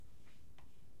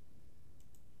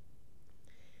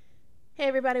Hey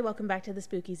everybody, welcome back to the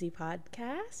Spooky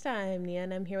podcast. I'm Nia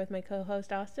and I'm here with my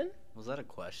co-host Austin. Was that a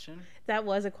question? That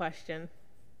was a question.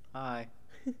 Hi.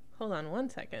 Hold on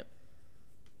one second.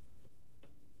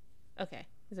 Okay,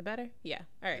 is it better? Yeah,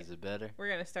 alright. Is it better? We're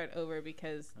going to start over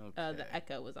because Okay. the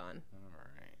echo was on.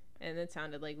 Alright. And it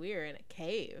sounded like we were in a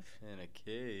cave. In a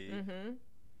cave. Mm-hmm.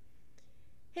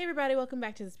 Hey everybody, welcome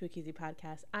back to the Spooky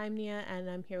podcast. I'm Nia and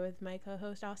I'm here with my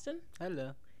co-host Austin.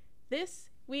 Hello. This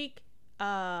week,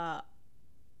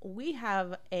 we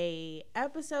have a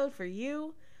episode for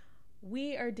you.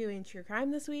 We are doing true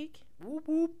crime this week. Whoop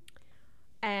whoop.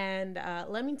 And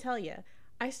let me tell you,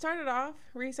 I started off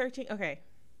researching. Okay,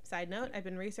 side note, I've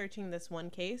been researching this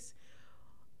one case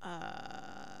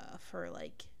for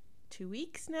like 2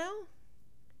 weeks now.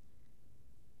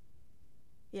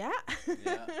 Yeah.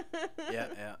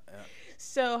 Yeah.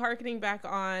 So, harkening back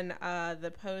on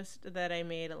the post that I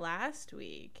made last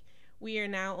week, we are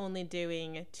now only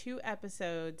doing 2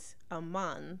 episodes a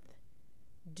month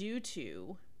due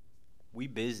to We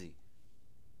busy.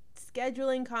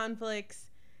 scheduling conflicts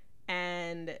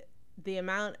and the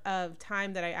amount of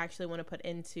time that I actually want to put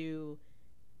into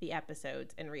the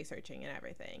episodes and researching and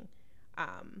everything.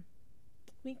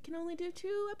 We can only do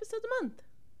 2 episodes a month.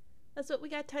 That's what we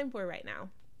got time for right now.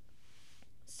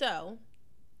 So,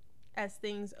 as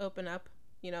things open up,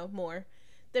 more,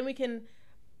 then we can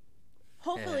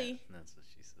hopefully That's what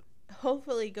she said.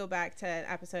 hopefully go back to an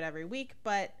episode every week,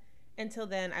 but until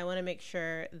then I want to make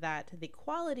sure that the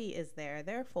quality is there.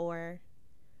 Therefore,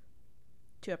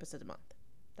 2 episodes a month.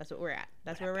 That's what we're at.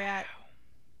 That's where we're at.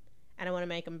 And I want to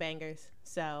make them bangers.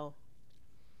 So,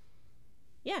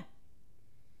 yeah.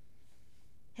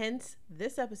 Hence,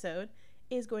 this episode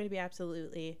is going to be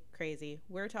absolutely crazy.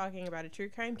 We're talking about a true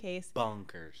crime case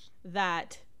Bonkers.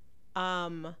 that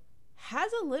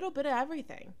has a little bit of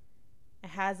everything. It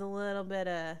has a little bit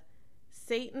of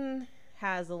Satan,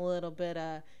 has a little bit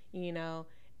of,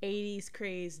 80s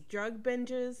crazed drug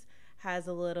binges, has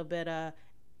a little bit of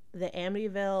the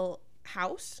Amityville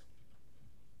house,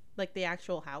 like the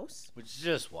actual house. Which is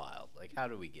just wild. Like, how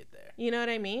do we get there? You know what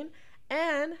I mean?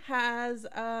 And has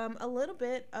a little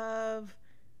bit of,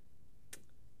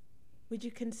 would you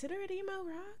consider it emo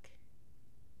rock?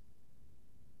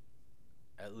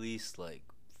 At least, like,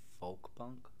 folk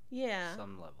punk? Yeah.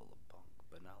 Some level of punk,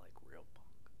 but not, like, real punk.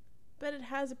 But it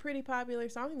has a pretty popular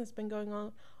song that's been going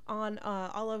on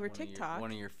all over TikTok.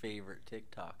 One of your favorite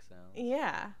TikTok sounds.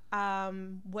 Yeah.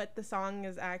 What the song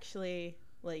is actually,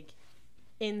 like,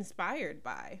 inspired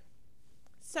by.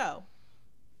 So,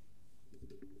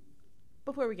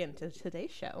 before we get into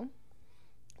today's show,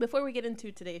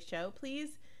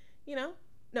 please, no,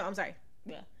 I'm sorry.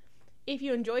 Yeah. If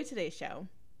you enjoy today's show,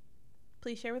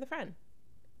 please share with a friend.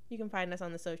 You can find us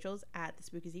on the socials at the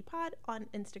Spooky Z Pod on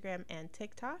Instagram and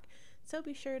TikTok. So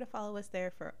be sure to follow us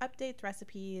there for updates,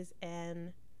 recipes,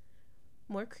 and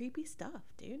more creepy stuff,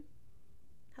 dude.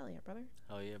 Hell yeah, brother.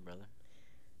 Hell yeah, brother.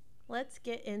 Let's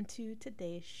get into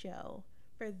today's show.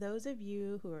 For those of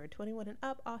you who are 21 and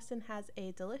up, Austin has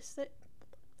a delicious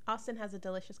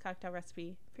cocktail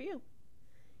recipe for you.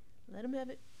 Let him have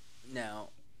it.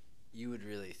 Now, you would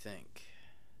really think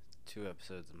 2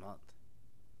 episodes a month.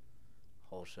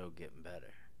 Whole show getting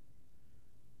better.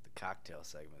 The cocktail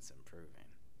segment's improving.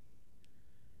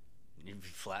 You'd be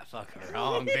flat fucking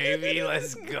wrong, baby.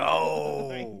 Let's go. Oh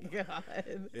my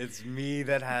god. It's me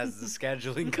that has the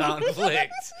scheduling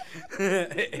conflict.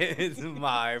 It's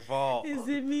my fault. Is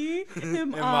it me?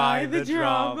 Am I the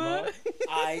drama?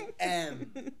 I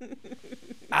am.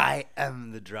 I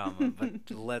am the drama, but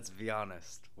let's be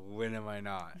honest. When am I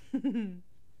not?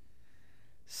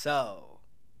 So,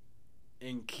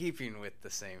 in keeping with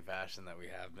the same fashion that we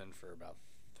have been for about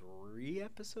 3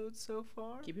 episodes so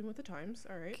far. Keeping with the times,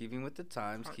 all right. Keeping with the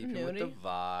times, keeping Continuity. with the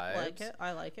vibes.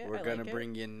 I like it. We're gonna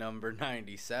bring in number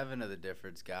 97 of the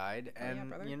Difference Guide, Oh, yeah, and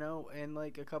brother. in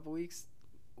like a couple weeks,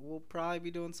 we'll probably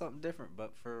be doing something different.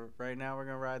 But for right now, we're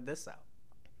gonna ride this out.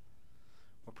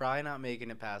 We're probably not making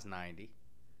it past 90,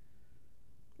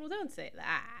 Well, don't say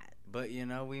that. but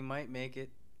we might make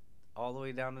it all the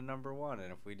way down to number 1.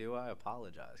 And if we do, I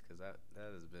apologize, because that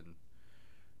has been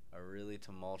a really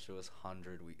tumultuous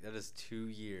 100 weeks. That is 2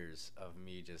 years of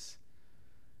me just,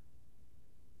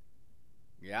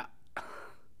 yeah.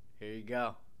 Here you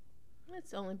go.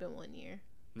 It's only been 1 year.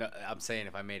 No, I'm saying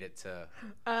if I made it to.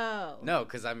 Oh. No,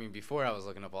 because I mean, before I was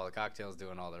looking up all the cocktails,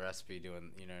 doing all the recipe,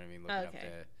 doing, you know what I mean, looking up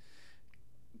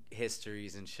the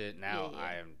histories and shit. Now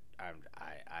Yeah.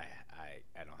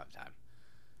 I don't have time.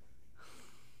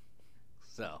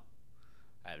 So,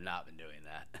 I have not been doing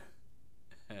that,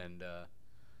 and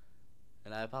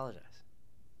I apologize.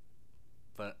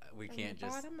 but we From can't the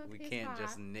just bottom of we his can't heart.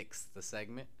 just nix the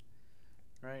segment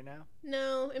right now.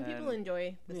 No, and people And-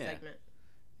 enjoy the yeah. segment.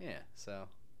 Yeah, so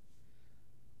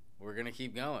we're gonna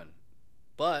keep going.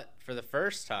 But for the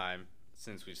first time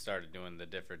since we started doing the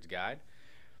Difford's Guide,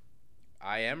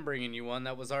 I am bringing you one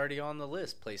that was already on the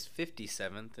list, placed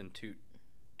 57th in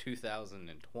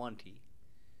 2020.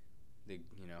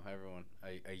 Everyone,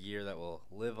 a year that will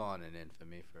live on in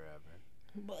infamy forever.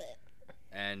 But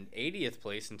And 80th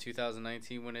place in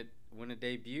 2019 when it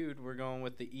debuted. We're going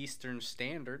with the Eastern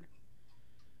Standard.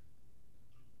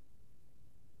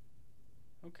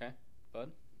 Okay,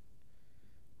 bud.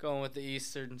 Going with the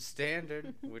Eastern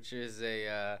Standard, which is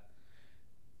a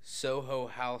Soho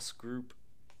House group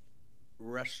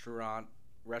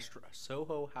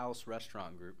Soho House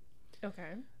restaurant group.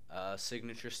 okay.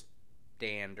 Signature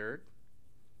Standard,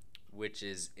 which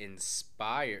is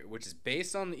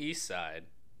based on the East Side,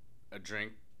 a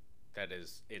drink that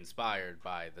is inspired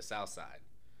by the South Side,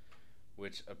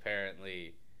 which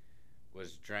apparently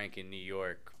was drank in New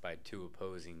York by two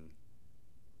opposing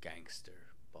gangster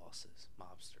bosses,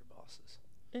 mobster bosses.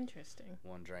 Interesting.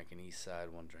 One drank an East Side,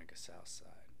 one drank a South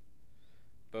Side.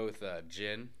 Both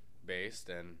gin based,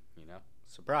 and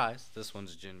surprise, this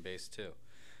one's gin based too.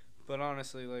 But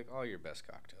honestly, like, all your best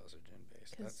cocktails are gin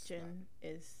based. Because gin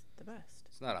is the best.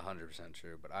 It's not 100%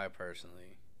 true, but I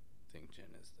personally think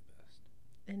gin is the best.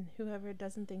 And whoever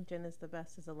doesn't think gin is the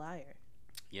best is a liar.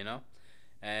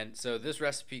 And so this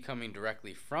recipe coming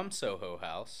directly from Soho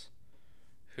House,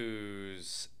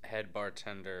 whose head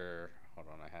bartender, hold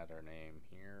on, I had her name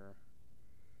here.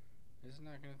 It's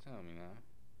not going to tell me now.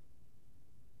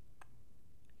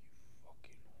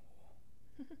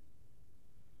 You fucking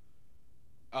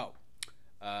whore.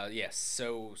 Yes.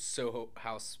 So Soho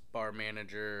House bar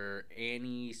manager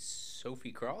Annie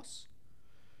Sophie Cross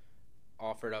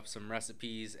offered up some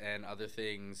recipes and other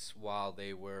things while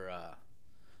they were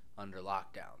under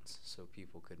lockdowns, so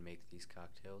people could make these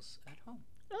cocktails at home.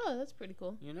 Oh, that's pretty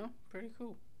cool. Pretty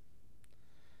cool.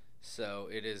 So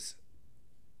it is.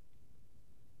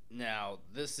 Now,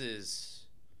 this is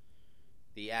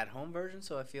the at-home version,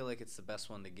 so I feel like it's the best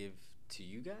one to give to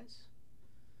you guys,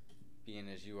 being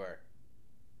as you are.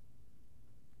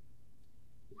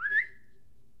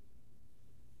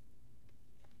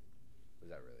 Was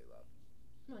that really loud?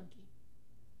 Monkey.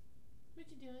 What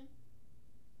you doing?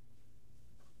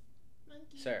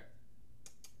 Monkey. Sir.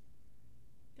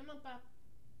 Come on, Pop.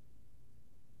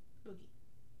 Boogie.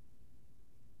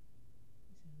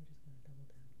 He said we're just going to double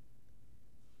down.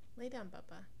 Lay down,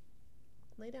 Papa.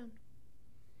 Lay down.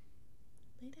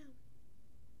 Lay down.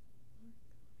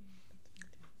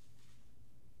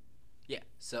 Yeah,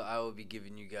 so I will be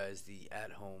giving you guys the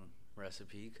at-home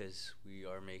recipe because we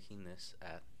are making this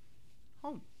at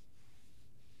home.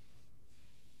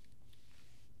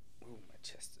 Ooh, my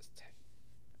chest is tight.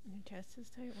 Your chest is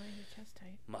tight? Why is your chest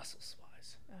tight?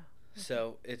 Muscles-wise. Oh. Okay.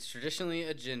 So it's traditionally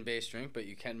a gin-based drink, but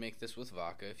you can make this with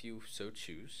vodka if you so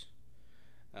choose.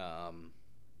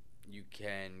 You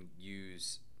can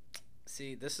use...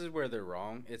 See, this is where they're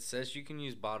wrong. It says you can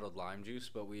use bottled lime juice,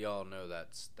 but we all know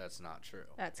that's not true.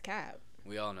 That's cap.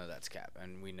 We all know that's cap,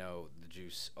 and we know the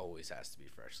juice always has to be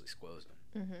freshly squozen.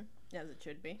 Mm-hmm. As it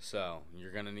should be. So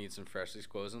you're going to need some freshly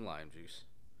squozen lime juice.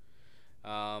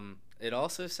 It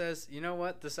also says, you know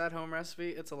what? This at-home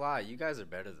recipe, it's a lie. You guys are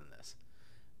better than this.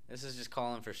 This is just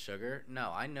calling for sugar.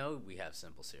 No, I know we have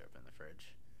simple syrup in the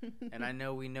fridge. And I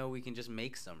know we can just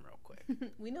make some real quick.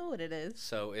 We know what it is.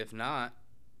 So if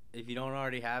you don't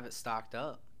already have it stocked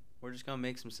up, we're just going to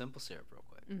make some simple syrup real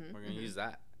quick. Mm-hmm, We're going to use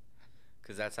that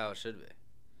because that's how it should be.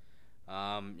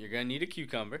 You're going to need a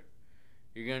cucumber.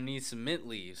 You're going to need some mint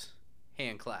leaves,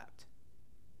 hand clapped.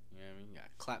 You know what I mean? You got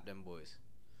to clap them boys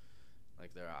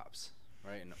like they're ops,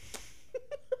 right? And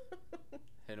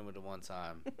hit them with the one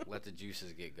time. Let the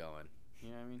juices get going. You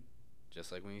know what I mean?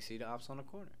 Just like when you see the ops on the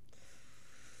corner.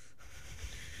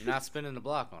 You're not spinning the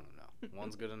block on them, no.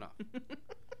 One's good enough.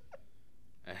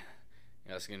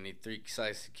 You're also going to need 3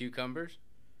 sliced cucumbers.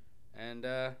 And,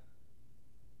 oh,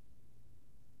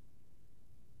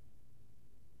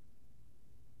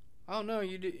 no,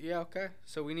 you do. Yeah, okay.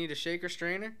 So we need a shaker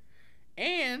strainer.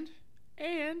 And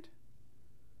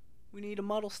we need a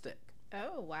muddle stick.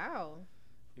 Oh, wow.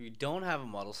 If you don't have a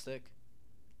muddle stick,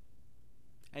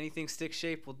 anything stick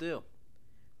shape will do. I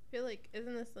feel like,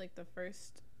 isn't this like the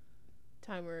first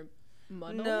time we're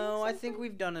muddling? No, I something? think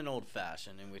we've done an old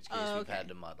fashioned, in which case we've had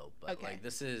to muddle. But Okay. like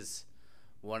this is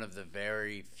one of the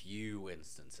very few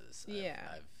instances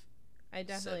I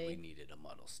definitely said we needed a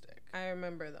muddle stick. I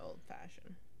remember the old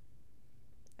fashioned.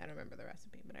 I don't remember the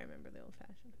recipe, but I remember the old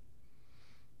fashioned.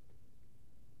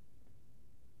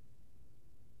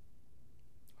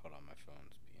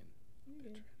 phone's being a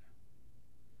bitch right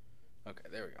now. Okay,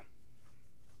 there we go.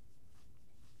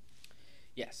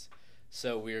 Yes.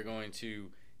 So we are going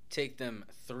to take them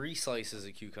 3 slices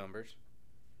of cucumbers,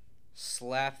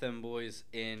 slap them boys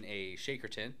in a shaker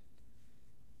tin,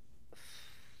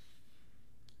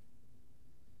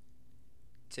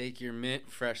 take your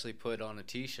mint freshly put on a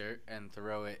t-shirt and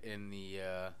throw it in the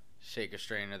shaker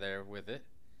strainer there with it.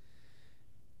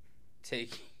 I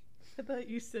thought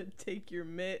you said take your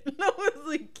mitt. I was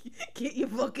like, get your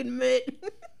fucking mitt.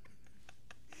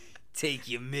 Take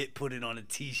your mitt, put it on a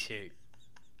t-shirt.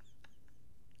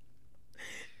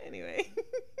 Anyway.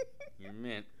 Your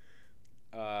mint.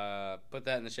 Put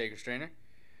that in the shaker strainer.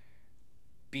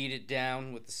 Beat it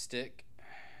down with the stick.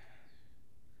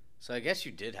 So I guess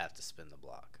you did have to spin the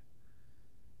block.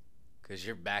 Because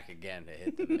you're back again to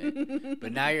hit the mint.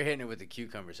 But now you're hitting it with the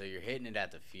cucumber, so you're hitting it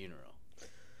at the funeral.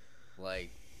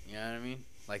 Like, you know what I mean?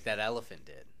 Like that elephant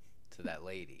did to that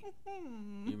lady.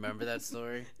 You remember that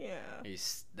story? Yeah.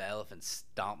 The elephant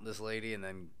stomped this lady and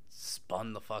then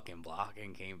spun the fucking block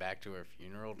and came back to her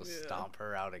funeral to stomp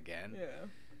her out again. Yeah.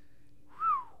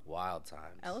 Whew, wild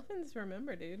times. Elephants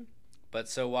remember, dude. But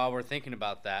so while we're thinking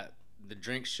about that, the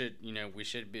drink should, we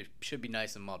should be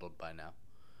nice and muddled by now.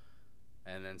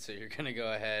 And then so you're going to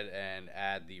go ahead and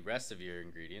add the rest of your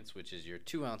ingredients, which is your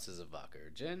 2 ounces of vodka or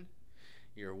gin,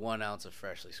 your 1 ounce of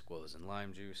freshly squeezed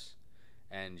lime juice,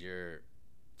 and your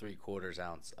 3/4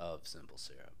 ounce of simple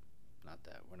syrup. Not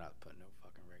that. We're not putting no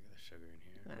fucking regular sugar in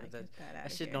here. Nah,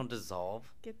 that shit don't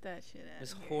dissolve. Get that shit out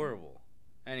It's of here. horrible.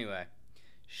 Anyway,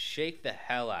 shake the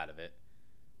hell out of it.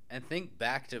 And think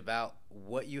back to about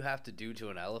what you have to do to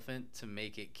an elephant to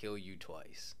make it kill you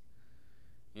twice.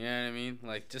 You know what I mean?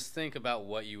 Like, just think about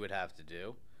what you would have to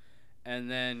do. And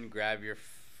then grab your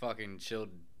fucking chilled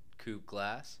coupe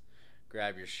glass.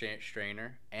 Grab your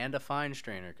strainer. And a fine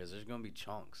strainer, because there's going to be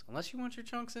chunks. Unless you want your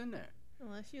chunks in there.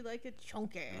 Unless you like it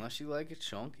chunky.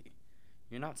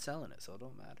 You're not selling it, so it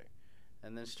don't matter.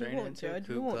 And then strain it into a coupe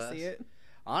glass. You won't see it.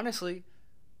 Honestly,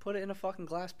 put it in a fucking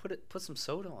glass. Put some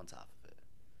soda on top of it.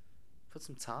 Put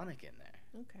some tonic in there.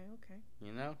 Okay.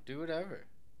 Do whatever.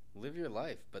 Live your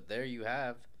life. But there you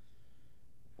have.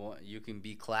 Well, you can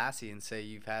be classy and say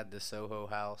you've had the Soho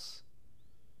House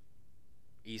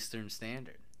Eastern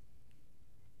Standard.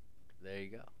 There you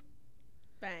go.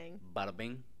 Bang. Bada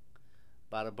bing.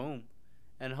 Bada boom.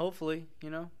 And hopefully,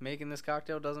 making this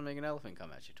cocktail doesn't make an elephant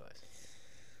come at you twice.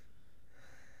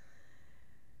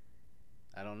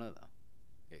 I don't know, though.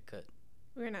 It could.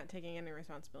 We're not taking any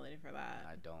responsibility for that.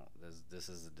 I don't. This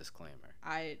is a disclaimer.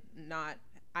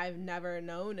 I've never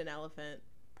known an elephant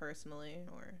personally,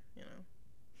 or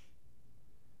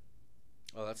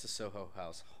Oh, that's the Soho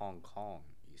House Hong Kong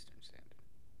Eastern Standard.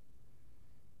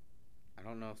 I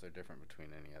don't know if they're different between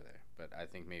any other, but I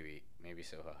think maybe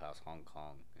Soho House Hong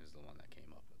Kong is the one that came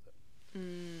up with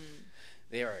it.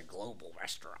 They are a global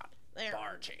restaurant,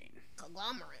 bar chain,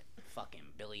 conglomerate,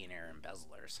 fucking billionaire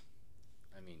embezzlers.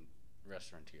 I mean,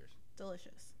 restaurateurs.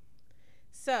 Delicious.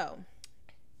 So,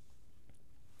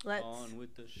 on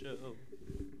with the show.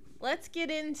 Let's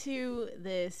get into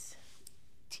this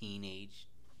teenage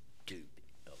dude.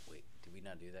 Oh wait, did we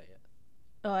not do that yet?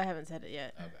 Oh, I haven't said it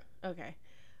yet. Okay.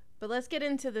 But let's get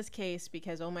into this case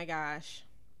because, oh my gosh,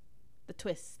 the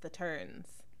twists, the turns.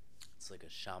 It's like a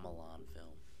Shyamalan film.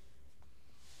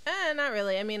 Not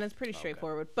really. I mean, it's pretty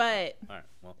straightforward, but... All right,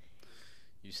 well,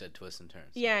 you said twists and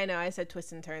turns. Yeah, I know. I said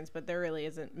twists and turns, but there really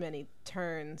isn't many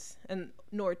turns,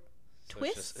 nor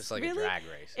twists. It's like really? A drag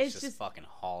race. It's just fucking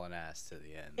hauling ass to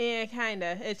the end. Yeah, kind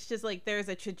of. It's just like there's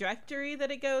a trajectory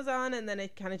that it goes on, and then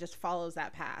it kind of just follows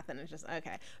that path, and it's just,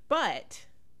 okay. But...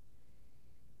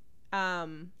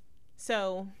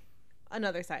 So,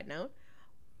 another side note,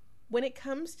 when it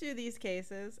comes to these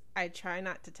cases, I try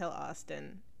not to tell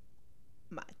Austin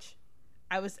much.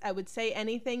 I would say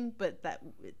anything, but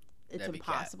it's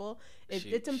impossible.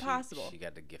 It's impossible. She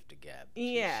got the gift of gab.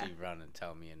 Yeah. She run and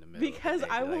tell me in the middle because of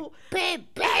the day, I will,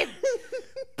 like, babe,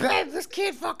 this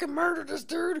kid fucking murdered this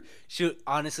dude. She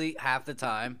honestly half the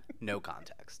time, no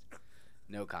context.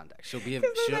 No context.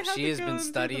 She has been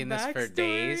studying this for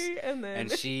days,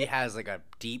 and she has like a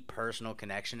deep personal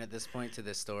connection at this point to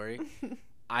this story.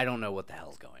 I don't know what the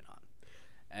hell's going on,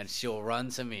 and she'll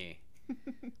run to me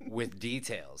with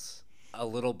details, a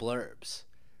little blurbs,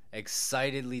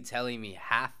 excitedly telling me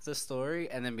half the story,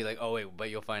 and then be like, "Oh wait, but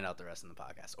you'll find out the rest in the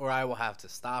podcast." Or I will have to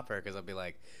stop her because I'll be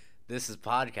like, "This is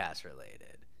podcast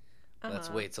related. Let's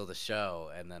wait till the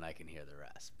show, and then I can hear the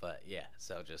rest." But yeah,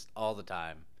 so just all the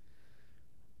time.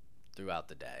 Throughout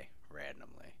the day,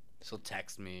 randomly. She'll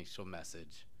text me, she'll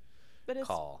message, but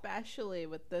call. Especially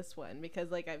with this one,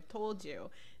 because like I've told you,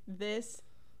 this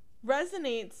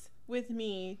resonates with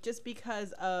me just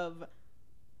because of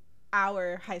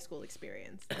our high school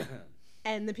experience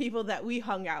and the people that we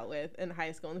hung out with in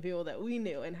high school and the people that we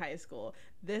knew in high school.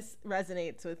 This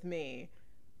resonates with me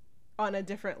on a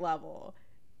different level.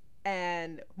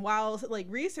 And while like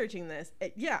researching this,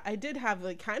 I did have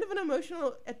like kind of an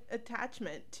emotional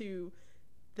attachment to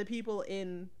the people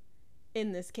in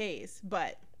this case,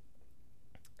 but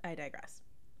I digress.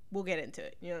 We'll get into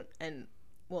it, and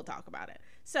we'll talk about it.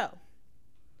 So,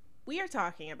 we are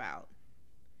talking about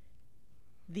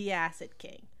the Acid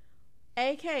King,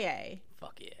 aka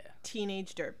fuck yeah,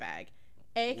 Teenage Dirtbag,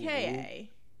 aka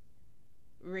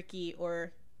Ricky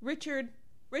or Richard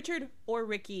or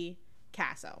Ricky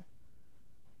Kasso.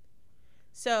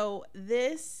 So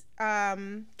this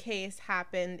case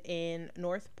happened in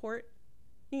Northport,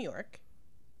 New York,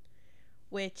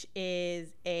 which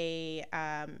is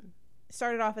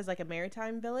started off as like a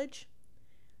maritime village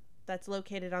that's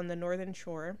located on the northern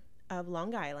shore of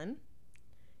Long Island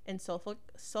in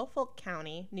Suffolk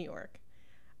County, New York.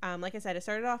 Like I said, it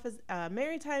started off as a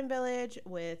maritime village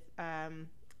with a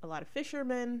lot of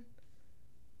fishermen.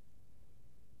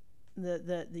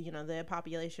 The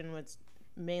population was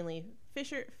mainly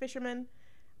fishermen,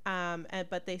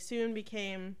 but they soon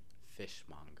became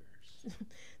fishmongers.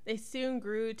 They soon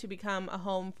grew to become a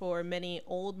home for many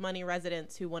old money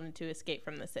residents who wanted to escape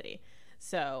from the city.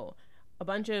 So, a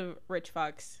bunch of rich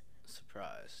fucks.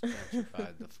 Surprise!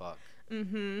 Gentrified the fuck.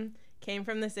 Came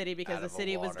from the city because the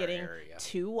city was getting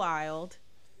too wild,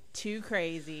 too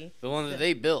crazy. The one that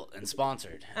they built and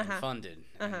sponsored and funded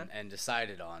and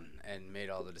decided on and made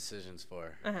all the decisions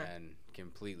for and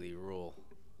completely rule.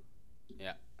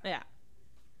 Yeah. Yeah.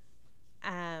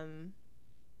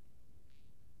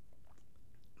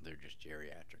 They're just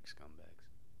geriatric scumbags.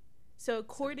 So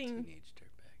according teenage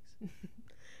dirtbags.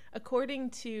 According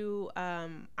to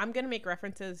I'm gonna make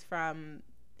references from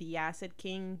the Acid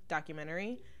King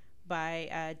documentary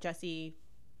by Jesse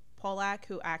Pollack,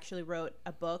 who actually wrote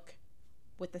a book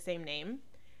with the same name,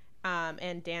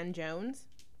 and Dan Jones.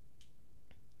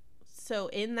 So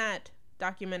in that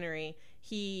documentary,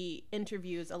 he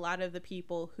interviews a lot of the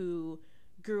people who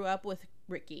grew up with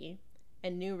Ricky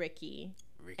and knew Ricky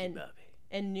and Bobby.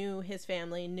 And knew his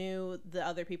family, knew the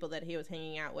other people that he was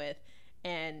hanging out with,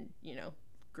 and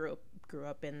grew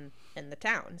up in the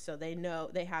town. So they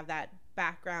have that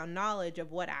background knowledge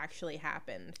of what actually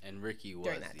happened. And Ricky was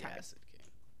during that the time. Acid King.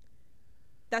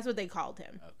 That's what they called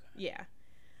him. Okay. Yeah.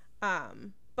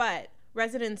 But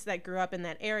residents that grew up in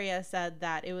that area said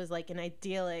that it was like an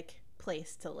idyllic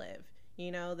place to live.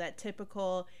 That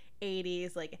typical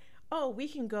 80s, like, oh, we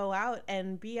can go out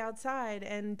and be outside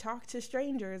and talk to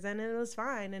strangers and it was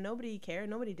fine and nobody cared,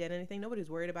 nobody did anything, nobody was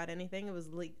worried about anything. It was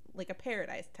like a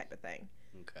paradise type of thing.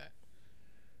 Okay.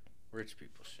 Rich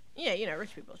people shit. Yeah,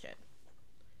 rich people shit.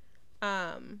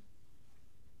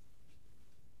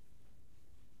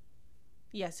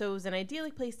 Yeah, so it was an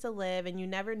idyllic place to live, and you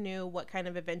never knew what kind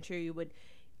of adventure you would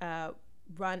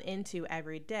run into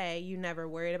every day. You never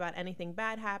worried about anything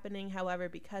bad happening. However,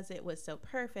 because it was so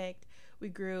perfect, we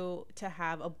grew to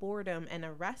have a boredom and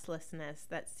a restlessness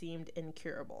that seemed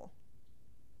incurable.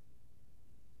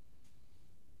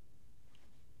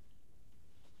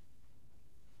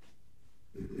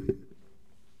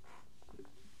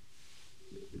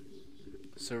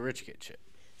 So rich kid shit.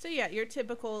 So yeah, your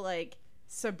typical like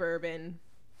suburban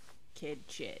kid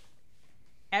shit.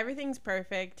 Everything's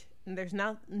perfect, and there's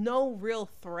no real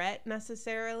threat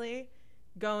necessarily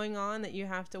going on that you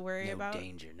have to worry about. No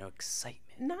danger, no excitement.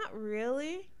 Not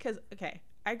really, because okay,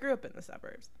 I grew up in the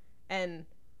suburbs, and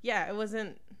yeah, it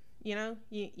wasn't. You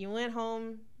went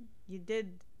home, you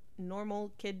did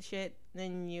normal kid shit,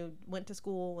 then you went to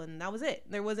school, and that was it.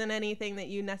 There wasn't anything that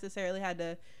you necessarily had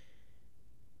to.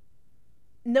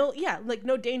 No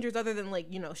dangers other than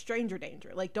stranger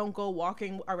danger. Like, don't go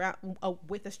walking around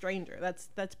with a stranger.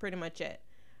 That's pretty much it.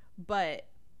 But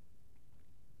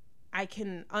I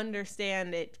can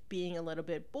understand it being a little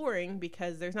bit boring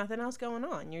because there's nothing else going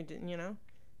on.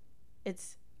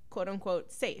 It's quote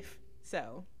unquote safe.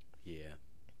 So yeah.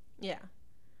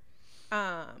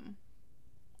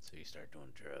 So you start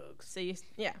doing drugs.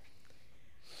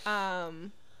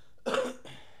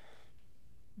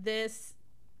 This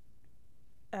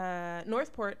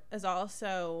Northport is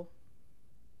also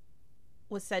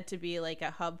was said to be like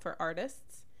a hub for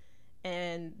artists,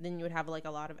 and then you would have like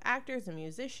a lot of actors and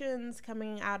musicians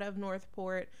coming out of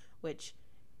Northport, which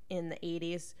in the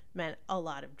 80s meant a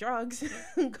lot of drugs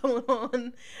going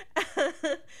on.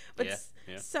 But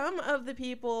some of the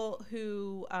people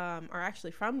who are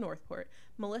actually from Northport,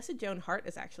 Melissa Joan Hart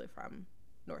is actually from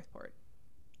Northport.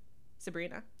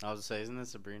 Sabrina. I was to say, isn't it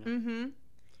Sabrina? Mm-hmm.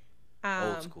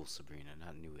 Old school Sabrina,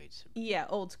 not new age Sabrina. Yeah,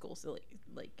 old school. So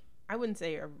like I wouldn't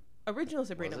say original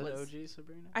Sabrina Was it was OG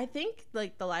Sabrina? I think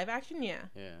like the live action, yeah.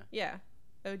 Yeah. Yeah.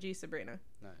 OG Sabrina.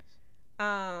 Nice.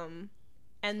 And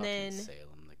Fucking then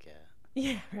Salem the cat.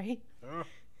 yeah, right.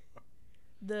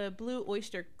 The Blue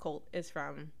Oyster Cult is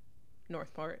from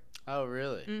Northport. Oh,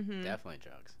 really? Mm-hmm. Definitely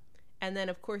drugs. And then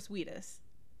of course Wheatus,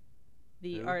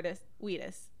 the Who? artist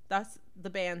Wheatus. That's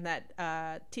the band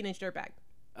that Teenage Dirtbag.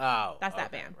 Oh, That's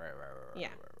that band. Right. Yeah.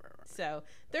 So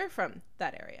they're from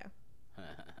that area.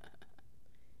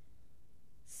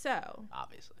 So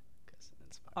Obviously, because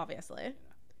inspired. obviously, You know.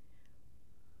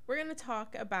 we're gonna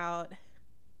talk about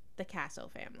the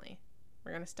Kasso family.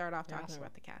 We're gonna start off talking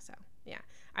about the Kasso. Yeah,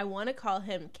 I want to call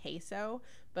him Kasso,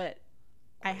 but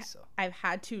I've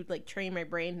had to like train my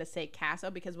brain to say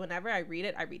Kasso because whenever I read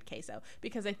it, I read Kasso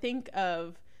because I think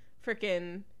of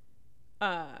freaking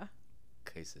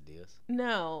Quesadillas.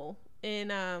 no, in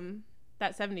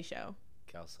that 70s show.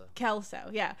 Kelso,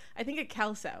 yeah. I think of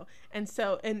Kelso. And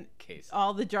so, and Queso.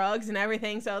 all the drugs and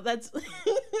everything. So that's,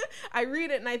 I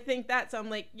read it and I think that. So I'm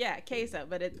like, yeah, queso.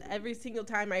 But every single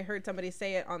time I heard somebody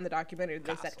say it on the documentary,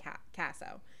 they said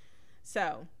Kasso.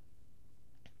 So,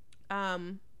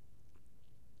 on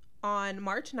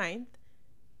March 9th,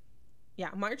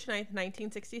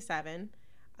 1967,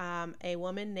 a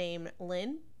woman named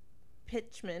Lynn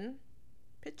Petchman.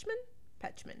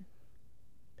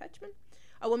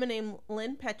 A woman named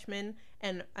Lynn Petchman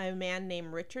and a man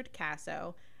named Richard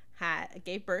Kasso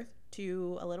gave birth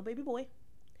to a little baby boy,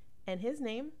 and his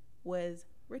name was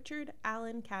Richard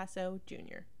Allen Kasso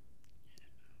Jr.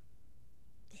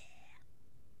 Yeah.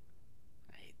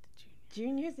 I hate the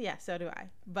Juniors? Yeah, so do I.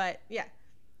 But yeah,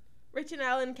 Richard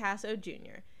Allen Kasso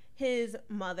Jr. His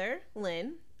mother,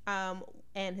 Lynn,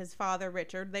 and his father,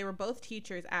 Richard, they were both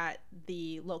teachers at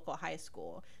the local high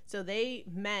school. So they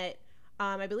met...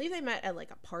 I believe they met at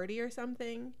like a party or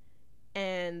something,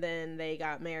 and then they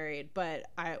got married. But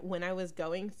when I was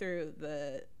going through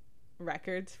the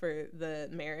records for the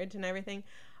marriage and everything,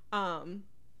 I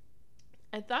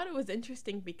thought it was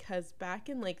interesting because back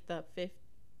in like the 50s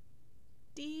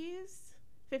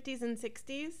and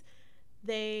 60s,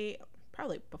 they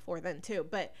probably before then too,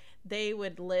 but they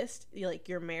would list like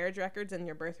your marriage records and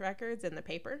your birth records in the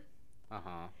paper.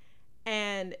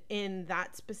 And in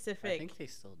that specific, I think they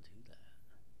still do.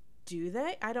 Do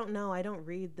they? I don't know. I don't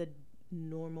read the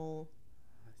normal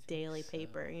daily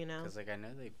paper, you know? Because, like, I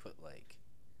know they put, like...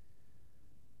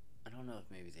 I don't know if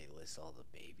maybe they list all the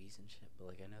babies and shit, but,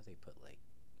 like, I know they put, like,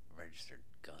 registered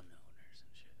gun owners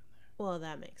and shit in there. Well,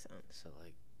 that makes sense. So,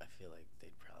 like, I feel like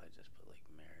they'd probably just put, like,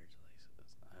 marriage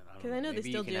license. Because I know they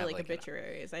still do, like,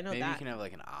 obituaries. I know maybe that. Maybe you can have,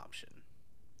 like, an option.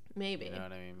 Maybe. You know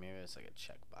what I mean? Maybe it's, like, a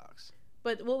checkbox.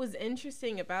 But what was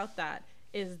interesting about that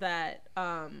is that,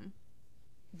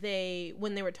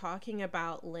 when they were talking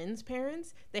about Lynn's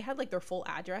parents, they had like their full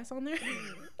address on there.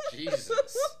 Jesus.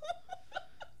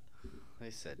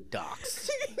 They said docs.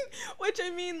 Which I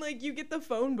mean, like you get the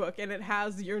phone book and it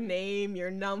has your name,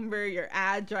 your number, your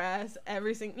address,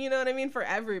 everything. You know what I mean, for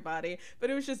everybody. But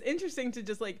it was just interesting to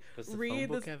just like read. Does the phone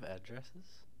book have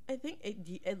addresses? I think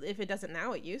if it doesn't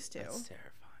now, it used to. That's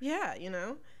terrifying. Yeah, you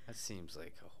know. That seems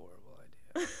like a horrible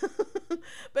idea.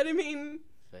 But I mean,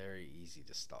 very easy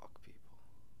to stalk people.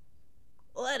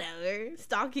 Whatever.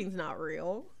 Stalking's not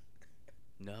real.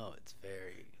 No, it's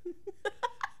very,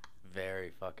 very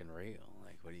fucking real.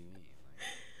 Like, what do you mean? Like...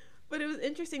 But it was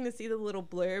interesting to see the little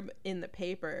blurb in the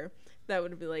paper that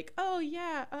would be like, oh,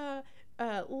 yeah,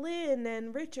 Lynn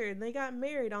and Richard, they got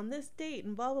married on this date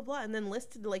and blah, blah, blah. And then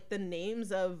listed, like, the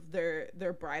names of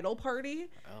their bridal party.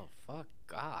 Oh, fuck.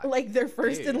 God. Like their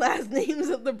first and last names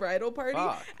of the bridal party.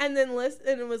 Fuck. And then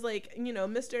and it was like, you know,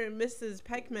 Mr. and Mrs.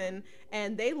 Peckman,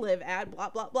 and they live at blah,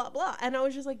 blah, blah, blah. And I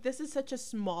was just like, this is such a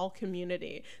small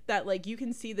community that like you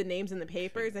can see the names in the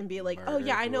papers and be like, oh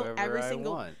yeah, I know every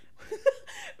single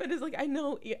but it's like I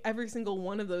know every single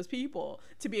one of those people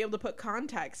to be able to put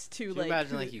context to. Can like, you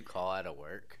imagine like you call out of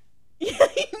work? Yeah,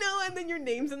 you know, and then your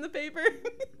name's in the paper.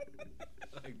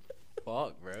 Like,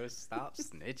 fuck, bro, stop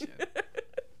snitching.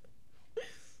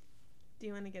 Do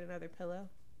you want to get another pillow?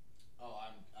 Oh,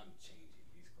 I'm changing.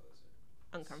 These clothes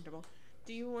are uncomfortable.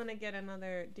 Do you want to get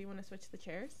another? Do you want to switch the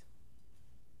chairs?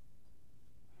 I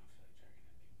don't feel like dragging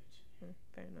that big bitch in here.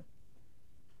 Fair enough.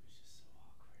 It's just so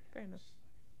awkward. Fair enough.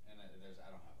 And I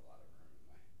don't have a lot of room in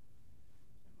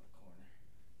my corner.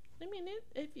 I mean,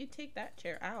 if you take that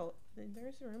chair out, then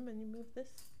there's room, and you move this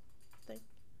thing.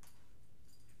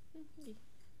 Mm-hmm.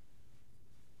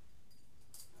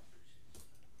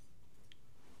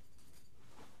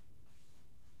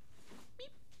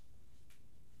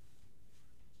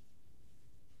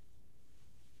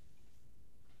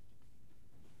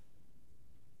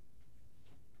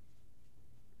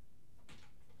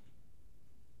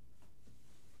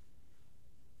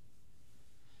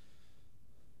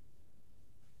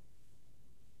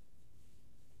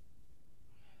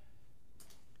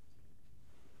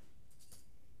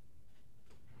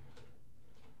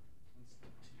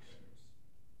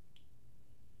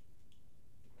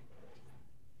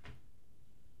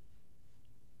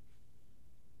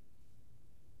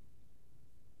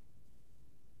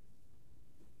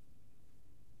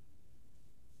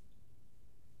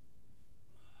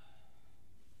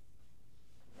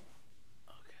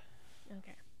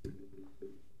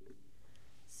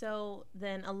 So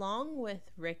then, along with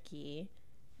Ricky,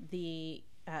 the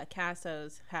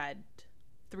Cassos had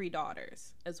 3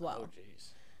 daughters as well. Oh,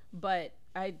 jeez. But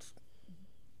I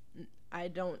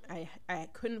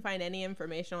couldn't find any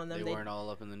information on them. They weren't all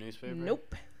up in the newspaper?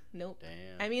 Nope. Damn.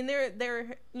 I mean,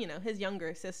 they're his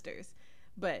younger sisters,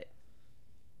 but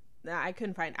I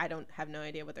couldn't find. I don't have no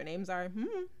idea what their names are.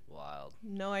 Wild.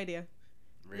 No idea.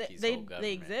 Ricky's they whole government.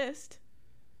 they exist.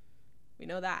 We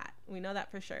know that. We know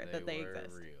that for sure that they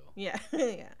exist. Real. Yeah,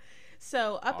 yeah.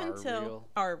 So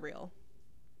Are real,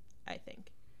 I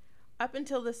think. Up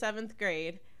until the 7th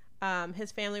grade,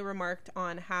 his family remarked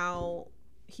on how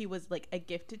he was like a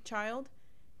gifted child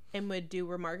and would do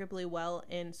remarkably well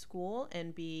in school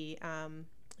and be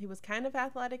he was kind of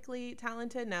athletically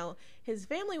talented. Now, his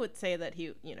family would say that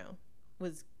he,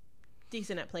 was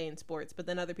decent at playing sports, but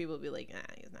then other people would be like,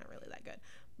 he's not really that good.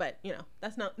 But,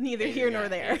 that's not neither Haters here nor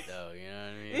got there. hate, though, you know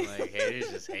what I mean? Like, haters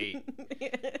just hate.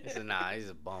 He's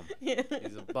a bum. Yeah.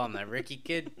 He's a bum. That Ricky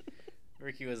kid,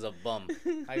 Ricky was a bum.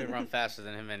 I could run faster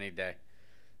than him any day.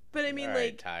 But I mean, all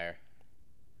right, tire.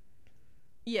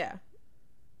 Yeah.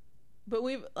 But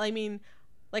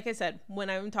like I said,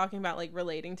 when I'm talking about like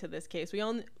relating to this case, we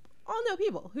all know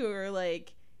people who are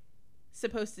like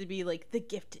supposed to be like the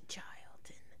gifted child,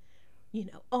 and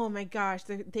oh my gosh,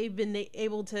 they've been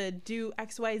able to do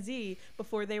XYZ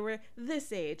before they were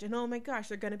this age, and oh my gosh,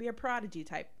 they're gonna be a prodigy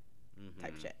type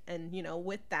shit. And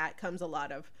with that comes a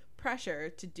lot of pressure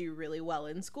to do really well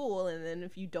in school, and then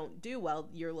if you don't do well,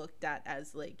 you're looked at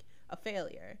as like a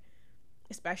failure.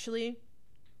 Especially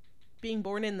being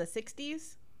born in the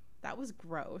 60s, that was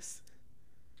gross.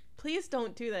 Please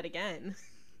don't do that again.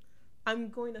 I'm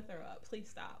going to throw up. Please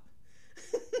stop.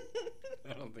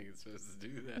 I don't think it's supposed to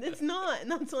do that. It's not, and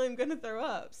that's why I'm going to throw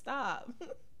up. Stop. Is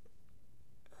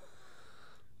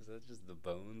that just the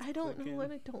bones? I don't know,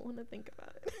 and I don't want to think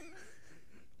about it.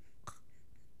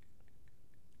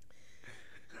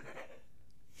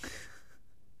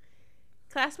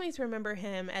 Classmates remember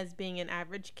him as being an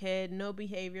average kid, no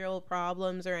behavioral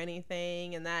problems or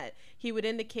anything, and that he would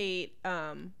indicate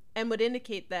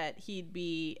that he'd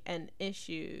be an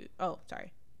issue. Oh,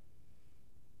 sorry.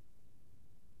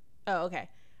 Oh, okay.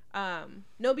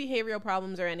 No behavioral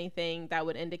problems or anything that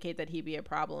would indicate that he'd be a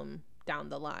problem down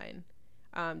the line.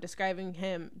 Describing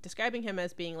him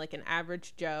as being like an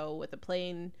average Joe with a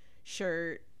plain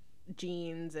shirt,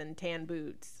 jeans, and tan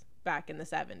boots back in the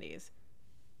 70s.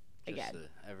 Just an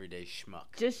everyday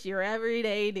schmuck. Just your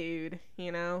everyday dude,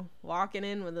 walking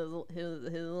in with his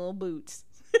little boots.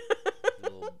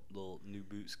 little new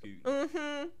boot scoot.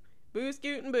 Boot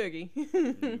scoot and boogie.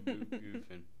 New boot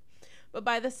goofing. But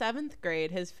by the 7th grade,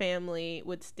 his family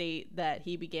would state that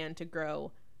he began to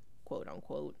grow, quote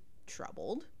unquote,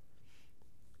 troubled,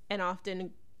 and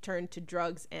often turned to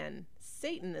drugs and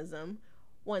Satanism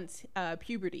once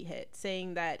puberty hit,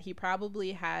 saying that he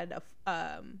probably had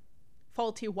a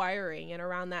faulty wiring, and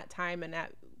around that time and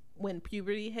when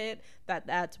puberty hit,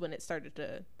 that's when it started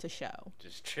to show.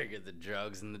 Just triggered the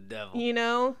drugs and the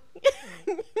devil.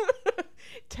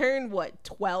 Turned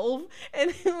 12, and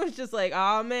it was just like,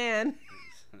 oh man.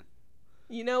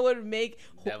 What would make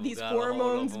these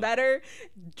hormones better?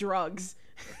 Drugs.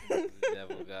 The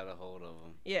devil got a hold of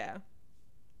them. Yeah.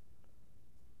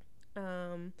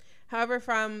 However,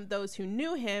 from those who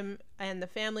knew him and the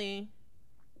family.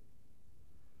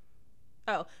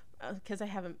 Oh, because I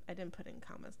didn't put in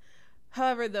commas.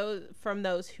 However,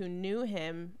 those who knew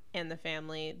him and the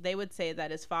family, they would say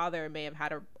that his father may have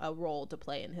had a role to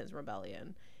play in his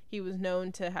rebellion. He was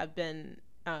known to have been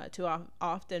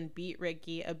often beat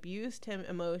Ricky, abused him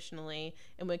emotionally,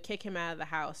 and would kick him out of the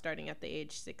house starting at the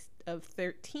age of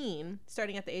 13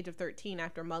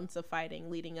 after months of fighting,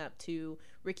 leading up to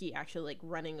Ricky actually like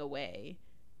running away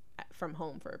from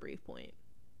home for a brief point.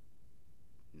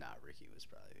 Nah, Ricky was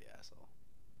probably the asshole.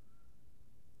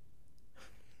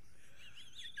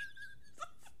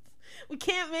 We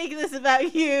can't make this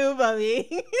about you,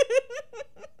 Bubby.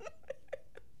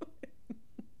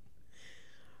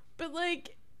 But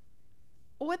like,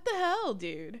 what the hell,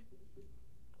 dude?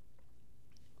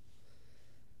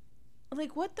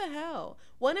 Like, what the hell?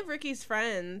 One of Ricky's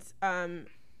friends, a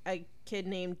kid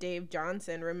named Dave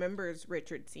Johnson, remembers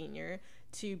Richard Sr.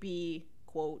 to be,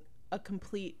 quote, a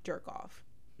complete jerk-off.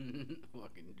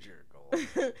 Fucking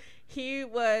jerk-off. He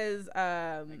was,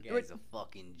 that guy's a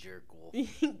fucking jerk-off.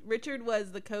 Richard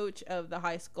was the coach of the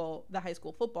high school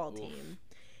football team.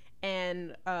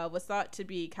 And was thought to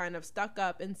be kind of stuck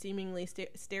up and seemingly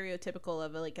stereotypical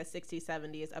of like a 60s,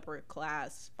 70s upper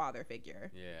class father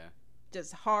figure. Yeah.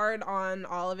 Just hard on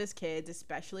all of his kids,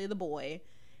 especially the boy.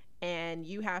 And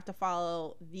you have to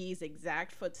follow these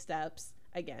exact footsteps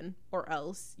again, or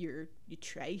else you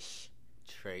trash.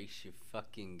 Trash, you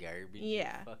fucking garbage.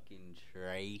 Yeah. You fucking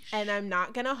trash. And I'm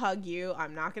not gonna hug you.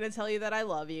 I'm not gonna tell you that I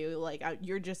love you. Like,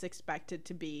 you're just expected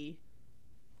to be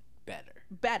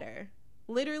better.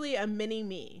 Literally a mini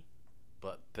me.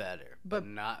 But better. But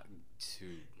not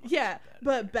too much yeah,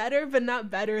 better. but not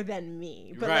better than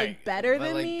me. But right. like better but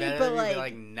than like me, better but than like, me, but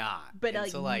like not. But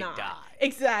until like I not. die.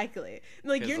 Exactly.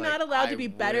 Like, you're not allowed to be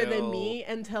better than will me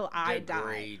until I die.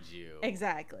 Degrade you.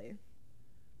 Exactly.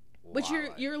 Wow. Which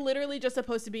you're literally just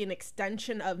supposed to be an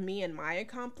extension of me and my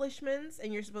accomplishments,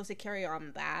 and you're supposed to carry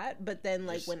on that. But then,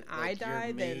 like, when I die,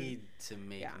 you're then made to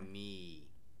make me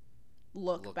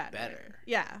look better.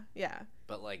 Yeah.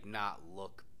 But like not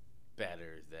look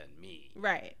better than me.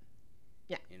 Right.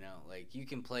 Yeah. You know, like, you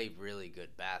can play really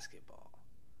good basketball,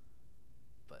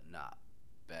 but not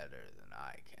better than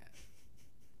I can,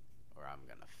 or I'm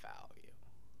gonna foul you.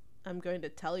 I'm going to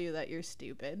tell you that you're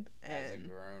stupid. As a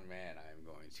grown man, I'm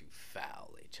going to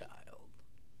foul a child.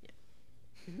 Yeah.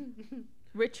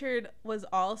 Richard was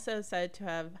also said to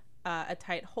have a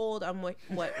tight hold on what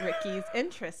Ricky's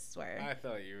interests were. I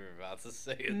thought you were about to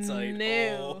say a tight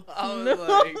hold. I was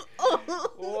like,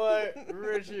 what?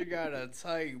 Richard got a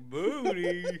tight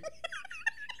booty.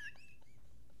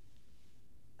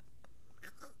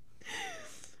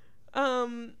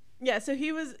 Yeah, so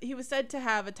he was said to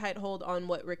have a tight hold on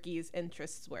what Ricky's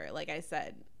interests were. Like I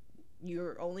said,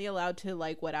 you're only allowed to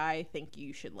like what I think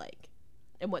you should like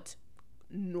and what's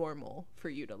normal for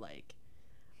you to like.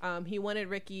 He wanted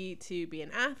Ricky to be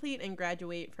an athlete and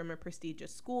graduate from a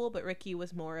prestigious school, but Ricky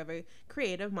was more of a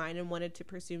creative mind and wanted to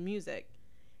pursue music.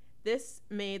 This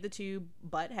made the two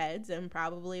butt heads, and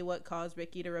probably what caused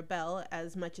Ricky to rebel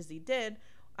as much as he did,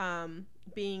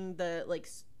 being the like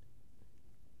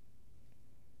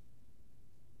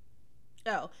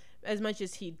as much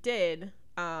as he did,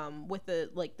 with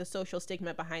the social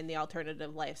stigma behind the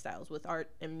alternative lifestyles with art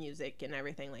and music and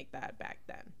everything like that back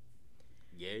then.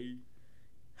 Yay.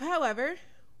 However,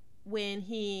 when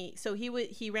he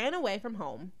ran away from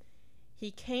home,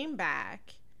 he came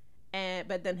back,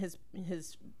 but then his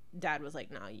dad was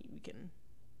like, "Nah, you can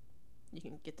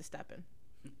get to stepping."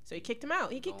 So he kicked him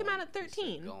out. He kicked him out at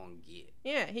 13. Go and get.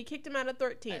 Yeah, he kicked him out at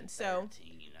 13. So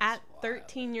at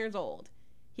 13 years old,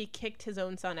 he kicked his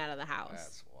own son out of the house.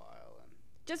 That's wild.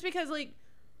 Just because, like,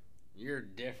 you're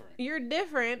different. You're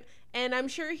different, and I'm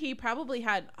sure he probably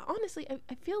had. Honestly,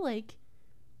 I feel like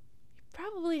he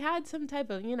probably had some type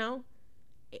of,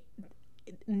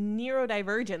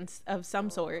 neurodivergence of some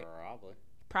sort.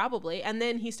 Probably. And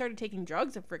then he started taking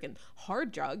drugs, freaking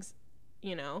hard drugs,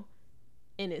 in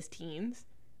his teens.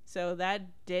 So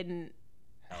that didn't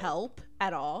help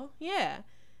at all. Yeah.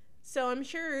 So I'm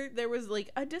sure there was like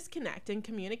a disconnect in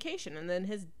communication, and then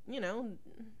his,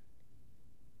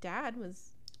 dad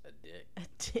was a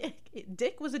dick.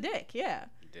 Dick was a dick, yeah.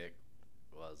 Dick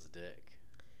was a dick.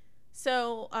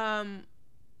 So,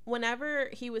 whenever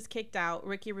he was kicked out,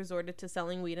 Ricky resorted to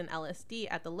selling weed and LSD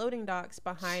at the loading docks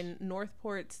behind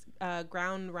Northport's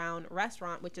Ground Round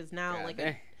restaurant, which is now like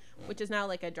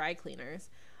a dry cleaners,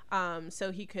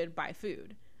 so he could buy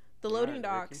food. The loading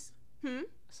docks. I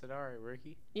said, all right,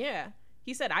 Ricky. Yeah.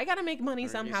 He said, I got to make money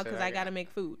somehow because I got to make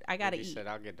food. I got to eat. He said,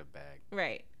 I'll get the bag.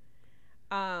 Right.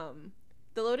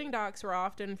 The loading docks were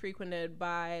often frequented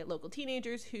by local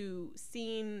teenagers who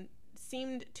seemed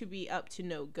to be up to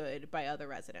no good by other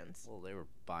residents. Well, they were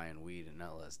buying weed and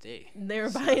LSD. They were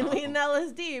buying weed and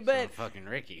LSD, but from fucking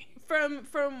Ricky.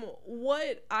 From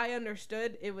what I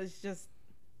understood, it was just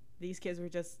these kids were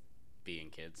just being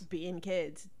kids.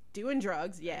 Doing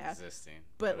drugs, yeah. Existing.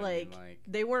 But like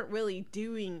they weren't really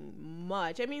doing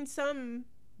much. I mean, some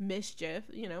mischief,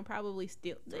 probably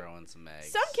throwing some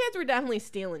eggs. Some kids were definitely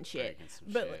stealing shit.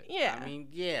 But shit. Yeah. I mean,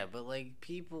 yeah, but like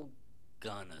people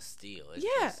gonna steal.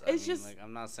 It's just like,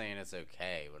 I'm not saying it's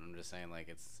okay, but I'm just saying like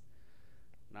it's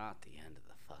not the end of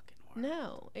the fucking world.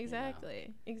 No,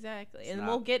 exactly. Exactly. And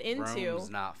we'll get into Rome's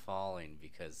not falling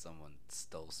because someone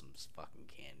stole some fucking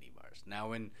candy bars. Now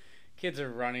when kids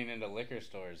are running into liquor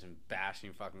stores and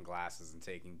bashing fucking glasses and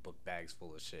taking book bags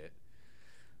full of shit,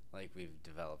 like we've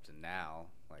developed it now,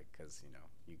 like, because,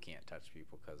 you can't touch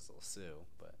people because they'll sue,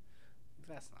 but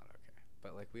that's not okay.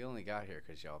 But, like, we only got here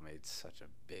because y'all made such a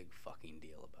big fucking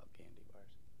deal about candy bars.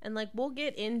 And, like, we'll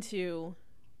get into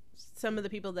some of the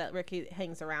people that Ricky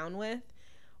hangs around with,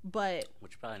 but...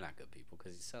 Which are probably not good people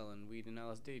because he's selling weed and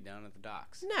LSD down at the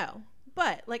docks. No.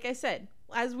 But, like I said,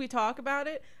 as we talk about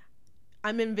it,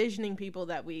 I'm envisioning people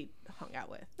that we hung out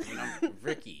with.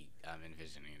 Ricky, I'm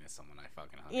envisioning as someone I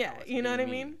fucking hung out with. Yeah, you know what I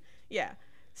mean? Yeah.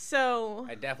 So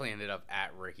I definitely ended up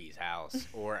at Ricky's house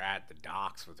or at the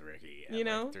docks with Ricky at you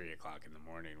know, like 3:00 in the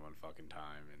morning one fucking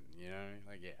time, and you know,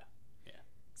 like yeah.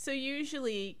 so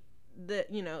usually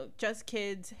just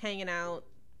kids hanging out,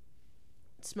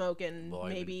 smoking, Boy,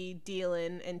 maybe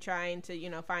dealing, and trying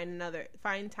to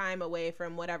find time away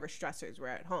from whatever stressors were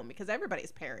at home, because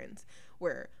everybody's parents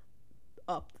were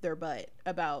up their butt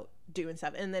about doing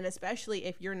stuff. And then especially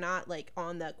if you're not like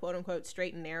on the quote unquote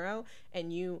straight and narrow,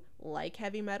 and you like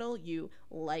heavy metal, you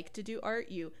like to do art,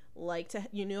 you like to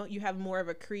you have more of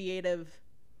a creative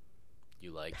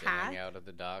you like path. to hang out at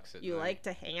the docks at you night? Like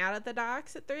to hang out at the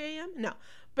docks at 3 a.m. No,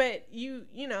 but you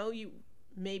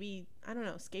maybe, I don't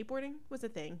know, skateboarding was a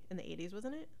thing in the 80s,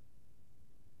 wasn't it?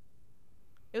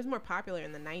 It was more popular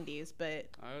in the 90s, but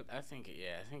I think it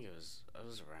was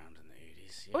around in the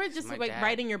 80s. or just like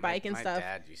riding your bike and stuff. My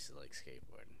dad used to like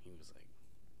skateboarding. He was like,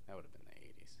 that would have been the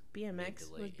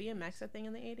 80s. Was BMX a thing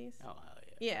in the 80s? Oh hell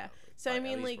yeah. Yeah. So I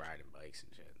mean, like, riding bikes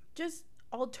and shit. Just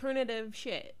alternative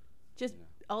shit. Just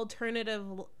alternative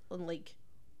like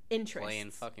interests.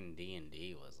 Playing fucking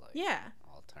D&D was like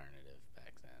alternative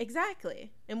back then.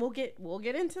 Exactly. And we'll get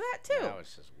into that too. Now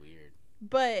it's just weird.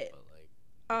 But like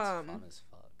it's fun as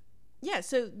fuck. Yeah,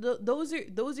 so those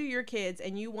are your kids,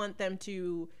 and you want them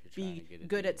to be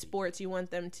good at sports. You want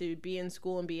them to be in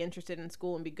school and be interested in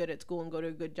school and be good at school and go to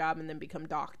a good job and then become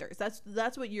doctors.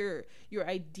 That's what your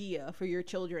idea for your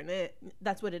children is.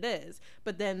 That's what it is.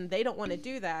 But then they don't want to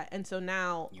do that, and so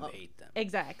now you hate them.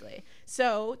 Exactly.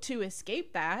 So to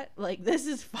escape that, like, this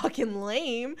is fucking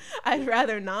lame. I'd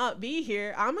rather not be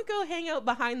here. I'm gonna go hang out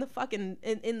behind the fucking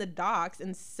in the docks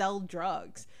and sell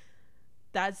drugs.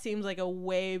 That seems like a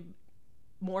way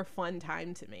more fun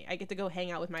time to me. I get to go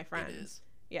hang out with my friends. It is.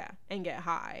 Yeah, and get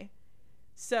high.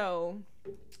 So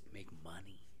make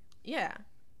money. Yeah.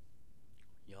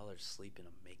 Y'all are sleeping.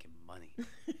 I'm making money.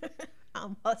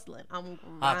 I'm hustling. I'm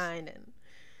grinding.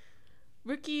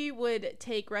 Ricky would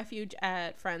take refuge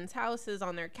at friends' houses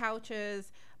on their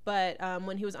couches, but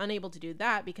when he was unable to do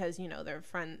that because, their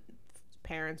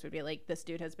parents would be like, this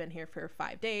dude has been here for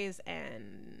 5 days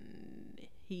and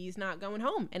he's not going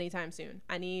home anytime soon.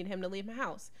 I need him to leave my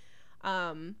house.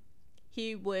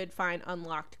 He would find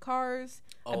unlocked cars.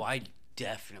 Oh, I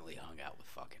definitely hung out with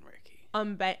fucking Ricky.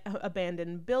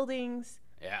 Abandoned buildings.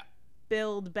 Yeah.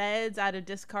 Build beds out of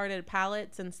discarded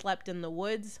pallets and slept in the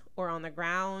woods or on the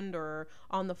ground or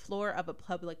on the floor of a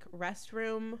public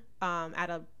restroom at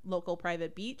a local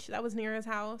private beach that was near his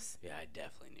house. Yeah, I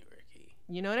definitely knew Ricky.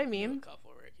 You know what I mean? I knew a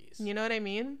couple of Rickies. You know what I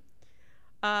mean?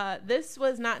 This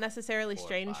was not necessarily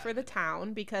strange for the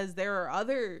town because there are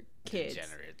other kids.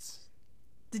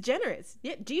 Degenerates.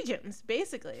 Yeah, degens,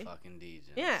 basically. Fucking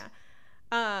degens. Yeah.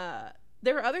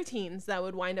 There were other teens that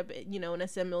would wind up, in a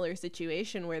similar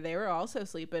situation where they were also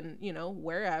sleeping,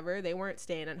 wherever. They weren't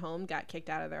staying at home, got kicked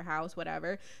out of their house,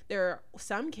 whatever. There are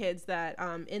some kids that,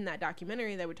 in that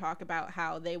documentary, they would talk about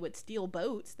how they would steal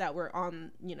boats that were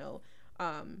on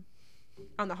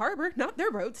the harbor, not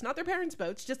their boats, not their parents'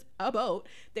 boats, just a boat.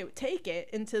 They would take it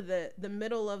into the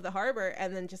middle of the harbor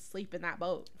and then just sleep in that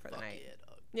boat for the night.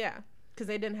 Yeah, because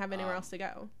they didn't have anywhere else to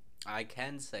go. I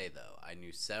can say, though, I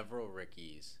knew several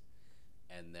Rickies,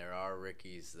 and there are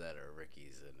Rickies that are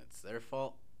Rickies, and it's their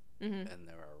fault. Mm-hmm. And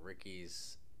there are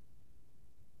Rickies,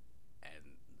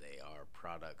 and they are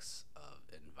products of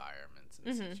environments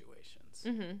and situations.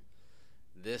 Mm-hmm.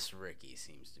 This Ricky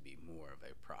seems to be more of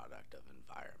a product of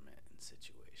environment and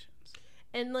situations.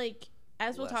 And, like,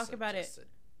 as we'll talk about it,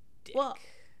 well,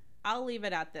 I'll leave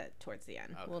it at that towards the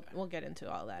end. Okay. We'll get into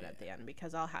all that at the end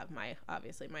because I'll have my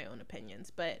own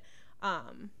opinions, but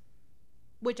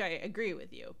which I agree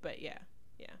with you, but yeah.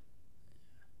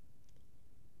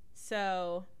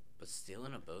 So, but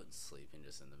stealing a boat and sleeping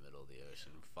just in the middle of the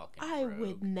ocean, fucking I rogue.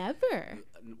 would never.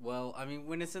 Well, I mean,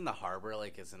 when it's in the harbor,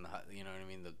 like it's in the, you know what I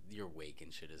mean, your wake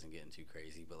and shit isn't getting too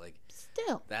crazy, but like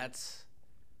still, that's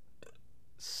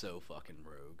so fucking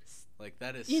rogue. Like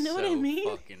that is what I mean?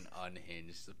 Fucking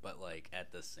unhinged, but like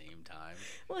at the same time,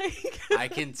 like I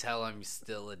can tell I'm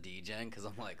still a degen because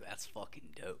I'm like, that's fucking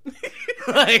dope.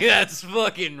 Like that's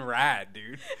fucking rad,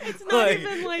 dude. It's not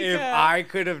even like if I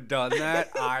could have done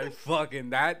that,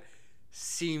 that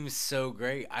seems so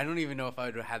great. I don't even know if I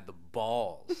would have had the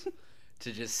balls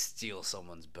to just steal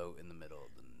someone's boat in the middle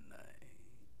of the night.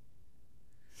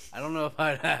 I don't know if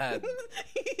I'd had.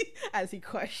 As he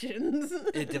questions.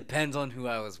 It depends on who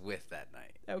I was with that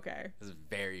night. Okay. It was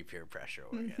very peer pressure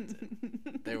oriented.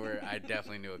 I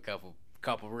definitely knew a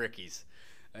couple Rickies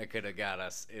that could have got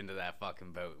us into that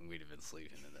fucking boat, and we'd have been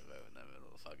sleeping in the boat in the middle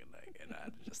of the fucking night. And I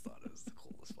just thought it was the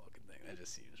coolest fucking thing. That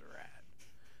just seems rad.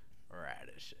 Rad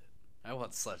as shit. I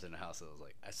once slept in a house that was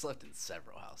like, I slept in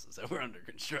several houses that were under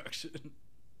construction.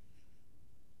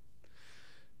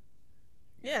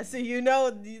 Yeah, so you know,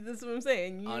 this is what I'm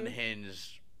saying.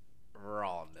 Unhinged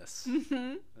rawness.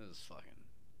 Mm-hmm. It was fucking.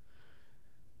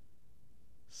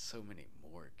 So many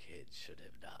more kids should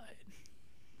have died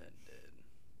than did.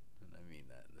 And I mean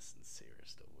that in the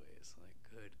sincerest of ways. Like,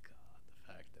 good God,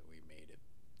 the fact that we made it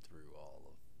through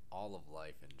all of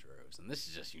life in droves. And this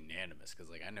is just unanimous,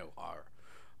 because, like, I know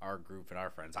our group and our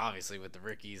friends, obviously with the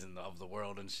Rickies and of the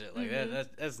world and shit, like,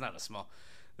 that's not a small.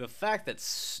 The fact that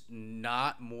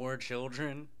not more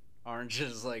children aren't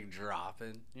just like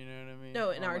dropping, you know what I mean? No,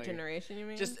 in our generation, you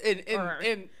mean? Just in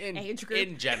age group?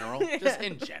 in general, just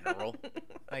in general,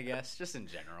 I guess, just in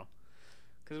general,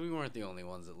 because we weren't the only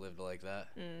ones that lived like that,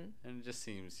 and it just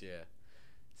seems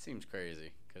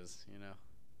crazy, because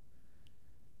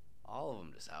all of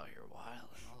them just out here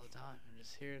wilding all the time, and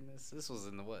just hearing this. This was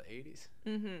in the 80s?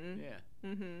 Mm-hmm. Yeah.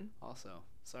 Mm-hmm. Also,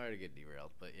 sorry to get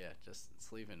derailed, but yeah, just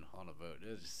sleeping on a boat,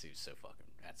 it just seems so fucking.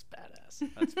 That's badass.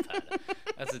 That's badass.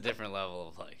 That's a different level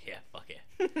of like, yeah, fuck yeah.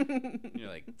 You're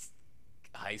like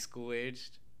high school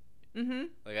aged. Mm-hmm.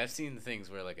 Like, I've seen things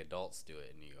where like adults do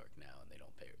it in New York now, and they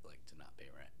don't pay, like, to not pay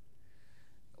rent.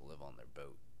 They'll live on their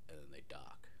boat and then they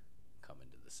dock, come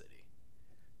into the city.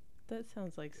 That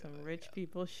sounds like some rich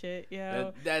people shit,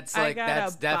 yo. That's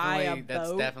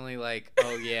definitely like,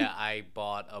 oh yeah, I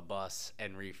bought a bus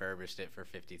and refurbished it for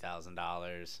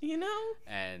 $50,000. You know?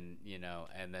 And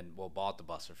and then bought the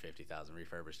bus for $50,000,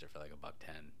 refurbished it for like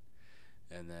 $110,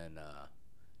 and then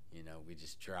we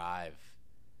just drive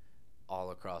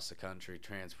all across the country,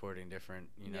 transporting different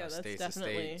states to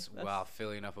states while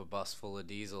filling up a bus full of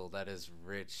diesel. That is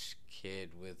rich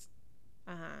kid with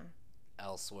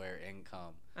elsewhere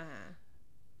income.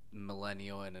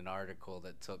 Millennial in an article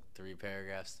that took 3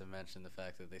 paragraphs to mention the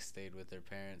fact that they stayed with their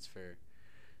parents for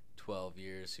 12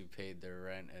 years, who paid their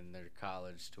rent and their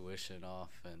college tuition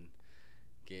off and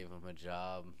gave them a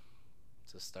job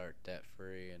to start debt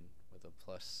free and with a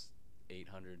plus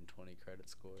 820 credit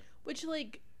score. Which,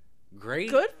 like, great.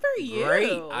 Good for you.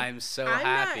 Great. I'm so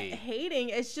happy. I'm not hating.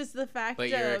 It's just the fact but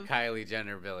you're a Kylie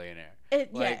Jenner billionaire.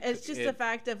 It's just the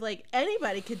fact of, like,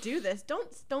 anybody could do this.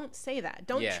 Don't say that.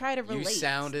 Don't try to relate. You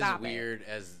sound Stop as weird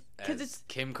as it's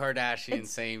Kim Kardashian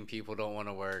saying people don't want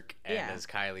to work, and as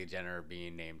Kylie Jenner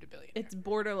being named a billionaire. It's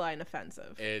borderline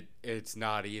offensive. It's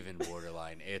not even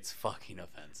borderline. It's fucking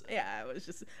offensive. Yeah,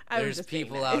 There's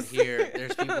people out here.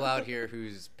 There's people out here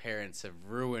whose parents have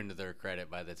ruined their credit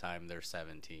by the time they're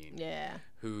 17. Yeah.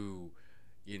 Who,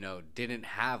 didn't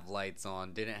have lights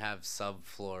on, didn't have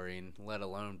subflooring, let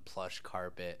alone plush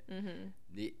carpet. Mm-hmm.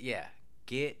 Yeah,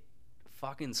 get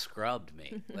fucking scrubbed,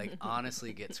 mate. Like,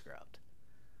 honestly, get scrubbed.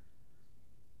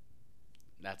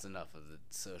 That's enough of the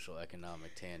social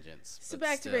economic tangents. So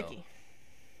back to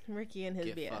Ricky and his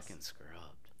BS. Get fucking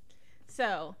scrubbed.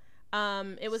 So,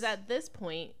 it was at this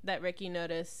point that Ricky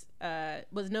It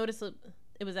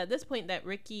was at this point that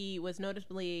Ricky was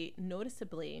noticeably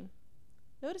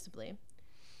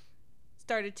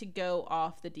started to go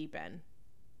off the deep end.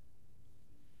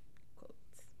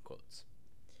 Quotes.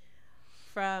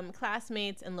 From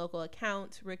classmates and local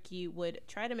accounts, Ricky would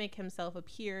try to make himself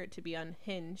appear to be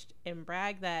unhinged and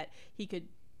brag that he could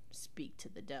speak to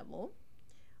the devil,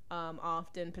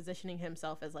 often positioning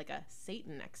himself as like a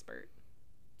Satan expert.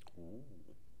 Ooh.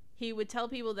 He would tell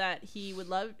people that he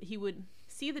would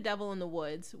see the devil in the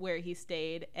woods where he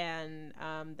stayed, and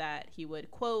that he would,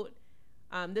 quote,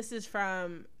 this is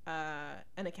from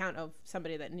an account of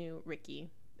somebody that knew Ricky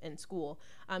in school.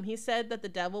 He said that the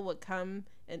devil would come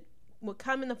in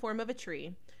the form of a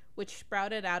tree, which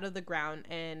sprouted out of the ground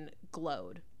and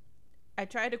glowed. I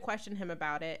tried to question him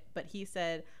about it, but he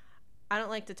said, I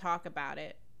don't like to talk about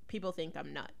it. People think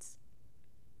I'm nuts.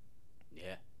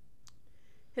 Yeah.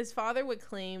 His father would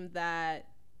claim that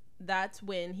that's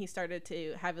when he started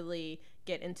to heavily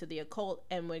get into the occult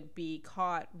and would be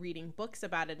caught reading books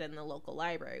about it in the local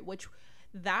library, which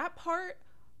that part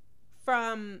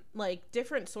from like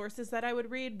different sources that I would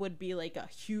read would be like a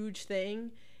huge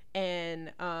thing.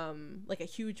 And like a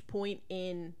huge point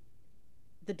in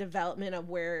the development of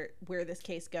where this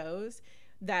case goes,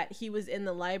 that he was in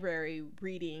the library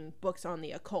reading books on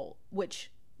the occult, which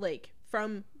like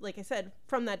I said,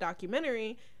 from that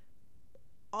documentary,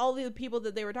 all the people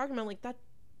that they were talking about, like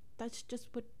that's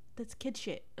kid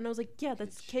shit. And I was like, yeah,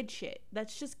 that's kid shit.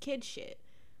 That's just kid shit.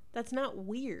 That's not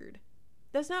weird.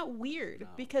 That's not weird,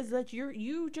 because that's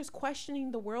you just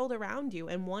questioning the world around you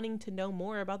and wanting to know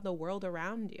more about the world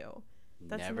around you.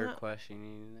 That's never not...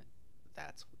 questioning it.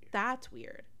 That's weird. That's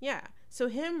weird. Yeah. So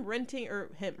him renting,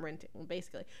 well,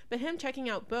 basically, but him checking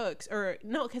out books, or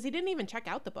no, because he didn't even check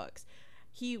out the books.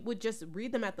 He would just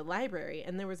read them at the library.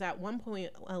 And there was at one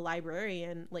point a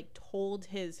librarian like told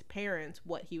his parents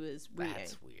what he was reading.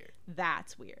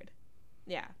 That's weird.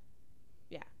 Yeah.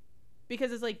 Yeah.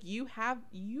 Because it's like, you have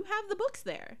the books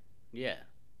there. Yeah.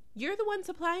 You're the one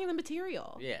supplying the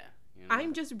material. Yeah. You know?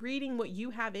 I'm just reading what you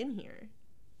have in here.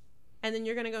 And then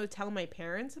you're going to go tell my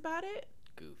parents about it?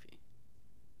 Goofy.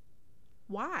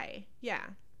 Why? Yeah.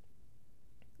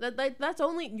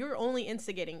 You're only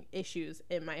instigating issues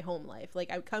in my home life.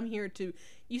 Like, I come here to,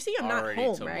 you see I'm not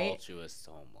home, right? Tumultuous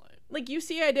home life. Like, you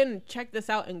see I didn't check this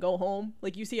out and go home.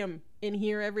 Like, you see I'm in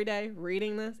here every day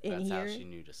reading this in That's here. That's how she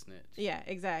knew to snitch. Yeah,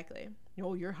 exactly.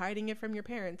 Oh, you're hiding it from your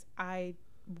parents. I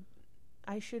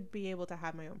should be able to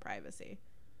have my own privacy.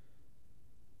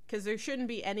 Because there shouldn't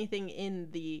be anything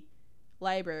in the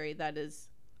library that is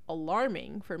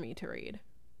alarming for me to read.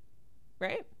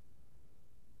 Right?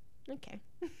 Okay.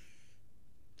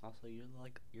 Also,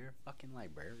 you're a fucking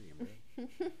librarian, bro.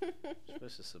 You're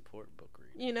supposed to support book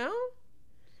reading. You know?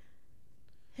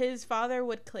 His father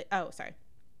would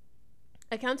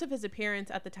accounts of his appearance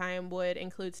at the time would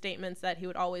include statements that he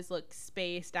would always look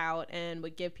spaced out and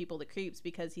would give people the creeps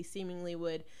because he seemingly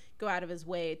would go out of his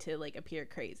way to like appear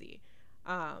crazy.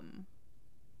 And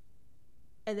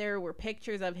there were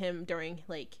pictures of him during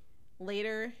like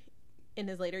in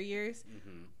his later years,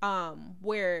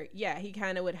 where he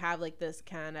kind of would have like this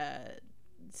kind of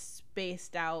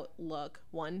spaced out look.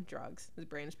 One, drugs, his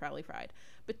brain is probably fried,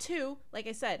 but two, like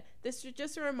I said, this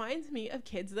just reminds me of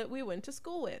kids that we went to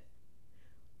school with.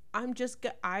 I'm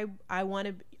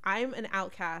an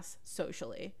outcast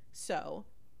socially, so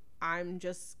I'm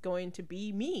just going to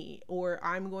be me, or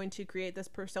I'm going to create this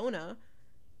persona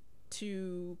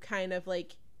to kind of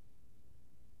like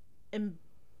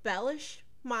embellish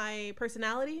my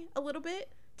personality a little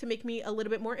bit to make me a little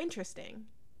bit more interesting,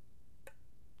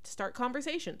 to start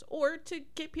conversations, or to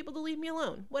get people to leave me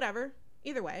alone, whatever.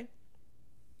 Either way.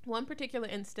 One particular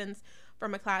instance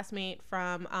from a classmate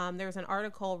from there was an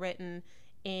article written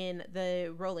in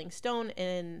the Rolling Stone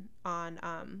in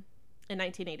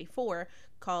 1984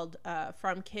 called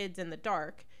From Kids in the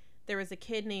Dark. There was a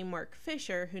kid named Mark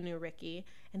Fisher who knew Ricky,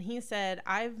 and he said,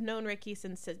 "I've known Ricky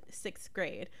since 6th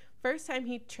grade. First time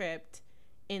he tripped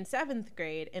in 7th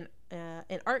grade in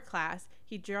art class,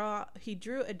 he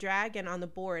drew a dragon on the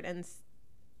board and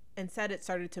said it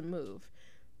started to move.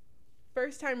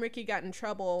 First time Ricky got in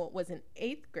trouble was in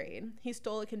 8th grade. He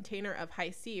stole a container of High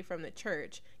C from the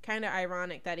church. Kind of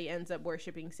ironic that he ends up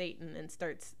worshiping Satan and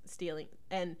started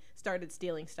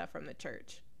stealing stuff from the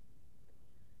church."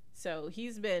 So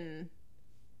he's been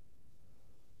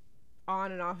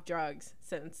on and off drugs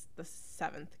since the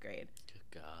 7th grade.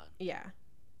 Good God. Yeah.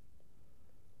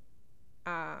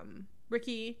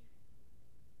 Ricky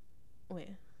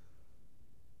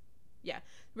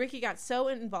got so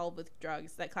involved with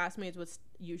drugs that classmates would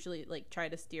usually like try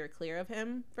to steer clear of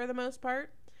him for the most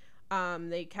part.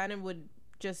 They kind of would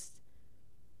just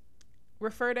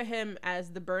refer to him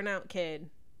as the burnout kid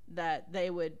that they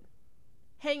would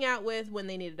hang out with when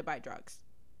they needed to buy drugs,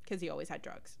 because he always had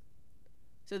drugs.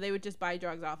 So they would just buy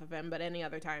drugs off of him, but any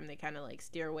other time they kind of like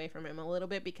steer away from him a little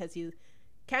bit because he's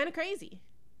kind of crazy.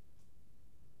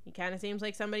 He kind of seems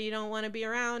like somebody you don't want to be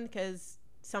around because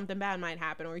something bad might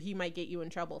happen, or he might get you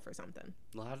in trouble for something.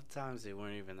 A lot of times they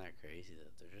weren't even that crazy, though.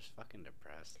 They're just fucking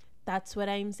depressed. That's what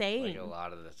I'm saying. Like, a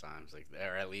lot of the times, like,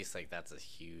 or at least, like, that's a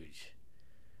huge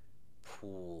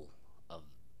pool of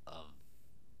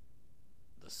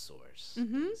the source.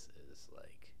 Is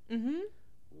like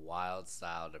wild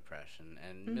style depression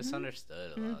and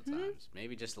misunderstood a lot of times.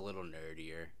 Maybe just a little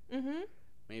nerdier.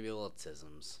 Maybe a little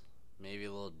tisms. Maybe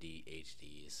a little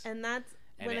DHDs. And that's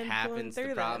and when it I'm happens.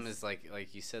 The problem this. is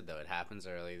like you said, though, it happens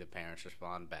early. The parents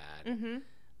respond bad.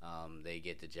 They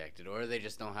get dejected, or they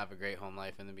just don't have a great home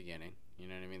life in the beginning. You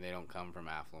know what I mean? They don't come from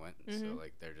affluent, so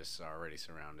like they're just already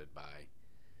surrounded by,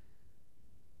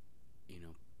 you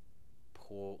know,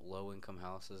 poor, low income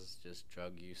houses. Just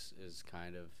drug use is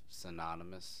kind of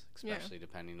synonymous, especially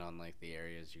depending on like the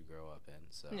areas you grow up in.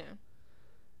 So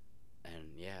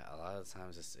and a lot of the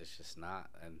times it's just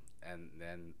not, and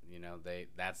then you know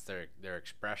that's their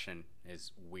expression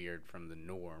is weird from the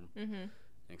norm, and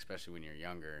especially when you're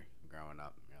younger, growing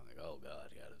up, you're like, oh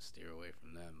God, you gotta steer away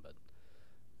from them. But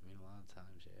I mean, a lot of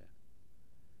times,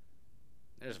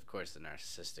 there's of course the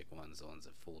narcissistic ones, the ones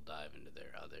that full dive into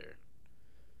their other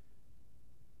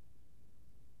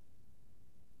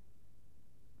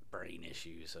brain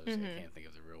issues. I can't think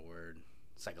of the real word,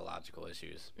 psychological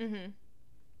issues.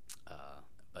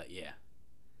 But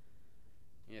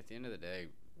at the end of the day,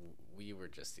 we were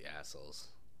just the assholes,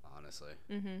 honestly.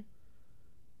 Mm-hmm.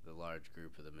 The large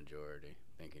group of the majority,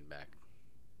 thinking back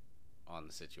on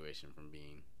the situation from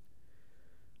being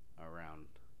around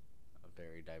a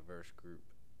very diverse group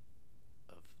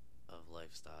of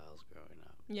lifestyles growing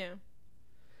up. Yeah.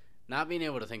 Not being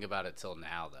able to think about it till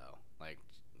now, though. Like,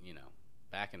 you know,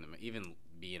 back in the... Even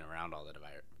being around all the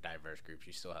diverse groups,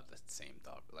 you still have the same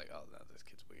thought. Like, oh, no, this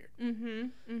kid's weird.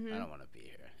 Mm-hmm. Mm-hmm. I don't want to be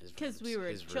here. Because we were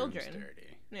his children. room's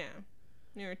dirty. Yeah.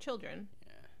 We were children.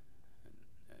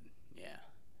 Yeah.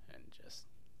 And just...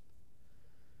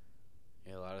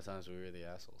 Yeah, a lot of times we were the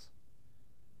assholes.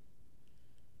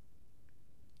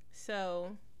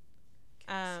 So...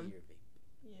 Can see your vape.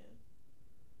 Yeah.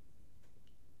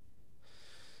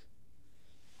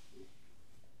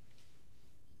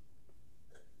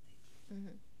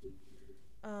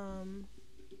 Mm-hmm.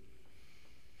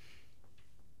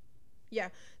 Yeah.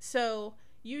 So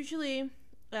usually,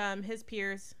 his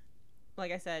peers,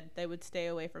 like I said, they would stay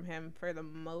away from him for the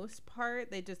most part.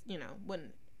 They just,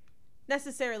 wouldn't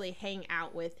necessarily hang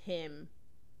out with him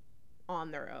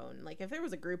on their own. Like if there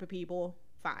was a group of people,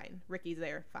 fine. Ricky's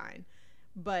there, fine.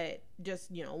 But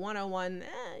just, one-on-one,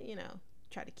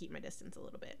 try to keep my distance a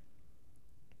little bit.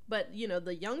 But,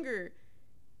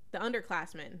 the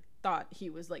underclassmen thought he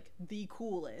was like the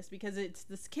coolest because it's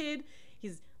this kid.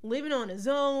 He's living on his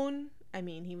own. I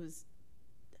mean, he was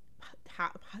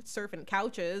surfing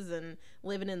couches and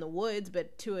living in the woods,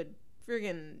 but to a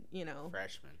friggin',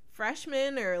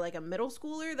 freshman or like a middle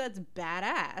schooler, that's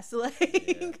badass.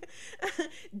 Like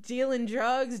dealing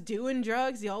drugs, doing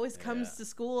drugs. He always comes to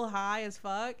school high as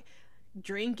fuck,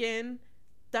 drinking.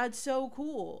 That's so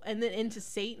cool. And then into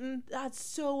Satan, that's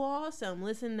so awesome.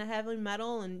 Listening to heavy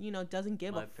metal and, doesn't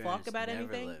give a fuck about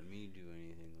anything. Let me do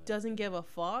anything. Doesn't give a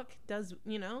fuck.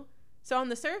 So on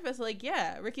the surface, like,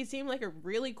 yeah, Ricky seemed like a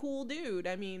really cool dude.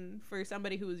 I mean, for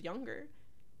somebody who was younger.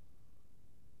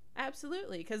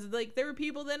 Absolutely. Because, like, there were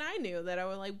people that I knew that I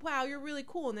was like, wow, you're really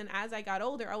cool. And then as I got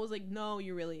older, I was like, no,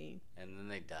 you're really... And then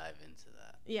they dive into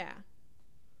that. Yeah.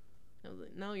 I was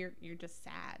like, no, you're just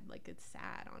sad. Like, it's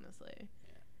sad, honestly.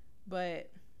 But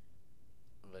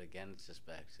again, it's just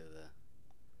back to the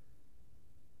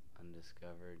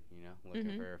undiscovered,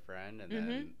 looking for a friend, and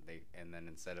then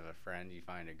instead of a friend, you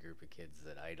find a group of kids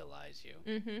that idolize you,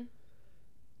 and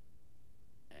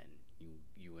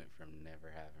you went from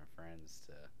never having friends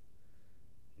to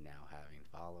now having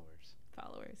followers.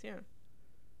 Yeah.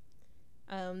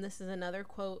 This is another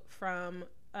quote from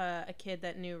a kid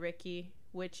that knew Ricky,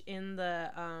 which in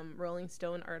the Rolling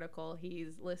Stone article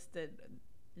he's listed.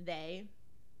 They,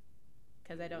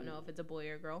 because I don't know if it's a boy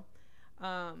or girl,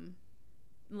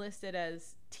 listed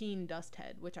as teen dust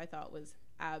head, which I thought was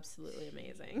absolutely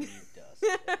amazing.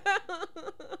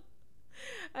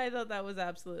 I thought that was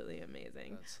absolutely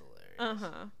amazing. That's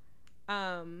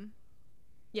hilarious.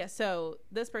 Yeah, so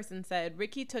this person said,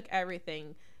 Ricky took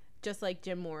everything, just like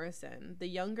Jim Morrison. The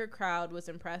younger crowd was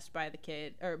impressed by the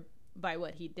kid, or by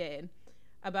what he did.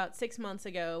 About 6 months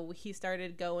ago, he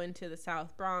started going to the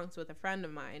South Bronx with a friend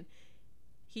of mine.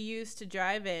 He used to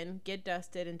drive in, get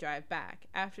dusted, and drive back.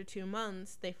 After 2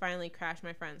 months, they finally crashed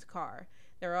my friend's car.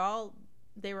 They were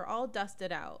all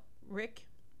dusted out. Rick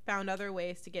found other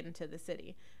ways to get into the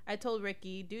city. I told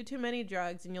Ricky, do too many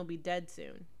drugs and you'll be dead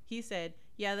soon. He said,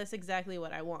 yeah, that's exactly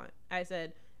what I want. I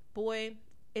said, boy,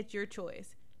 it's your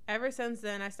choice. Ever since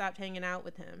then, I stopped hanging out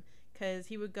with him because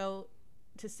he would go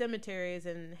to cemeteries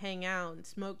and hang out and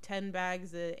smoke 10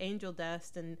 bags of angel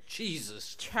dust and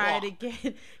try to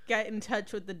get in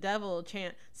touch with the devil,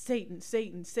 chant Satan,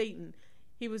 Satan, Satan.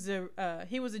 He was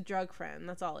a drug friend.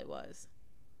 That's all he was.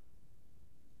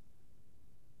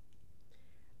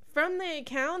 From the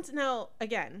accounts, now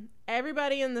again,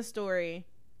 everybody in the story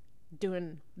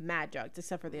doing mad drugs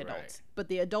except for the adults. Right. But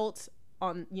the adults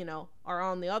are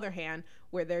on the other hand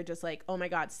where they're just like, oh my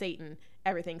God, Satan,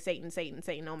 everything Satan, Satan,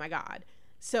 Satan, oh my God.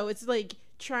 So it's like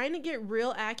trying to get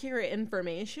real accurate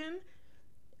information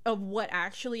of what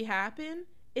actually happened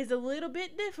is a little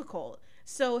bit difficult.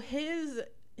 So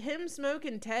him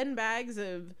smoking 10 bags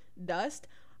of dust,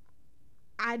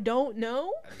 I don't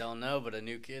know, but I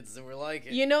knew kids that were like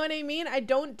it. You know what I mean? I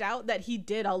don't doubt that he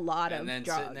did a lot of drugs. And then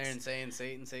sitting there and saying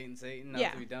Satan, Satan, Satan,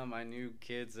 not to be dumb. I knew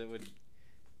kids that would,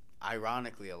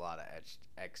 ironically, a lot of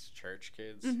ex-church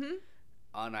kids. Mm-hmm.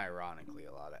 Unironically,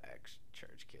 a lot of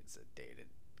ex-church kids that dated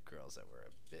girls that were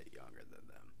a bit younger than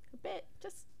them. A bit,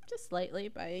 just slightly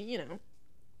by,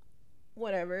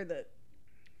 whatever the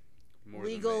more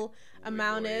legal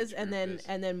amount is, and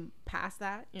then past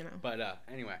that, But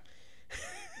anyway,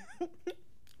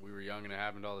 we were young and it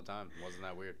happened all the time. Wasn't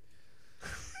that weird?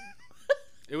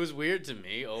 It was weird to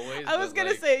me always. I was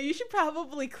gonna say you should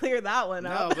probably clear that one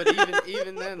up. No, but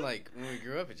even then, like when we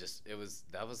grew up,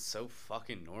 that was so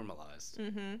fucking normalized.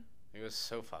 Mm-hmm. It was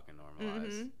so fucking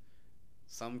normalized. Mm-hmm.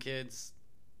 Some kids,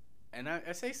 and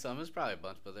I say some, is probably a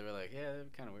bunch, but they were like, yeah, they're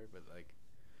kind of weird, but like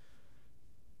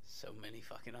so many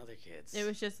fucking other kids. It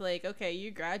was just like, okay, you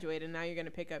graduated, and now you're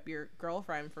gonna pick up your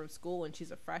girlfriend from school when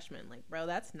she's a freshman. Like, bro,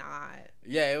 that's not.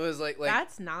 Yeah, it was like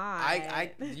that's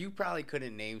not. You probably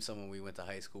couldn't name someone we went to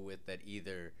high school with that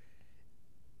either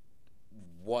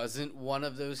wasn't one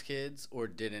of those kids or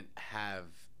didn't have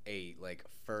a like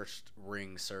first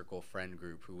ring circle friend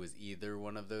group who was either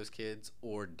one of those kids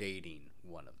or dating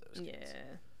one of those kids.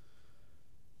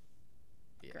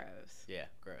 Yeah. Gross. Yeah,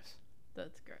 gross.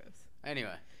 That's gross.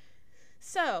 Anyway.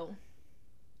 So,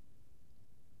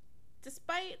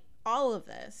 despite all of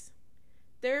this,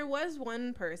 there was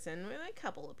one person, a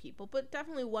couple of people, but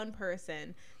definitely one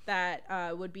person that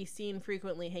would be seen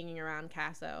frequently hanging around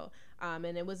Kasso, and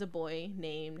it was a boy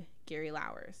named Gary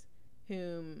Lowers,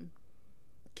 whom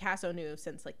Kasso knew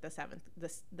since like the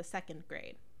second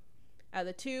grade.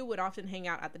 The two would often hang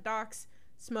out at the docks,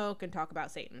 smoke, and talk about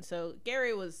Satan. So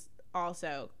Gary was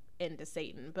also into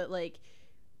Satan, but like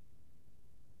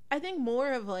I think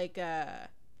more of like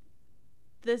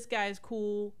this guy's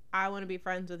cool, I want to be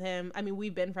friends with him. I mean,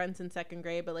 we've been friends since second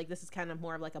grade, but like this is kind of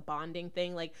more of like a bonding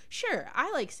thing. Like, sure,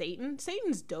 I like Satan.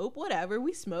 Satan's dope, whatever.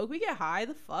 We smoke, we get high,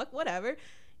 the fuck, whatever.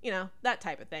 You know, that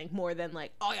type of thing, more than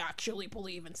like, I actually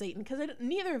believe in Satan, because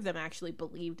neither of them actually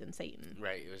believed in Satan.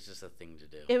 Right, it was just a thing to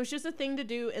do. It was just a thing to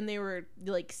do, and they were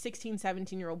like 16,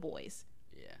 17-year-old boys.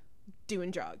 Yeah.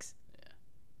 Doing drugs.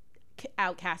 Yeah.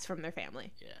 Outcasts from their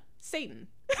family. Yeah. Satan.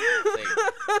 Satan.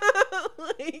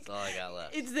 Like, that's all I got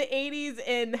left. It's the 80s,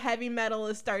 and heavy metal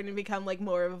is starting to become like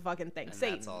more of a fucking thing. And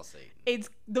Satan. That's all Satan. It's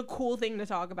the cool thing to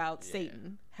talk about. Yeah.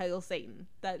 Satan. Hail Satan.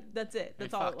 That's it.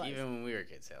 That's all it was. Even when we were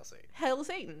kids, hail Satan. Hail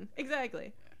Satan.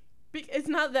 Exactly. Yeah. It's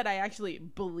not that I actually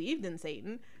believed in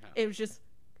Satan. No. It was just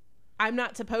I'm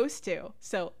not supposed to.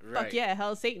 So right. Fuck yeah,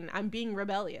 hail Satan. I'm being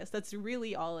rebellious. That's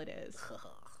really all it is.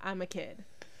 I'm a kid.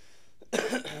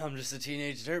 I'm just a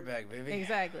teenage dirtbag, baby.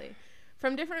 Exactly.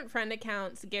 From different friend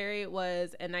accounts, Gary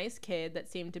was a nice kid that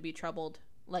seemed to be troubled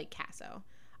like Kasso.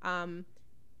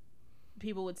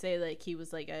 People would say like he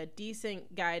was like a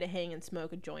decent guy to hang and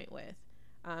smoke a joint with.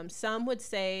 Some would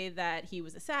say that he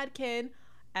was a sad kid,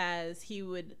 as he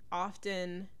would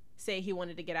often say he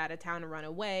wanted to get out of town and run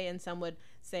away, and some would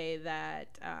say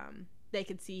that they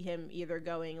could see him either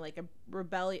going like a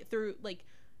rebellion through like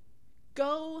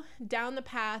go down the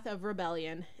path of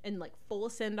rebellion and like full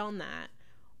ascend on that,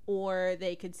 or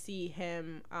they could see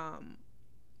him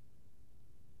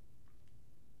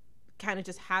kind of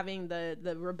just having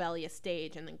the rebellious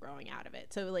stage and then growing out of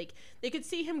it. So like they could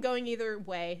see him going either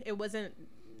way. It wasn't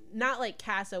not like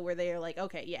Kasso where they are like,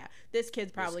 okay, yeah, this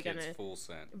kid's probably gonna full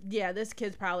send. Yeah, this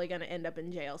kid's probably gonna end up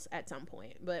in jail at some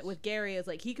point. But with Gary, it's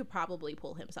like he could probably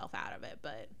pull himself out of it.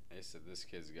 But they said this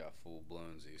kid's got full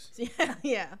blownsies.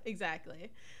 Yeah,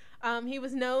 exactly. He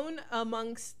was known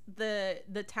amongst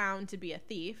the town to be a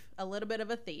thief, a little bit of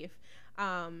a thief,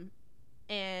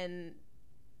 and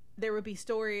there would be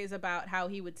stories about how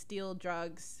he would steal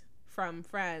drugs from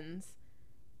friends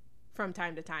from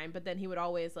time to time, but then he would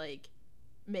always like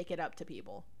make it up to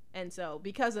people. And so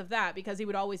because of that, because he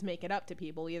would always make it up to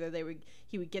people, either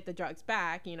he would get the drugs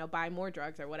back, you know, buy more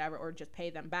drugs or whatever, or just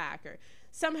pay them back, or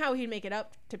somehow he'd make it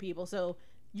up to people. So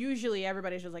usually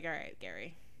everybody's just like, all right,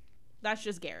 Gary, that's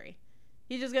just Gary.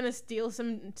 He's just gonna steal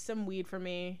some weed from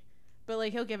me, but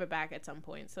like he'll give it back at some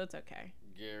point, so it's okay.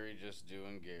 Gary just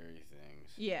doing Gary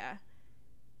things. Yeah.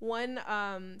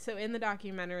 So in the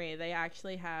documentary, they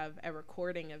actually have a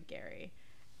recording of Gary,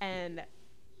 and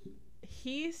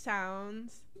he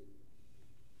sounds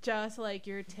just like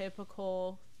your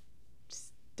typical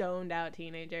stoned out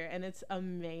teenager, and it's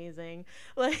amazing.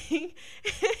 Like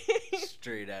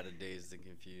straight out of Dazed and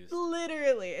Confused.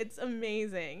 Literally, it's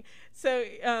amazing. So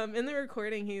in the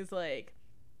recording, he's like,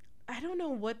 I don't know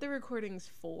what the recording's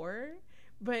for,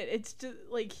 but it's just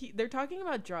like they're talking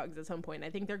about drugs at some point. I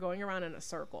think they're going around in a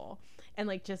circle and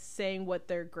like just saying what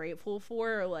they're grateful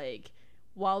for, like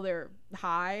while they're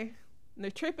high. They're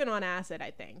tripping on acid,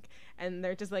 I think, and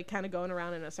they're just like kind of going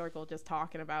around in a circle just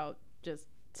talking about just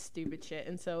stupid shit.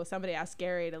 And so somebody asked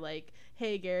Gary to like,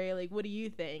 hey Gary, like what do you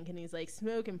think? And he's like,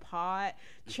 smoking pot,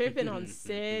 tripping on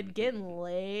Sid, getting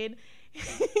laid.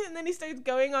 And then he starts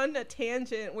going on a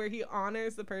tangent where he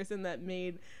honors the person that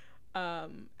made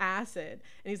acid,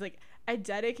 and he's like, I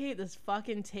dedicate this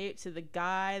fucking tape to the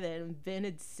guy that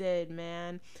invented Sid,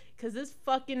 man, because this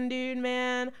fucking dude,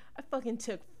 man, I fucking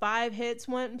took 5 hits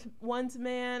once,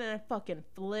 man, and I fucking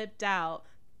flipped out.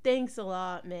 Thanks a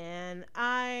lot, man.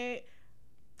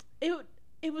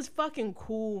 It was fucking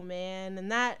cool, man.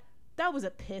 And that was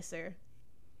a pisser.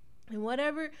 And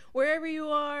wherever you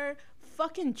are,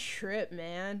 fucking trip,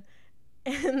 man.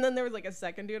 And then there was like a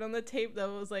second dude on the tape that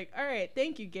was like, "All right,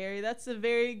 thank you, Gary. That's a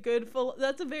very good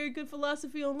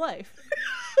philosophy on life."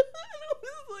 And I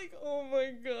was like, "Oh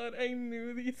my god, I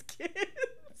knew these kids."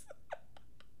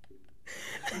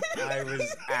 I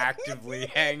was actively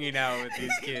hanging out with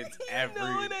these kids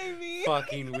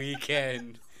fucking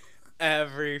weekend.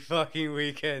 Every fucking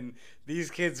weekend. These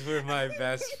kids were my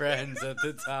best friends at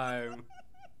the time.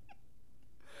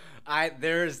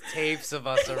 There's tapes of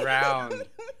us around.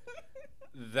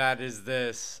 That is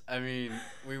this. I mean,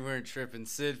 we weren't tripping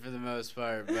Sid for the most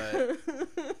part, but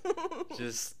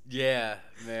just, yeah,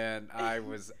 man, I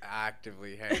was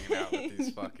actively hanging out with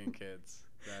these fucking kids.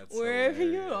 That's wherever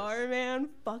hilarious. you are, man,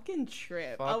 fucking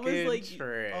trip. I was Fucking like,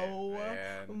 trip, oh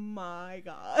man. my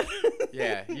god.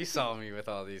 Yeah, you saw me with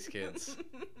all these kids.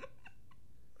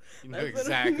 You know That's what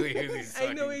exactly who these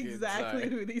I know fucking exactly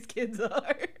kids are. who these kids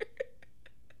are.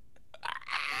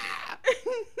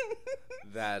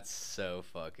 That's so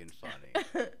fucking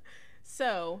funny.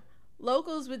 So,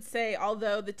 locals would say,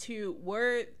 although the two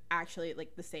were actually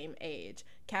like the same age,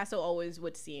 Kasso always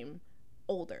would seem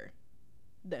older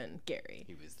than Gary.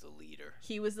 He was the leader.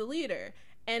 He was the leader.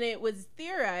 And it was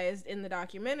theorized in the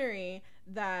documentary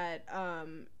that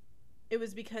it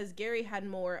was because Gary had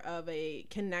more of a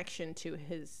connection to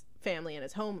his family and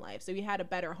his home life. So he had a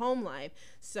better home life.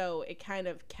 So it kind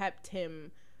of kept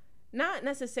him not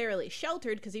necessarily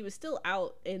sheltered because he was still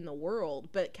out in the world,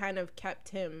 but kind of kept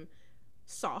him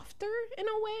softer in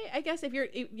a way. I guess if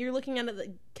you're looking at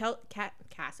it, Kasso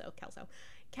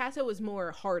was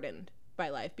more hardened by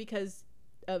life because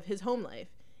of his home life.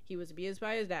 He was abused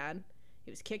by his dad.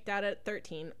 He was kicked out at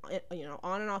 13,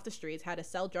 on and off the streets, had to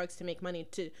sell drugs to make money,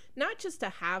 to not just to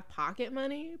have pocket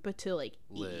money, but to like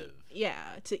live.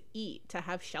 Yeah, to eat, to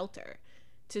have shelter,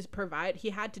 to provide.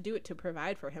 He had to do it to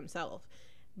provide for himself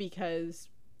because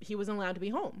he wasn't allowed to be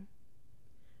home.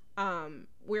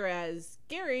 Whereas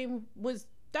Gary was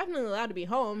definitely allowed to be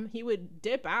home. He would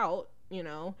dip out,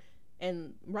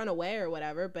 and run away or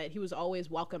whatever, but he was always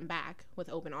welcomed back with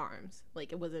open arms.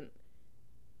 Like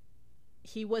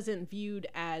he wasn't viewed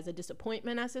as a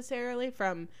disappointment necessarily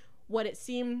from what it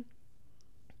seemed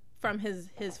from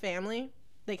his family.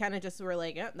 They kind of just were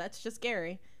like, "Yeah, that's just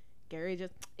Gary. Gary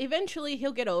just eventually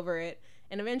he'll get over it,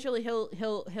 and eventually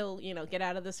he'll get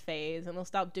out of this phase, and he'll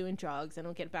stop doing drugs, and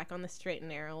he'll get back on the straight and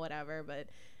narrow, whatever." But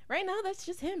right now, that's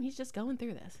just him. He's just going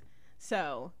through this.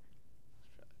 So,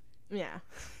 yeah.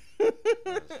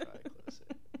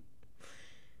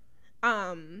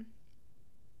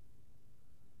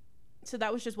 So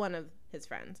that was just one of his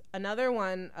friends. Another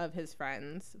one of his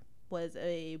friends was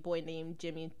a boy named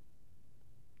Jimmy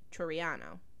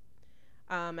Troiano.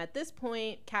 At this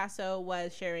point, Kasso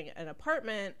was sharing an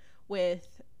apartment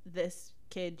with this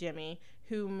kid, Jimmy,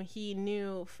 whom he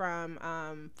knew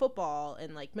from football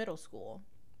in like middle school.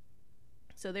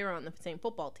 So they were on the same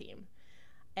football team.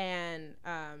 And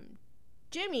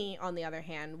Jimmy, on the other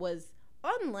hand, was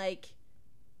unlike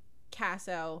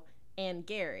Kasso and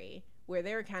Gary, where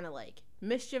they were kind of like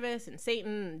mischievous and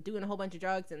Satan and doing a whole bunch of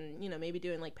drugs and maybe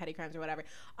doing like petty crimes or whatever.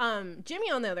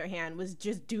 Jimmy, on the other hand, was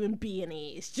just doing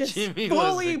B&Es, just Jimmy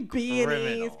fully was a B&Es.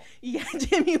 criminal. Yeah,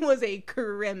 Jimmy was a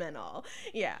criminal.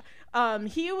 Yeah,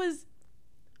 he was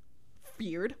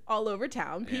feared all over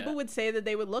town. People would say that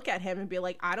they would look at him and be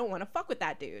like, "I don't want to fuck with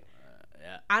that dude."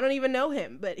 Yeah. I don't even know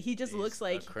him, but he just He's looks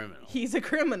like a criminal. He's a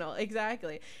criminal,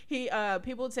 exactly.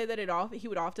 People would say that he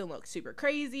would often look super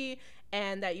crazy,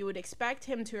 and that you would expect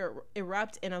him to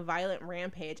erupt in a violent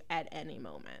rampage at any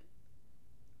moment.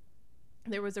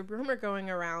 There was a rumor going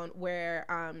around where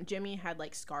Jimmy had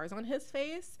like scars on his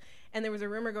face, and there was a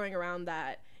rumor going around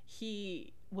that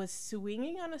he was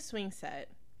swinging on a swing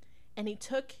set, and he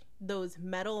took those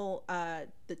metal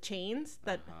the chains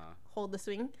that hold the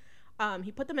swing.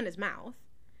 He put them in his mouth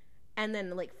and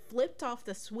then like flipped off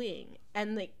the swing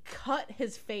and like cut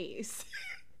his face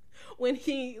when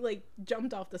he like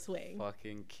jumped off the swing.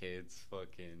 Fucking kids,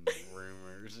 fucking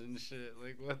rumors and shit.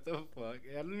 Like, what the fuck?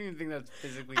 I don't even think that's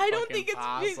physically I don't fucking think it's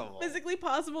possible. physically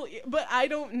possible, but I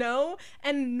don't know,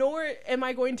 and nor am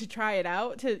I going to try it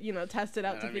out to test it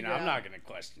out to figure out. I'm not gonna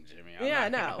question Jimmy. No.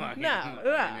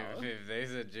 If they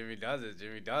said Jimmy does it,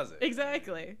 Jimmy does it.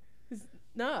 Exactly.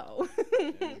 No.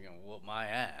 Jimmy's gonna whoop my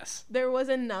ass. There was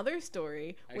another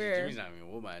story where Jimmy's not gonna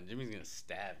whoop my ass. Jimmy's gonna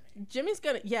stab me.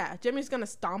 Jimmy's gonna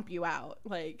stomp you out.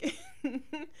 Like,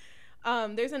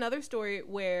 there's another story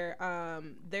where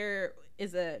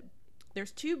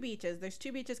there's two beaches. There's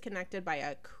two beaches connected by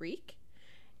a creek,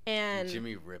 And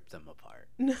Jimmy ripped them apart.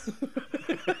 No.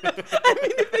 I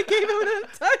mean, if they gave him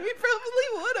enough time, he probably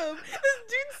would have. This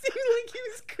dude seemed like he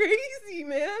was crazy,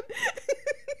 man.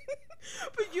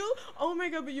 Oh my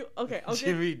god, okay.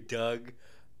 Jimmy dug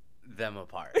them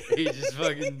apart. He just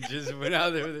fucking just went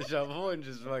out there with a shovel and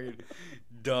just fucking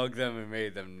dug them and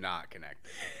made them not connect.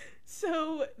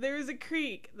 So there was a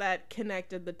creek that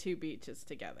connected the two beaches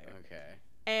together. Okay.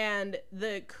 And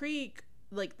the creek,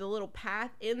 like the little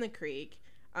path in the creek,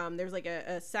 there's like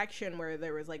a section where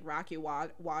there was like rocky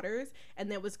waters,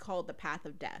 and that was called the Path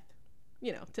of Death.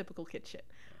 You know, typical kid shit.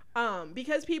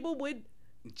 Because people would...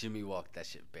 Jimmy walked that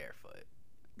shit barefoot.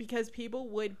 Because people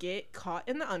would get caught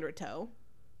in the undertow,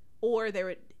 or they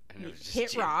would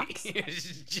hit Jimmy. rocks. It was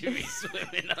just Jimmy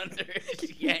swimming under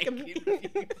it, yanking people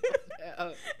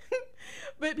down.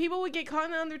 But people would get caught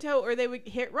in the undertow, or they would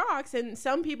hit rocks, and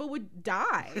some people would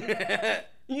die.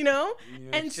 You know?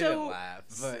 And so laugh,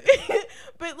 but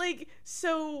but like,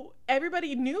 so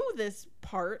everybody knew this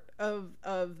part of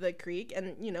the creek,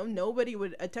 and you know, nobody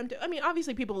would attempt it. I mean,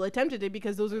 obviously people attempted it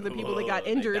because those are the people that got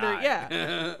injured,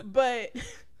 or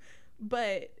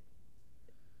but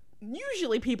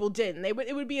usually people didn't.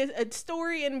 It would be a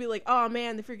story and be like, oh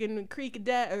man, the freaking creek of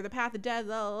death or the path of death,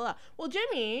 blah, blah, blah. Well,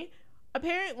 Jimmy,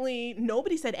 apparently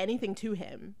nobody said anything to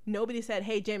him. Nobody said,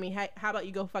 hey Jimmy, how about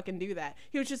you go fucking do that?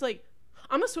 He was just like,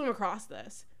 I'm gonna swim across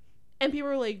this. And people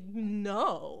were like,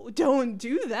 no, don't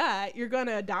do that. You're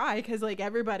gonna die because like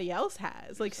everybody else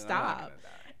has. Like, stop.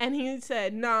 And he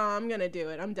said, no, I'm gonna do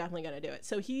it. I'm definitely gonna do it.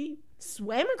 So he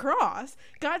swam across,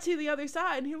 got to the other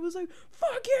side, and he was like,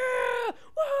 fuck yeah,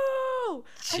 whoa.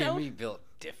 Jimmy built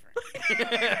different.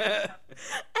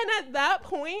 And at that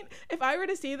point, if I were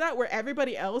to see that where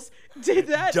everybody else did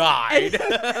that, died,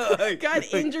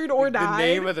 got injured or died. The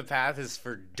name of the path is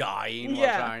for dying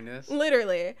while trying this.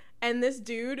 Literally. And this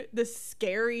dude, this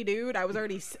scary dude I was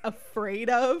already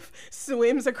afraid of,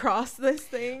 swims across this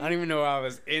thing. I don't even know I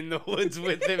was in the woods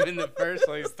with him in the first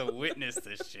place to witness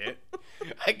this shit.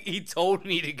 He told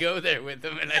me to go there with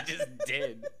him, and I just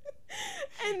did.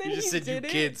 And then he just said, you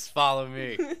kids, follow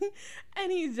me.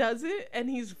 And he does it, and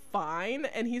he's fine,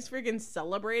 and he's freaking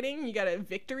celebrating. You got a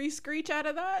victory screech out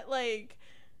of that? Like,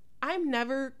 I'm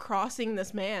never crossing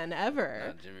this man, ever.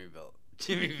 Not Jimmy built.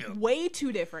 Way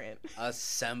too different.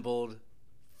 Assembled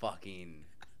fucking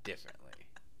differently.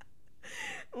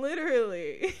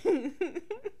 Literally.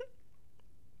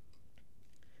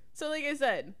 So like I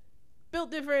said, built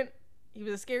different. He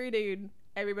was a scary dude.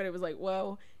 Everybody was like,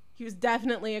 whoa. He was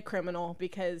definitely a criminal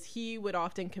because he would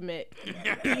often commit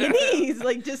B&Es,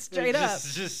 like just straight up.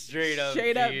 Just straight up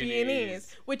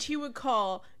B&Es, which he would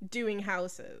call doing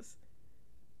houses.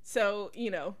 So,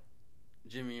 you know.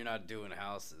 Jimmy, you're not doing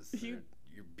houses. You're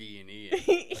B&E.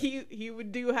 He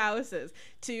would do houses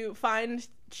to find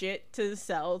shit to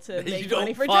sell to make you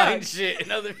money for don't find drugs. shit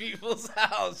in other people's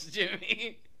house,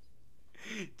 Jimmy.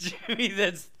 Jimmy,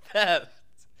 that's theft.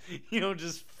 You don't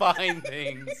just find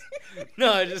things.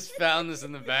 No, I just found this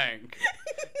in the bank.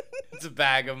 It's a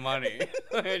bag of money.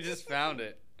 I just found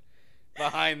it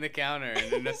behind the counter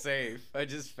and in a safe. I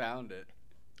just found it.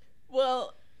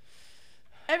 Well,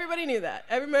 everybody knew that.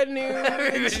 Everybody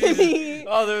knew Jimmy.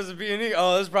 Oh, there was a B&E.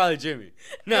 Oh, it was probably Jimmy.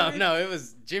 No, it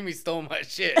was Jimmy stole my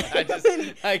shit. This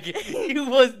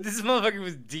motherfucker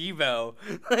was Debo.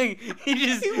 Like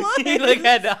he like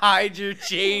had to hide your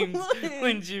chains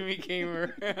when Jimmy came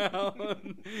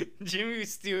around. Jimmy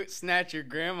would snatch your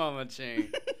grandmama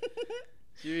chain.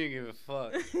 Jimmy didn't give a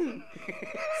fuck.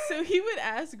 So he would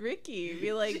ask Ricky,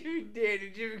 be like,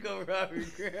 Did Jimmy go rob your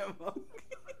grandma?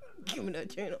 Give me that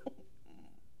channel.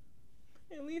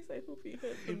 At least I hope he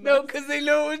had the No, because they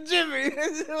know it was Jimmy.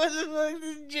 What the fuck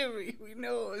is Jimmy? We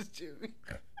know it was Jimmy.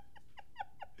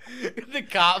 The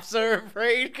cops are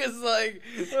afraid because, like,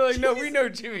 they're like, no, we know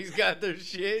Jimmy's got their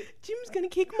shit. Jimmy's gonna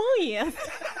kick my ass.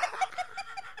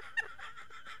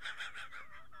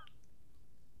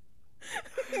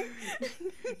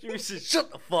 Jimmy said, shut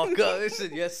the fuck up. They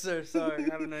said, yes, sir. Sorry.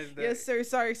 Have a nice day. Yes, sir.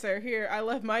 Sorry, sir. Here, I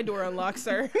left my door unlocked,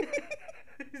 sir.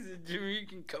 He said, Jimmy, you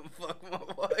can come fuck my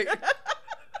wife.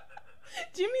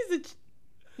 Jimmy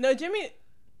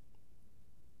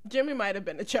might have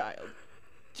been a child.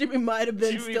 Jimmy might have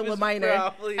been still a minor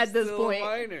at this point.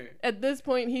 At this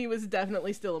point, he was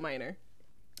definitely still a minor.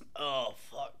 Oh,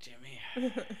 fuck Jimmy.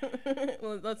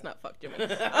 Well, let's not fuck Jimmy.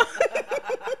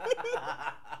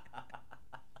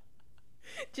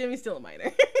 Jimmy's still a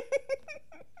minor.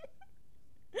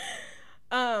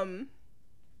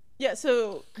 Yeah,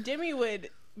 so Jimmy would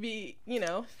be, you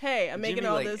know, hey, I'm making Jimmy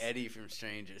all like this. Eddie from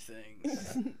Stranger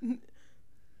Things.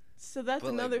 So that's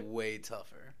but another like way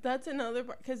tougher. That's another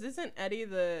part, because isn't Eddie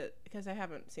because I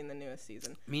haven't seen the newest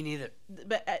season. Me neither.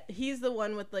 But he's the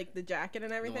one with like the jacket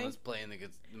and everything. The one that's playing the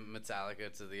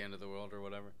Metallica to the end of the world or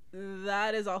whatever.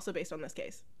 That is also based on this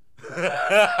case.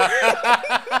 I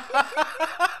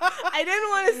didn't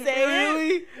want to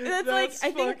say it. That's like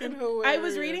I think hilarious. I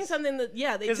was reading something that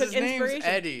they took his inspiration. Name's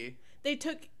Eddie. They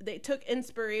took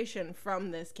inspiration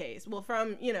from this case. Well,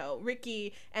 from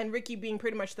Ricky, and Ricky being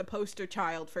pretty much the poster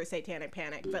child for Satanic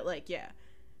Panic. But like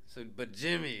So, but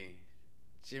Jimmy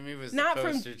was not the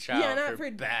poster child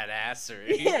for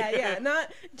badassery. Yeah,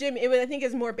 not Jimmy. I think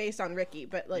it's more based on Ricky,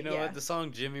 but like what? The song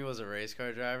 "Jimmy Was a Race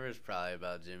Car Driver" is probably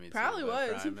about Jimmy. Probably too,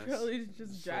 was. He probably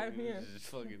just driving.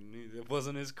 It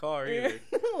wasn't his car either.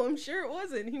 No, I'm sure it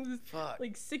wasn't. He was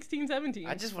like 16, 17.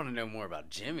 I just want to know more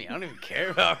about Jimmy. I don't even care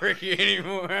about Ricky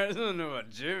anymore. I just want to know about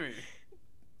Jimmy.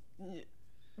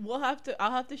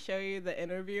 I'll have to show you the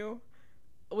interview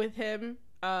with him.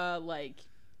 Like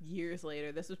years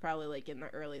later. This was probably like in the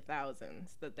early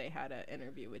thousands that they had an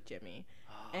interview with Jimmy.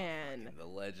 And the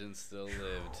legend still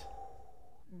lived.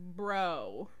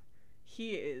 Bro,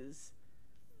 he is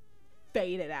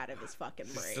faded out of his fucking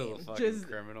brain. Still a fucking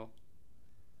criminal.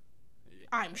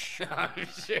 I'm sure.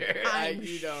 I'm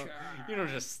sure. You don't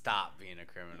just stop being a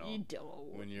criminal. You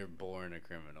don't. When you're born a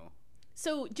criminal.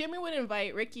 So Jimmy would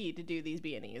invite Ricky to do these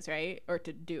B&Es, right? Or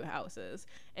to do houses.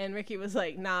 And Ricky was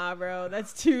like, nah, bro,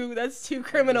 that's too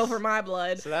criminal for my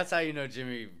blood. So that's how you know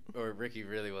Jimmy or Ricky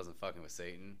really wasn't fucking with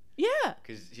Satan? Yeah.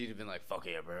 Because he'd have been like, fuck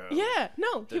yeah, bro. Yeah.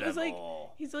 No, he was like,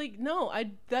 he's like, no,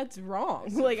 that's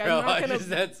wrong. Like, bro, I'm not gonna.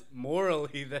 That's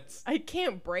morally, I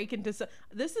can't break into.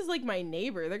 This is like my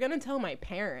neighbor. They're gonna tell my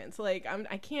parents. Like,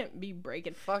 I can't be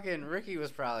breaking. Fucking Ricky was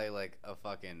probably like a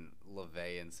fucking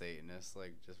LaVeyan Satanist.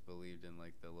 Like, just believed in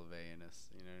like the LaVeyanists.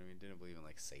 You know what I mean? Didn't believe in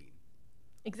like Satan.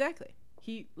 Exactly.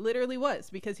 He literally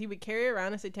was, because he would carry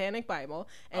around a satanic Bible.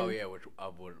 And, which would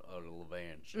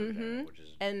LaVeyan, mm-hmm. which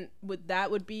is, and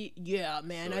that would be,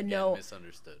 man, so I know.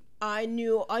 Misunderstood. I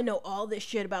know all this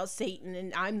shit about Satan,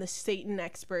 and I'm the Satan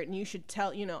expert, and you should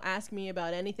ask me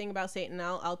about anything about Satan.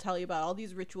 I'll tell you about all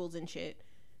these rituals and shit.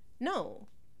 No,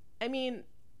 I mean,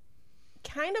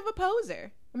 kind of a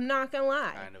poser. I'm not gonna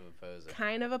lie. Kind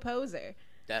of a poser.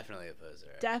 Definitely a poser.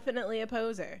 Actually. Definitely a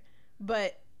poser,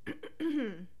 but.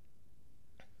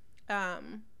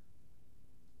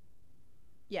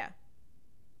 Yeah.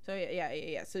 So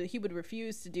yeah. So he would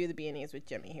refuse to do the B&Es with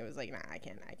Jimmy. He was like, nah, I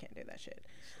can't do that shit.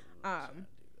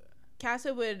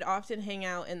 Kasso would often hang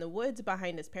out in the woods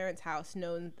behind his parents' house,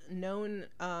 known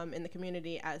in the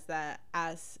community as the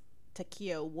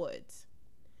Taquillo Woods.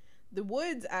 The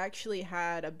woods actually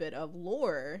had a bit of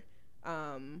lore,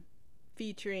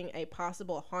 featuring a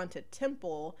possible haunted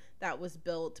temple that was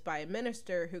built by a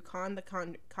minister who conned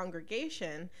the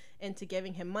congregation into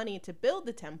giving him money to build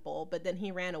the temple, but then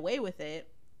he ran away with it.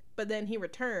 But then he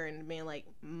returned, being like,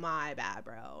 my bad,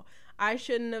 bro. I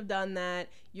shouldn't have done that.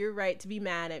 You're right to be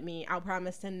mad at me. I'll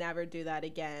promise to never do that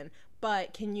again.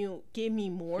 But can you give me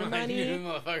more money?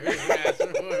 More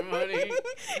money.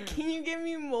 Can you give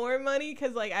me more money?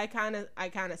 Because like I kind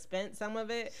of spent some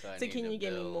of it. So can you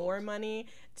give me more money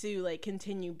to like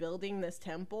continue building this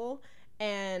temple?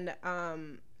 And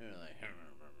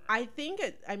I think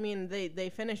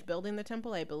they finished building the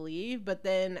temple, I believe. But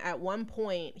then at one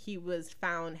point he was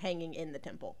found hanging in the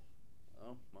temple.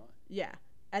 Oh my. Yeah.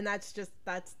 And that's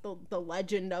the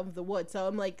legend of the woods. So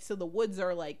I'm like, so the woods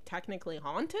are like technically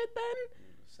haunted then?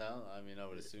 I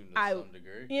would assume to some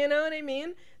degree. You know what I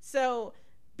mean? So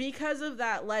because of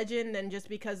that legend, and just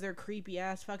because they're creepy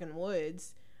ass fucking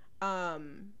woods,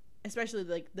 especially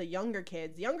like the younger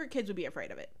kids would be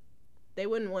afraid of it. They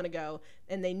wouldn't want to go,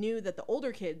 and they knew that the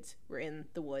older kids were in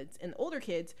the woods, and the older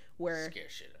kids were scare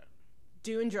shit out.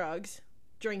 Doing drugs,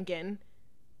 drinking,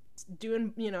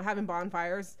 having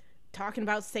bonfires, talking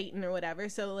about Satan or whatever.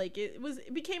 So like it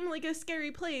became like a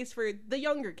scary place for the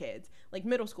younger kids, like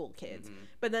middle school kids. Mm-hmm.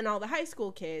 But then all the high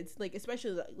school kids, like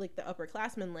especially like the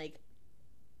upperclassmen, like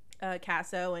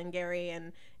Kasso and Gary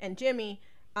and Jimmy,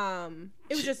 it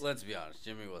was just, let's be honest,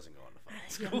 Jimmy wasn't going to fucking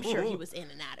school. Yeah, I'm sure he was in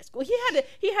and out of school.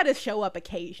 He had to show up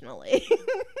occasionally.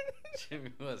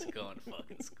 Jimmy wasn't going to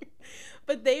fucking school.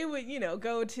 But they would,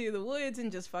 go to the woods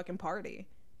and just fucking party,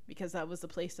 because that was the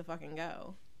place to fucking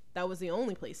go. That was the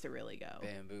only place to really go.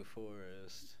 Bamboo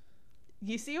forest.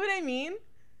 You see what I mean?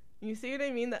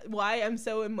 That why I'm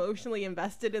so emotionally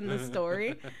invested in this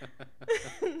story?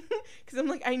 Because I'm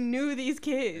like, I knew these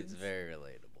kids. It's very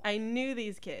relatable. I knew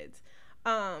these kids.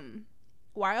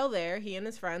 While there, he and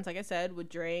his friends, like I said, would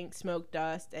drink, smoke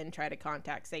dust, and try to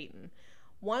contact Satan.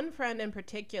 One friend in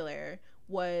particular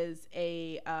was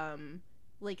a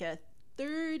 30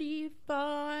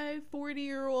 35,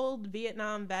 40-year-old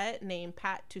Vietnam vet named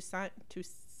Pat Toussaint,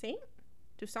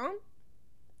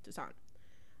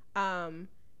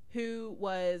 who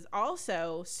was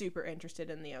also super interested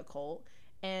in the occult,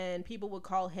 and people would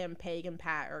call him Pagan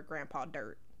Pat or Grandpa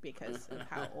Dirt because of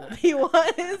how old he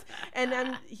was. And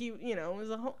then he, you know, he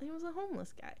was a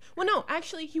homeless guy. Well, no,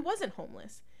 actually, he wasn't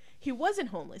homeless. He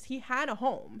had a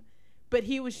home, but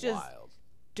he was just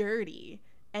dirty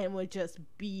and would just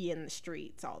be in the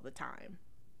streets all the time.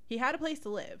 He had a place to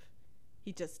live.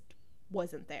 He just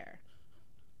wasn't there.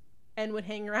 And would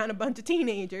hang around a bunch of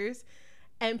teenagers.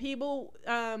 And people,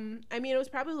 I mean, it was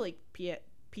probably like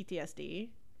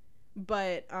PTSD.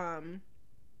 But,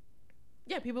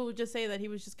 yeah, people would just say that he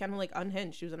was just kind of like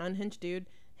unhinged. He was an unhinged dude,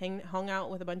 hung out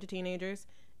with a bunch of teenagers,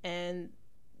 and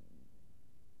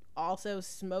also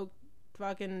smoked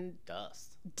fucking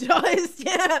dust,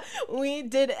 yeah. We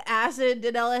did acid,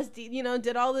 did LSD, you know,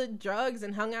 did all the drugs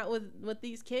and hung out with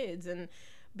these kids. And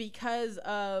because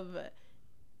of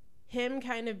him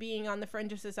kind of being on the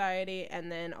fringe of society,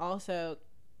 and then also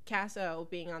Kasso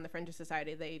being on the fringe of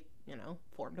society, they, you know,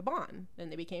 formed a bond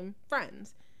and they became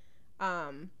friends.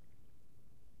 Pat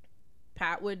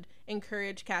would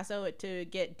encourage Kasso to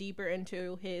get deeper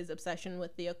into his obsession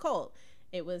with the occult.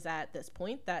 It was at this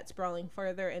point that, sprawling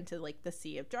further into like the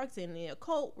sea of drugs and the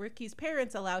occult, Ricky's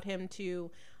parents allowed him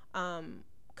to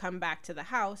come back to the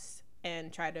house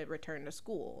and try to return to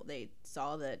school. They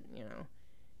saw that, you know,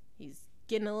 he's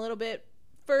getting a little bit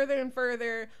further and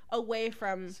further away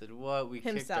from Said what? We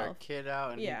himself. Kicked our kid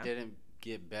out and he didn't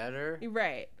get better?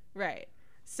 Right.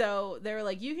 So they were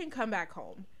like, you can come back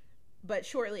home. But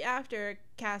shortly after,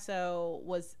 Kasso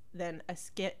was then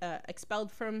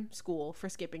expelled from school for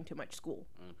skipping too much school.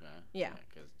 Okay. Yeah.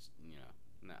 Because, you know,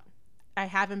 no. I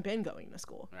haven't been going to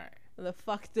school. Right. What the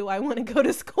fuck do I want to go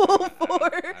to school for?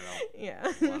 I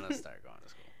don't want to start going to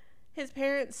school. His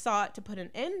parents sought to put an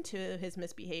end to his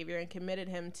misbehavior and committed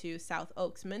him to South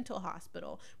Oaks Mental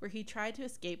Hospital, where he tried to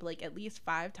escape like at least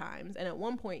 5 times, and at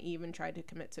one point even tried to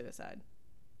commit suicide.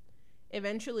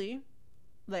 Eventually,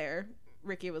 there,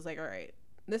 Ricky was like, all right,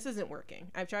 this isn't working.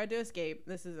 I've tried to escape.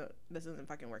 This isn't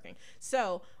fucking working.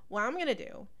 So what I'm going to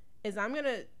do is I'm going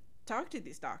to talk to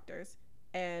these doctors,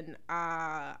 and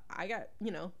I got,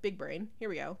 you know, big brain. Here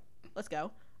we go. Let's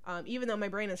go. Even though my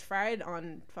brain is fried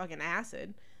on fucking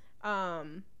acid.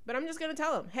 But I'm just going to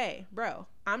tell them, hey, bro,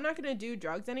 I'm not going to do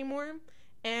drugs anymore.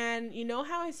 And you know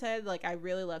how I said, like, I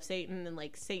really love Satan and,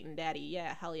 like, Satan daddy.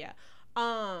 Yeah, hell yeah.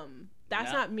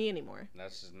 That's not me anymore.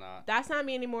 That's not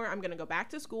me anymore. I'm going to go back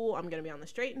to school. I'm going to be on the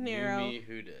straight and narrow. Me,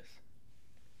 who does?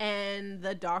 And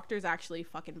the doctors actually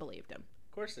fucking believed him.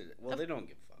 Of course they did. Well, they don't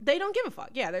give a fuck. They don't give a fuck.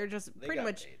 Yeah, they're just pretty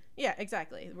much. Paid. Yeah,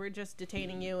 exactly. We're just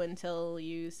detaining you until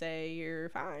you say you're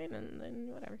fine, and then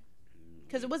whatever.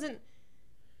 Because it wasn't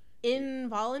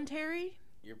involuntary.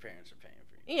 Your parents are paying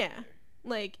for you. Yeah.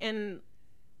 Like, and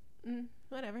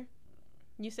whatever.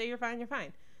 You say you're fine, you're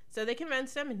fine. So they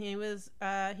convinced him, and he was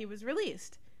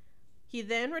released. He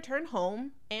then returned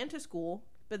home and to school,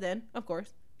 but then, of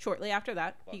course, shortly after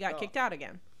that, he got kicked out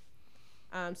again.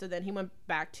 So then he went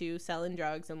back to selling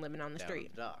drugs and living on the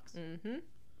street. Down to the docks. Mm-hmm.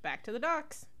 Back to the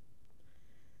docks.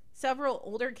 Several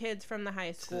older kids from the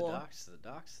high school. To the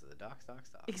docks.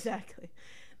 Exactly.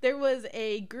 There was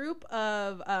a group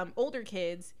of older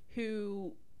kids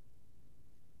who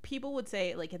people would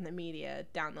say, like in the media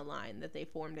down the line, that they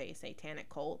formed a satanic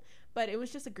cult, but it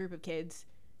was just a group of kids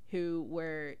who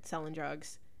were selling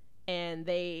drugs, and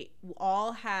they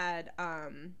all had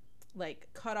like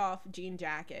cut off jean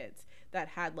jackets that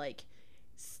had like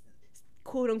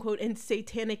quote unquote and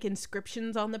satanic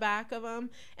inscriptions on the back of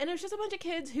them, and it was just a bunch of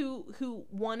kids who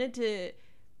wanted to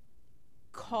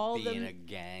call them in a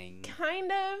gang,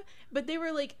 kind of, but they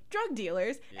were like drug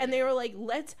dealers. Yeah. And they were like,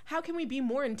 how can we be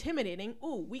more intimidating?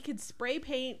 Ooh, we could spray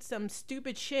paint some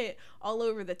stupid shit all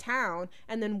over the town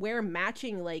and then wear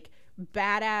matching like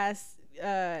badass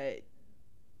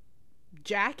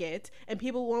jackets, and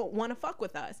people won't want to fuck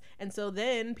with us, and so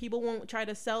then people won't try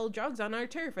to sell drugs on our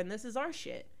turf, and this is our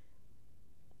shit.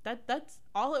 That's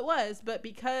all it was. But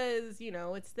because, you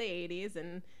know, it's the 80s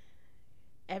and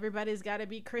everybody's got to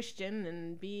be Christian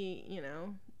and be, you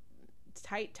know,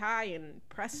 tight tie and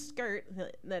pressed skirt,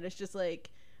 that it's just like,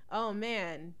 oh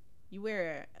man, you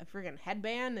wear a friggin'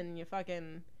 headband and you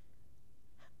fucking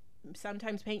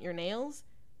sometimes paint your nails.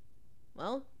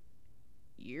 Well,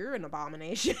 you're an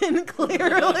abomination,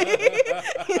 clearly.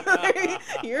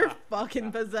 You're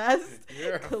fucking possessed.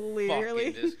 You're clearly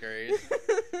a fucking disgrace.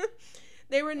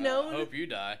 They were known. I hope you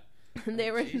die.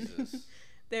 Jesus.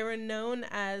 They were known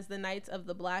as the Knights of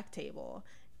the Black Table.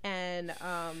 And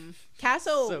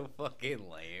Kasso. So fucking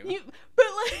lame.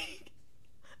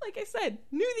 like I said,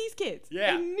 knew these kids.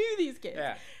 Yeah. I knew these kids.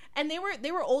 Yeah. And they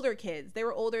were older kids. They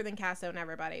were older than Kasso and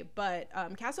everybody. But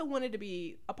Kasso wanted to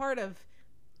be a part of,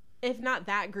 if not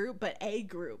that group, but a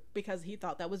group, because he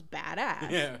thought that was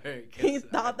badass. Yeah, right, he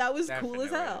thought that was cool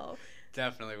as hell.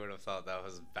 Definitely would have thought that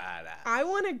was badass. I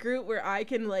want a group where I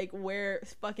can like wear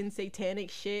fucking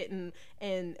satanic shit and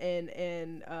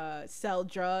sell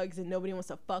drugs and nobody wants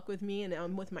to fuck with me, and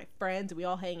I'm with my friends and we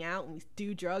all hang out and we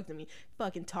do drugs and we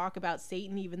fucking talk about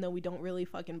Satan even though we don't really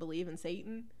fucking believe in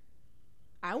Satan.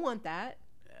 I want that.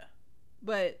 Yeah.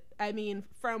 But I mean,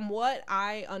 from what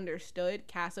I understood,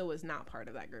 Kasso was not part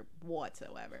of that group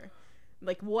whatsoever.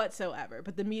 Like, whatsoever.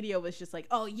 But the media was just like,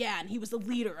 oh, yeah, and he was the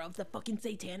leader of the fucking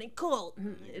satanic cult.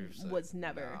 It was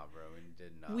never. Nah, bro, we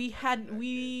did not.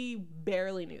 We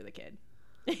barely knew the kid.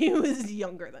 He was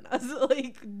younger than us.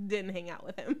 Like, didn't hang out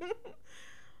with him.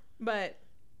 But,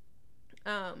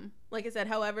 like I said,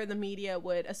 however, the media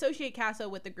would associate Kasso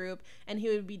with the group, and he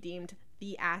would be deemed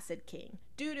the Acid King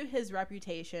due to his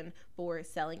reputation for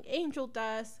selling angel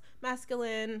dust,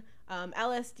 mescaline,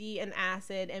 LSD, and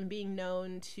acid, and being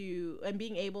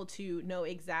able to know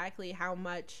exactly how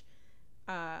much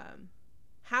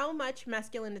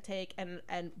mescaline to take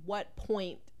and what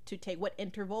point to take, what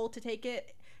interval to take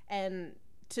it, and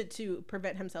to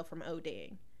prevent himself from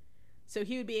ODing. So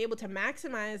he would be able to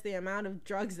maximize the amount of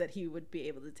drugs that he would be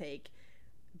able to take,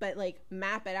 but like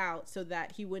map it out so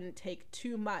that he wouldn't take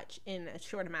too much in a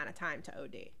short amount of time to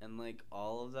OD. And like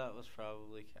all of that was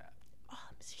probably capped. Oh,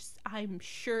 I'm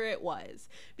sure it was,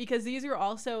 because these are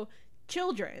also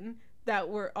children that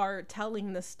are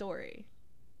telling the story,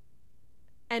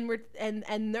 and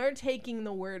they're taking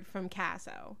the word from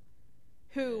Kasso,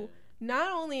 who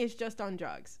not only is just on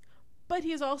drugs, but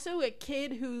he's also a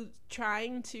kid who's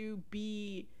trying to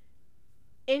be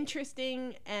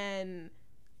interesting and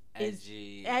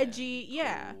edgy,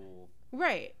 yeah, cool.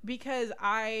 Right, because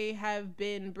I have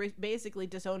been basically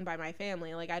disowned by my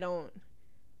family. Like,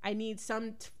 I need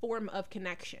some form of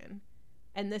connection,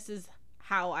 and this is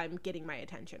how I'm getting my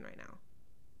attention right now.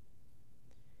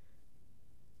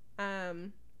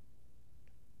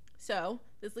 So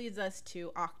this leads us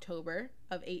to October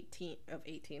of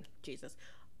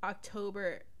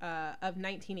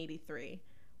 1983,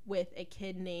 with a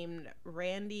kid named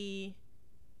Randy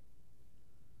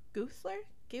Guthler,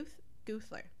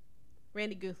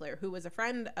 who was a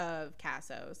friend of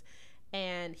Kasso's,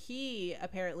 and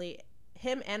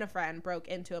him and a friend broke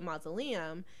into a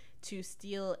mausoleum to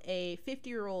steal a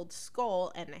 50-year-old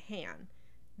skull and a hand.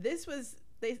 This was,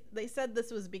 they said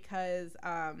this was because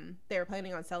they were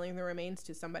planning on selling the remains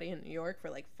to somebody in New York for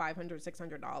like $500,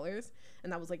 $600,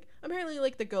 and that was like apparently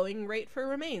like the going rate for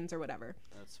remains or whatever.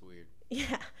 That's weird.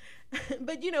 Yeah.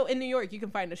 But you know, in New York you can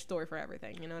find a store for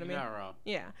everything, you know what I mean? You're not wrong.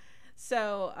 Yeah.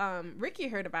 So Ricky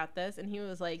heard about this and he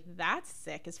was like, that's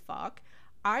sick as fuck.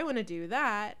 I want to do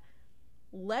that.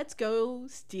 Let's go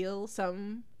steal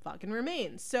some fucking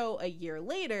remains. So a year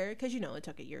later, because you know it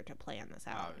took a year to plan this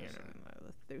out,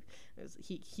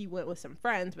 he went with some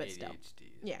friends, but still,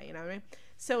 yeah, you know what I mean.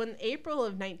 So in April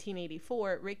of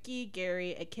 1984, Ricky,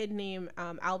 Gary, a kid named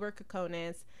Albert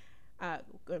Quincones,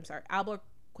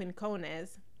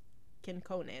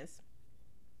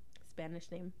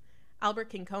 Spanish name, Albert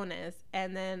Quincones,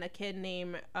 and then a kid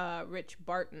named Rich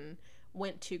Barton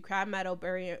went to Crab Meadow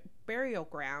burial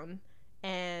ground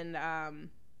and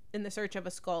in the search of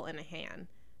a skull and a hand.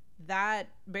 That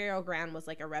burial ground was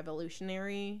like a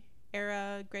Revolutionary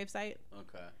era gravesite.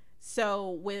 Okay. So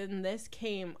when this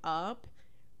came up,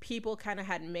 people kind of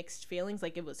had mixed feelings.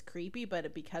 Like, it was creepy,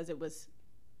 but because it was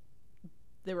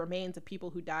the remains of people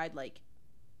who died like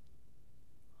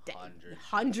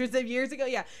hundreds of years ago,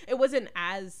 yeah, it wasn't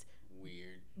as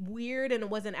weird and it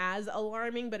wasn't as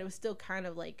alarming, but it was still kind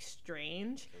of like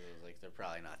strange. It was like they're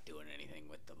probably not doing anything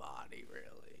with the body,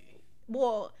 really.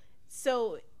 Well,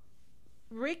 so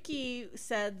Ricky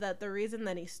said that the reason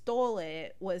that he stole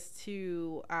it was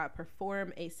to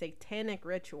perform a satanic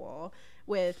ritual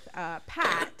with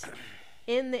Pat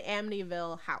in the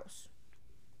Amityville house.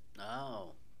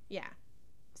 Oh. Yeah.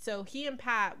 So he and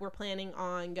Pat were planning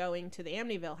on going to the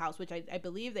Amityville house, which I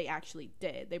believe they actually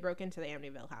did. They broke into the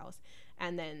Amityville house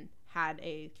and then had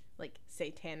a like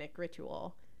satanic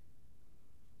ritual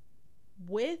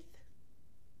with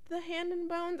the hand and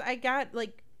bones. I got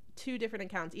like two different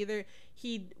accounts. Either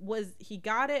he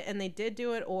got it and they did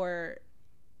do it, or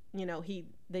you know,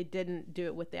 they didn't do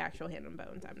it with the actual hand and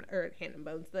bones.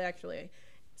 The actually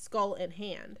skull and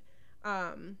hand.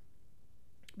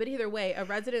 But either way, a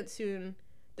resident soon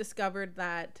discovered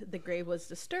that the grave was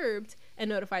disturbed and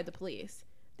notified the police.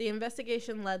 The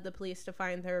investigation led the police to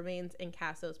find the remains in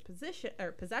Kasso's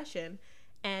possession,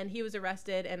 and he was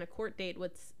arrested, and a court date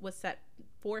was set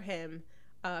for him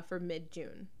for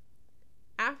mid-June.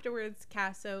 Afterwards,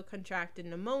 Kasso contracted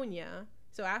pneumonia.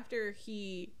 So after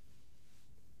he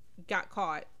got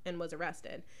caught and was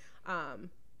arrested,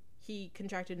 he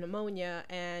contracted pneumonia,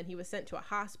 and he was sent to a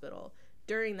hospital.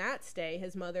 During that stay,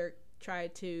 his mother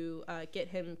tried to get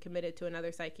him committed to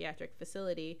another psychiatric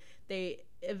facility. They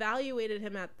evaluated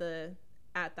him at the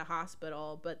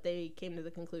hospital, but they came to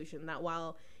the conclusion that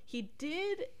while he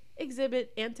did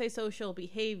exhibit antisocial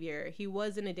behavior, he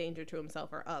wasn't a danger to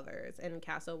himself or others, and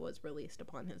Kasso was released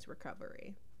upon his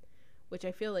recovery, which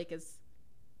I feel like is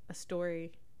a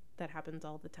story that happens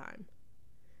all the time.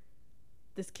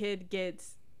 This kid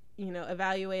gets,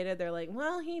 evaluated. They're like,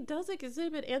 well, he does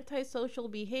exhibit antisocial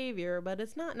behavior, but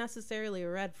it's not necessarily a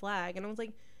red flag. And I was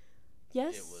like,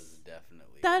 yes, it was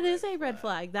definitely that is a red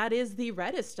flag. That is the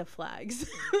reddest of flags.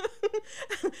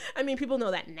 I mean, people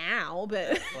know that now, but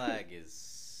that flag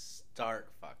is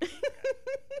stark fucking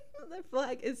red. The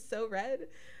flag is so red.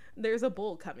 There's a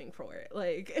bull coming for it.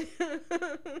 Like,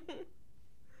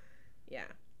 yeah.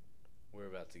 We're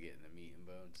about to get in the meat and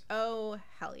bones. Oh,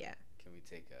 hell yeah. Can we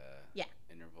take a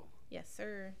interval? Yes,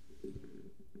 sir.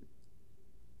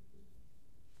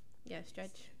 Yeah,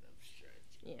 stretch. Stand up,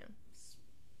 stretch. Yeah. Let's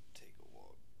take a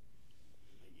walk.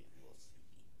 I get a little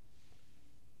sleepy.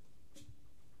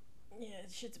 Yeah,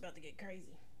 shit's about to get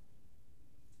crazy.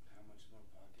 How much more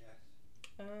podcast?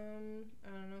 I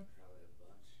don't know. Probably a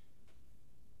bunch.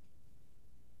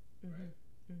 Mm-hmm. Right?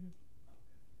 Mm-hmm.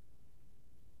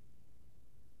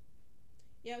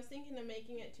 Yeah, I was thinking of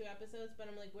making it 2 episodes, but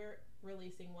I'm like, we're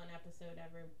releasing 1 episode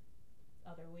every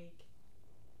other week.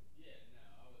 Yeah, no,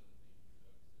 I wasn't thinking 2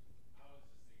 episodes. I was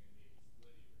just thinking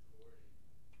maybe splitting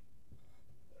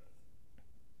recording.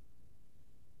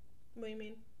 What do you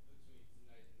mean? Between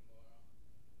tonight and tomorrow.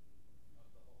 Of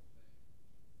the whole thing.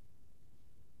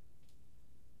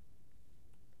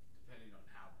 Depending on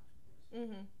how much, of course.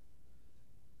 Mm-hmm.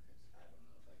 I don't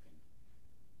know if I can.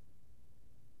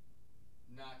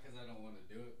 Not because I don't want to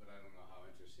do it, but I don't know how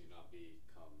interesting I'll be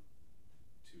come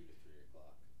 2 to 3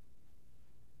 o'clock.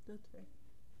 That's fair.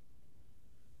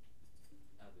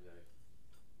 I'll be like,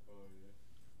 oh yeah,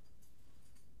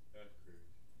 that's great.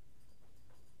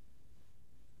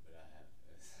 But I have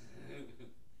this.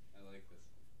 I like this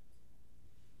one.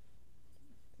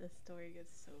 This story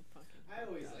gets so fucking. I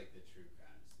always like the true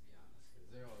crimes, to be honest,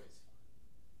 because they're always fun.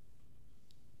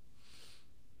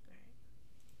 Alright.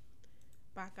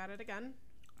 Back at it again.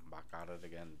 Back at it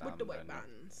again. With the white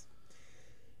buttons.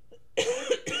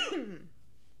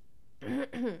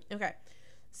 Okay.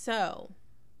 So,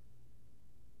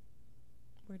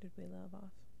 where did we leave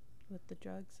off? With the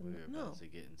drugs and We're about to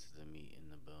get into the meat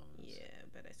and the bones. Yeah,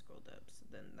 but I scrolled up, so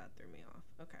then that threw me off.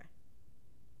 Okay.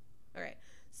 All right.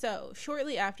 So,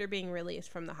 shortly after being released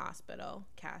from the hospital,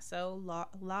 Kasso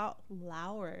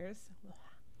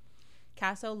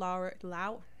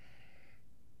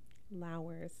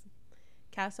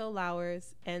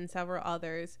Lowers and several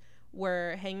others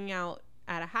were hanging out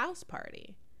at a house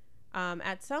party.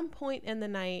 At some point in the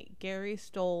night, Gary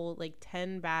stole like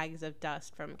 10 bags of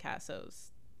dust from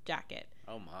Kasso's jacket.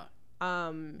 Oh my.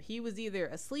 He was either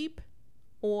asleep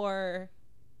or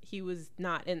he was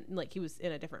not in, like he was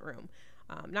in a different room.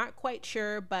 Not quite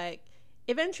sure, but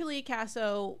eventually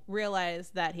Kasso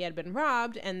realized that he had been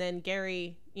robbed, and then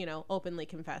Gary, openly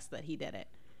confessed that he did it.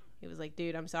 He was like,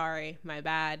 dude, I'm sorry. My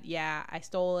bad. Yeah, I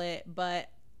stole it, but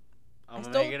I'm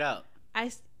gonna make it up.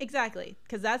 Exactly,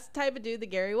 because that's the type of dude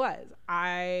that Gary was.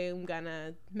 I'm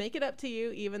gonna make it up to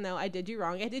you, even though I did you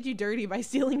wrong. I did you dirty by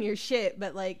stealing your shit,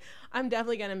 but like, I'm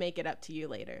definitely gonna make it up to you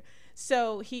later.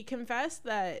 So he confessed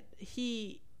that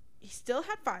he still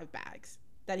had 5 bags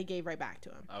that he gave right back to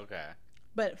him. Okay.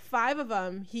 But 5 of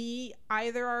them he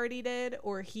either already did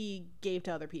or he gave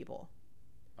to other people.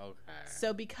 Okay.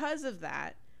 So because of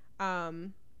that,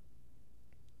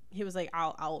 he was like,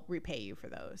 I'll repay you for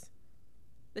those.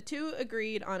 The two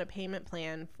agreed on a payment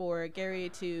plan for Gary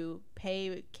to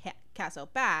pay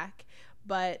Kasso back,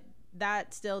 but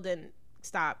that still didn't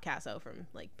stop Kasso from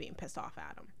like being pissed off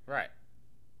at him. Right.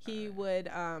 He would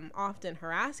often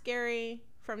harass Gary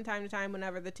from time to time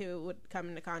whenever the two would come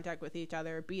into contact with each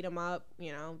other, beat him up,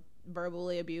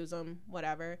 verbally abuse him,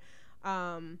 whatever.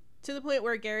 To the point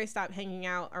where Gary stopped hanging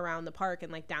out around the park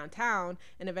and like downtown,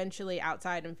 and eventually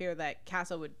outside in fear that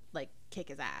Kasso would like kick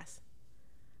his ass.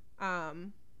 Okay,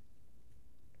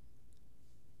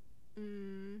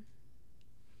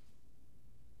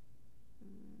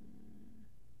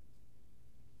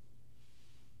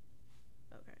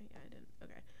 yeah, I didn't.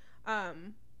 Okay.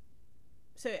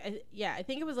 So I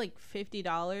think it was like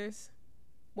 $50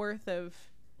 worth of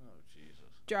Oh Jesus.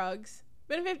 drugs,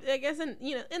 But I guess in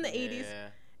the 80s, Yeah.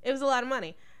 it was a lot of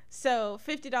money. So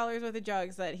 $50 worth of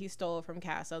drugs that he stole from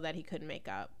Kasso that he couldn't make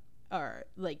up, or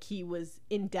like he was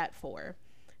in debt for.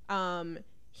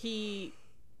 He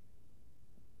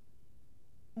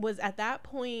was at that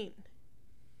point,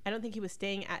 I don't think he was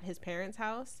staying at his parents'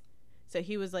 house, so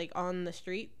he was like on the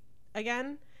street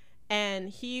again, and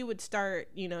he would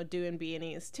start doing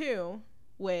B&Es too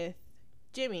with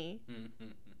Jimmy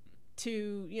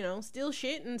to steal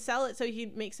shit and sell it so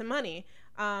he'd make some money.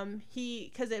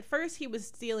 Because at first he was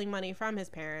stealing money from his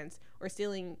parents, or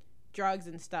stealing drugs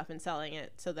and stuff and selling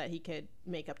it so that he could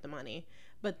make up the money.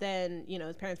 But then,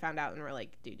 his parents found out and were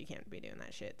like, dude, you can't be doing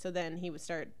that shit. So then he would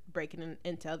start breaking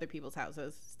into other people's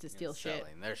houses to steal shit.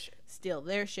 Selling their shit. Steal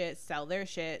their shit, sell their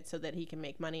shit so that he can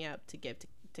make money up to give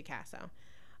to Kasso.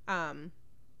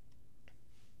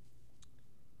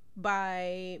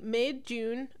 By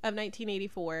mid-June of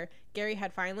 1984, Gary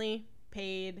had finally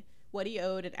paid what he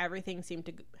owed, and everything seemed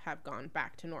to have gone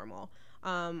back to normal.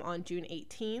 On June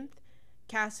 18th,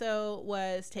 Kasso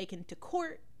was taken to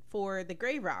court for the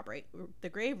grave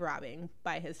robbing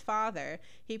by his father.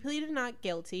 He pleaded not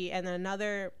guilty, and then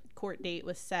another court date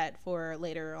was set for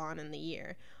later on in the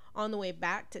year. On the way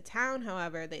back to town,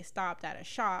 however, they stopped at a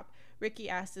shop. Ricky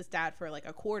asked his dad for like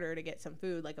a quarter to get some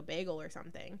food, like a bagel or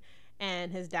something,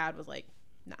 and his dad was like,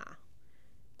 nah.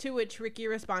 To which Ricky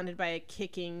responded by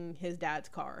kicking his dad's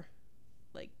car,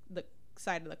 like the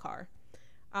side of the car.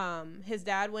 His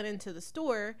dad went into the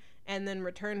store and then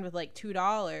returned with like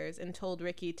 $2 and told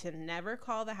Ricky to never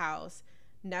call the house,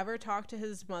 never talk to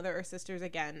his mother or sisters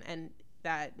again, and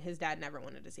that his dad never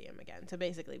wanted to see him again. So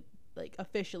basically, like,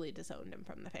 officially disowned him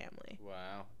from the family.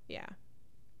 Wow. Yeah.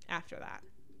 After that.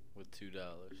 With $2.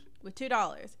 With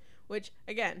 $2, which,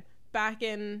 again, back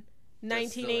in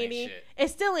 1980, it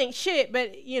still ain't shit,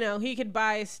 but, he could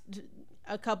buy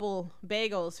a couple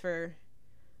bagels for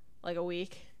like a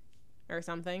week or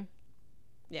something.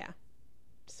 Yeah.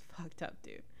 It's fucked up,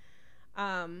 dude.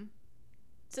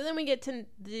 So then we get to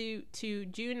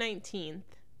June 19th,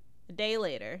 a day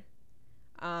later,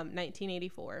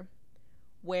 1984,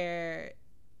 where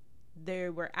they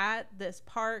were at this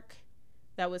park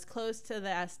that was close to the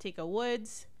Azteca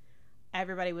Woods.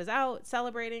 Everybody was out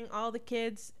celebrating, all the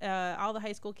kids, all the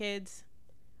high school kids.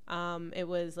 It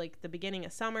was like the beginning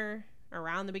of summer,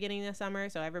 around the beginning of summer,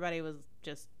 so everybody was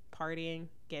just partying,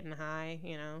 getting high,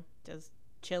 just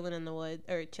chilling in the woods,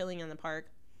 or chilling in the park.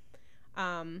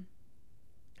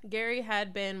 Gary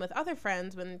had been with other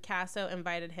friends when Kasso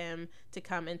invited him to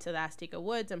come into the Azteca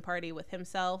Woods and party with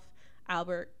himself,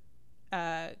 Albert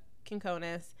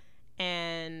Quincones,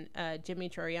 and Jimmy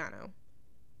Troiano.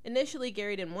 Initially,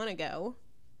 Gary didn't want to go,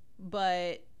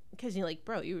 but because you're like,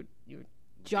 bro, you were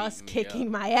just kicking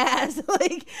my ass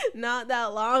like not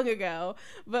that long ago,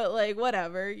 but like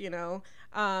whatever,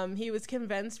 he was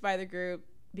convinced by the group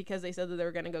because they said that they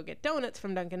were going to go get donuts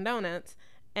from Dunkin' Donuts,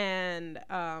 and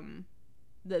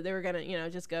that they were going to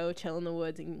just go chill in the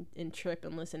woods and trip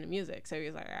and listen to music. So he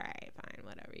was like, all right, fine,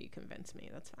 whatever, you convinced me,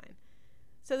 that's fine.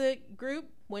 So the group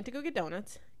went to go get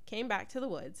donuts, came back to the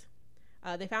woods.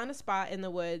 They found a spot in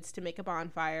the woods to make a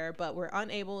bonfire, but were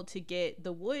unable to get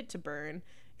the wood to burn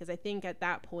because I think at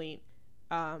that point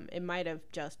it might have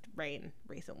just rained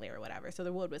recently or whatever. So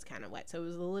the wood was kind of wet. So it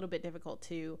was a little bit difficult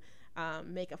to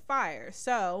make a fire.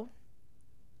 So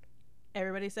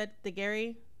everybody said the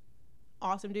Gary,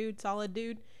 awesome dude, solid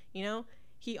dude,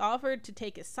 he offered to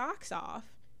take his socks off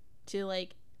to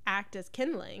like act as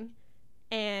kindling.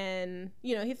 And,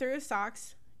 he threw his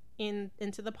socks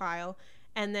into the pile.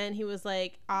 And then he was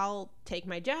like, I'll take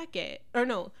my jacket. Or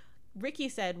no, Ricky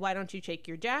said, why don't you take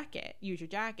your jacket? Use your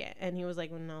jacket. And he was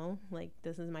like, well, no, like,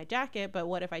 this is my jacket, but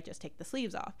what if I just take the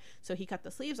sleeves off? So he cut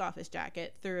the sleeves off his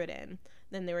jacket, threw it in.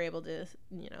 Then they were able to,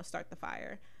 start the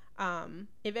fire.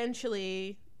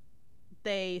 Eventually,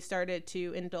 they started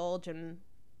to indulge in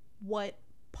what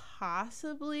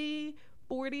possibly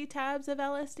 40 tabs of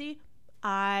LSD.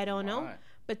 I don't know.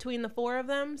 Between the four of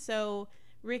them. So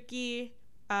Ricky...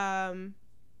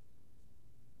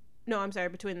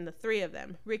 between the three of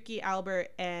them, Ricky, Albert,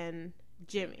 and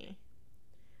Jimmy.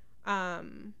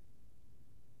 And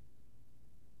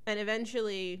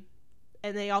eventually,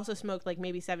 and they also smoked like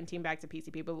maybe 17 bags of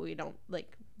PCP, but we don't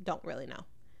really know.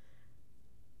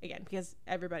 Again, because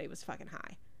everybody was fucking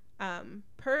high.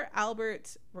 Per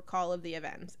Albert's recall of the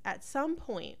events, at some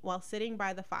point while sitting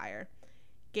by the fire,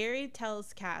 Gary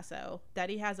tells Kasso that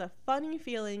he has a funny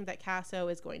feeling that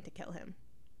Kasso is going to kill him.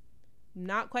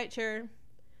 Not quite sure,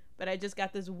 but I just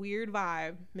got this weird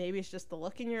vibe. Maybe it's just the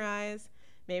look in your eyes.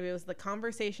 Maybe it was the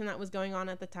conversation that was going on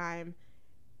at the time.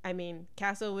 I mean,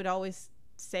 Kasso would always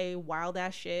say wild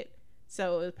ass shit.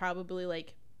 So it was probably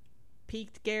like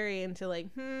piqued Gary into like,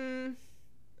 I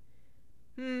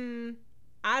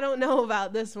don't know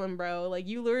about this one, bro. Like,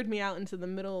 you lured me out into the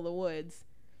middle of the woods.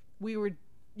 You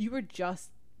were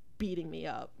just beating me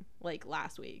up like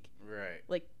last week. Right.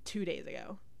 Like 2 days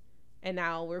ago. And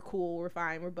now we're cool, we're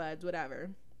fine, we're buds, whatever.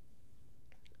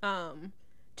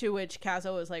 To which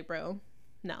Kasso was like, bro,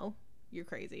 no, you're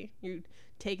crazy. You're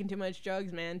taking too much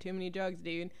drugs, man. Too many drugs,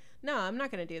 dude. No, I'm not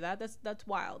gonna do that. That's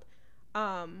wild.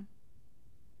 But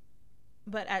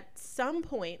at some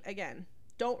point, again,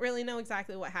 don't really know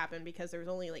exactly what happened because there was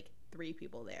only like 3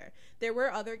 people there. There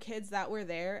were other kids that were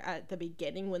there at the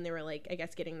beginning when they were like, I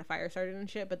guess, getting the fire started and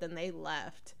shit, but then they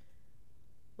left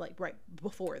like right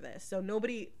before this. So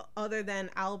nobody other than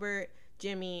Albert,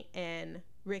 Jimmy, and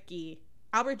Ricky.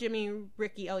 Albert, Jimmy,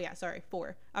 Ricky. Oh yeah, sorry,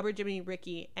 4. Albert, Jimmy,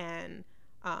 Ricky, and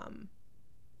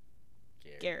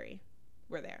Gary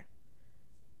were there.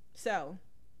 So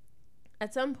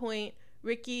at some point,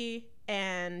 Ricky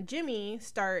and Jimmy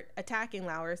start attacking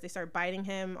Lowers. They start biting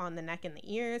him on the neck and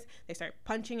the ears. They start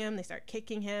punching him. They start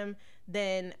kicking him.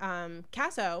 Then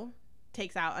Kasso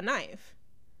takes out a knife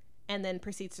and then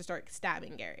proceeds to start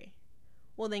stabbing Gary.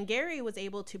 Well, then Gary was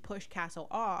able to push Kasso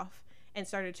off and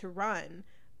started to run.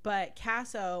 But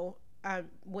Kasso,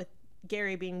 with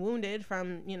Gary being wounded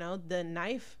from, the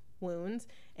knife wounds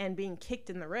and being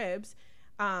kicked in the ribs,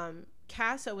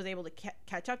 Kasso was able to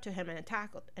catch up to him and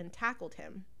tackled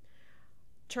him.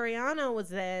 Toriano was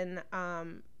then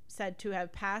said to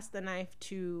have passed the knife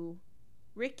to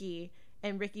Ricky,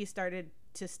 and Ricky started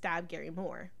to stab Gary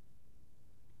more.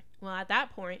 Well, at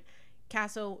that point,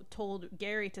 Kasso told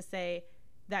Gary to say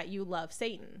that you love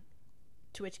Satan,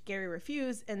 to which Gary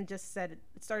refused and just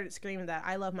started screaming that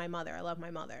I love my mother, I love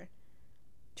my mother.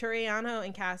 Toriano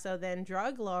and Kasso then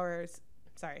drug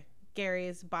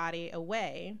Gary's body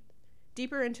away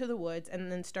deeper into the woods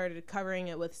and then started covering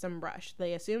it with some brush.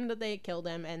 They assumed that they had killed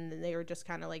him and they were just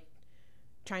kind of like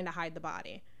trying to hide the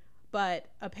body. But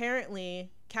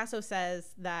apparently Kasso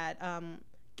says that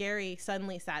Gary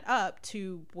suddenly sat up,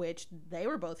 to which they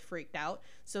were both freaked out.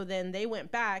 So then they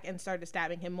went back and started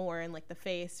stabbing him more in like the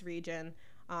face region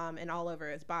and all over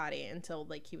his body until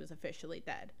like he was officially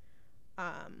dead.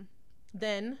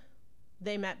 Then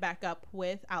they met back up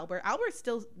with Albert.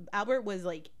 Albert was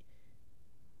like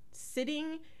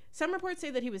sitting. Some reports say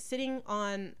that he was sitting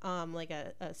on like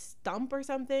a stump or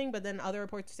something, but then other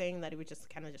reports are saying that he was just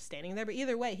kind of just standing there. But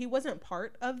either way, he wasn't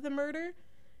part of the murder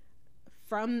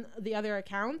from the other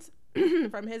accounts,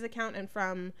 from his account and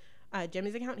from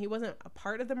Jimmy's account. He wasn't a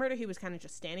part of the murder. He was kind of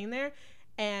just standing there,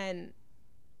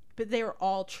 but they were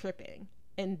all tripping,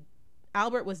 and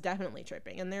Albert was definitely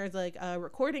tripping. And there's like a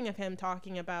recording of him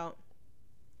talking about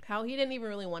how he didn't even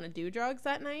really want to do drugs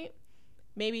that night.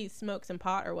 Maybe smoke some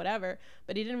pot or whatever,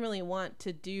 but he didn't really want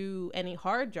to do any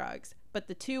hard drugs. But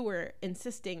the 2 were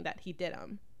insisting that he did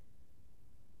them.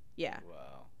 Yeah.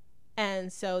 Wow.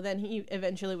 And so then he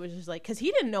eventually was just like, because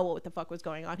he didn't know what the fuck was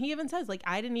going on. He even says, like,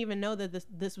 I didn't even know that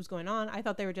this was going on. I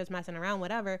thought they were just messing around,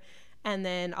 whatever. And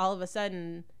then all of a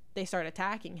sudden they start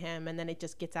attacking him, and then it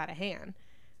just gets out of hand.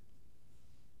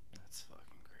 That's fucking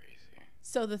crazy.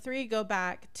 So the 3 go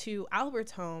back to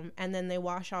Albert's home, and then they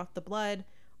wash off the blood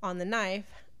on the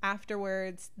knife.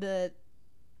 Afterwards, the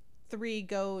 3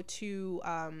 go to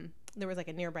there was like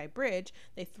a nearby bridge.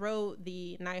 They throw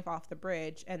the knife off the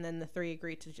bridge, and then the 3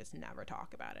 agree to just never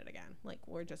talk about it again. Like,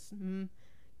 we're just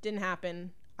didn't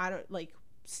happen. I don't like,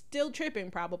 still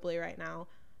tripping probably right now.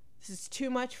 This is too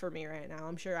much for me right now.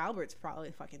 I'm sure Albert's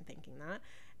probably fucking thinking that,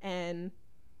 and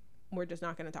we're just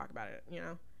not going to talk about it,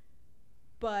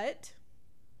 But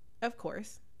of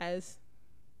course, as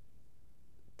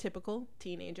typical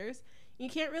teenagers, you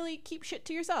can't really keep shit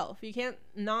to yourself. You can't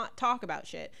not talk about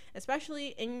shit,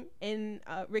 especially in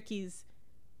Ricky's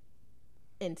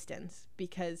instance,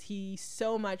 because he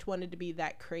so much wanted to be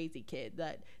that crazy kid,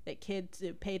 that kid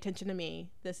to pay attention to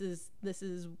me. This is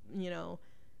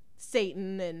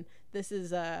Satan, and this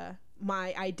is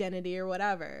my identity or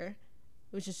whatever.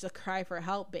 It was just a cry for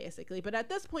help, basically. But at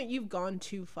this point, you've gone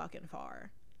too fucking far.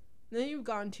 Then you've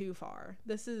gone too far.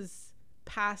 This is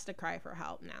past a cry for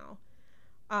help now.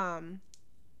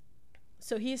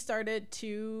 So he started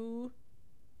to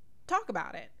talk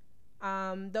about it.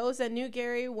 Those that knew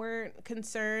Gary weren't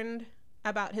concerned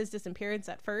about his disappearance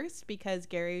at first, because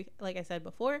Gary, like I said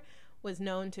before, was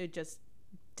known to just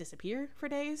disappear for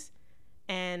days,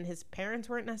 and his parents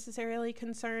weren't necessarily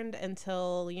concerned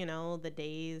until, the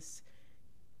days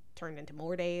turned into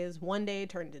more days. 1 day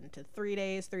turned into 3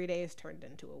 days. 3 days turned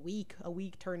into a week. A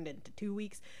week turned into 2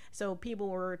 weeks. So people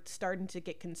were starting to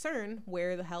get concerned.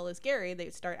 Where the hell is Gary? They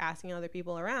start asking other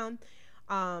people around.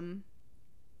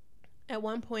 At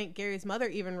one point, Gary's mother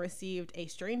even received a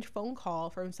strange phone call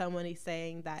from somebody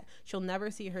saying that she'll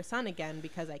never see her son again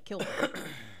because I killed him.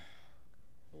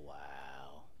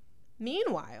 Wow.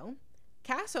 Meanwhile,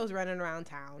 Kasso's running around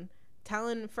town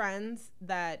telling friends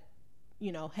that,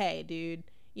 you know, hey, dude,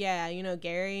 yeah, you know,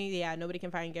 Gary, yeah, nobody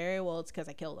can find Gary. Well, it's because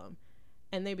I killed him.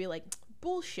 And they'd be like,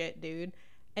 bullshit, dude.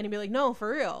 And he'd be like, no,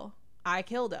 for real, I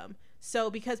killed him.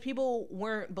 So because people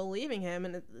weren't believing him,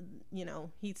 and, you know,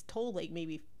 he's told like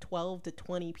maybe 12 to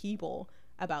 20 people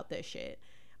about this shit,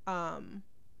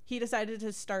 he decided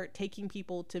to start taking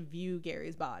people to view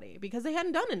Gary's body because they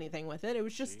hadn't done anything with it. It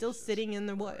was just still sitting in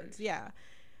the woods. Yeah.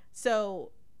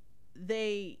 So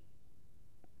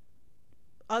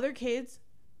other kids,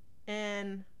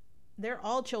 and they're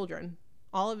all children,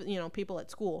 all of, you know, people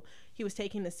at school, he was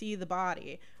taking to see the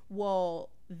body. Well,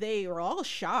 they were all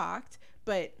shocked,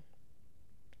 but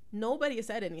nobody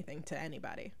said anything to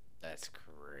anybody. That's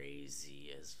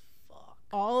crazy as fuck.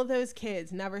 All of those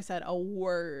kids never said a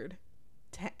word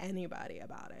to anybody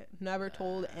about it. Never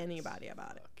told anybody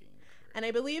about it. And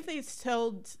I believe they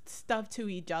told stuff to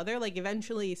each other. Like,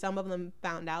 eventually some of them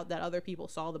found out that other people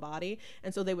saw the body,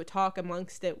 and so they would talk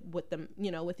amongst it with them, you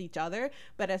know, with each other.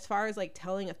 But as far as like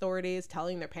telling authorities,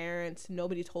 telling their parents,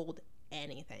 nobody told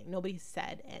anything. Nobody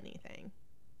said anything.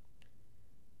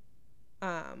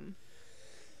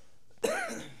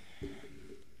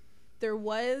 There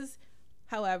was,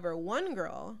 however, one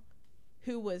girl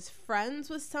who was friends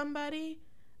with somebody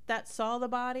that saw the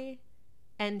body,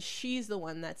 and she's the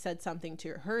one that said something to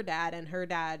her dad, and her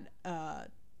dad,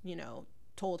 you know,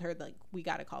 told her, like, we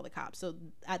got to call the cops. So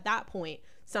at that point,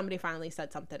 somebody finally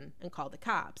said something and called the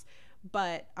cops.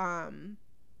 But at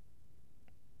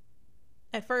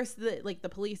first, the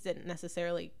police didn't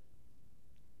necessarily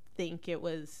think it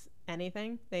was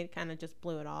anything. They kind of just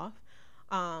blew it off.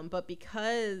 But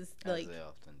because, like, as they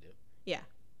often do. Yeah.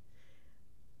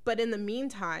 But in the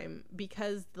meantime,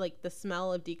 because like the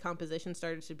smell of decomposition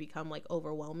started to become like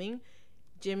overwhelming,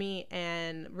 Jimmy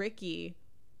and Ricky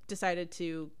decided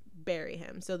to bury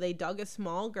him. So they dug a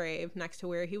small grave next to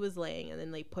where he was laying, and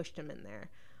then they pushed him in there.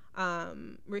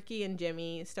 Ricky and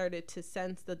Jimmy started to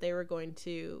sense that they were going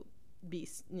to be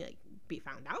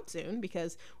found out soon,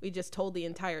 because we just told the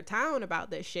entire town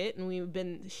about this shit, and we've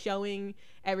been showing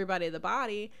everybody the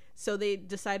body. So they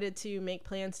decided to make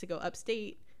plans to go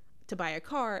upstate to buy a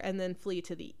car and then flee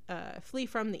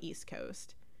from the East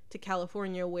Coast to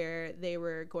California, where they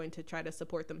were going to try to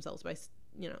support themselves by,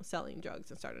 you know, selling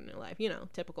drugs and start a new life. You know,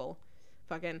 typical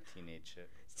fucking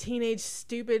teenage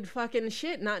stupid fucking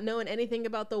shit, not knowing anything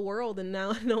about the world and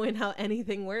now knowing how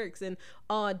anything works. And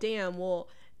oh damn, well,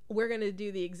 we're gonna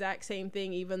do the exact same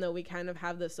thing, even though we kind of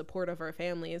have the support of our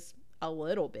families a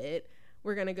little bit.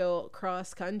 We're gonna go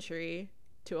cross country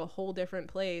to a whole different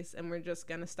place, and we're just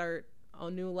gonna start a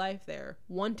new life there.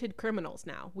 Wanted criminals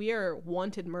now. We are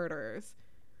wanted murderers,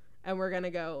 and we're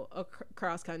gonna go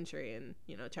across country and,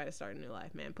 you know, try to start a new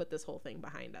life, man. Put this whole thing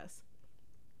behind us.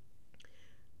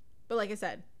 But like I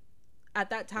said, at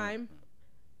that time,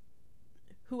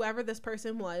 whoever this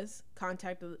person was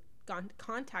contacted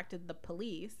the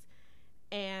police,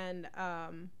 and I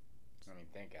mean,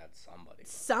 thank God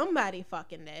somebody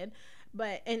fucking did.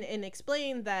 But and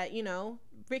explained that, you know,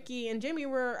 Ricky and Jimmy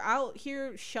were out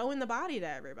here showing the body to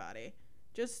everybody,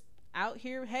 just out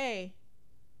here. Hey,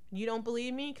 you don't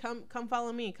believe me? Come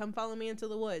follow me. Come follow me into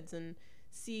the woods and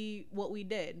see what we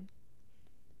did.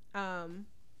 So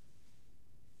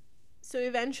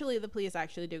eventually the police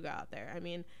actually do go out there. I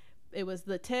mean, it was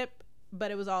the tip,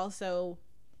 but it was also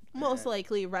most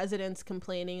likely residents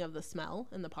complaining of the smell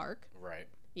in the park. Right.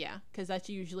 Yeah, because that's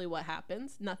usually what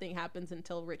happens. Nothing happens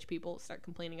until rich people start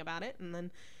complaining about it, and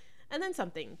then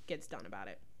something gets done about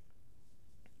it.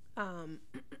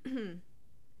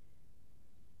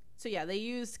 So yeah, they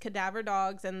used cadaver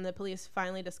dogs, and the police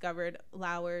finally discovered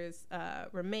Lauer's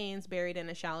remains buried in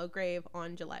a shallow grave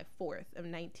on July 4th of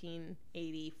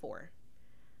 1984.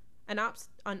 An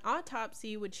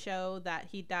autopsy would show that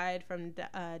he died from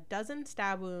a dozen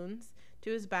stab wounds to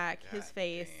his back, his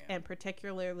face, and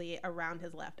particularly around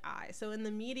his left eye. So in the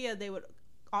media, they would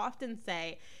often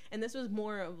say, and this was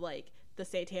more of like the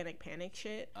satanic panic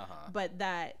shit, but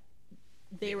that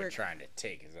they were trying to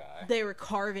take his eye. They were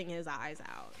carving his eyes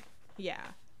out. Yeah.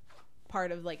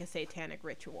 Part of like a satanic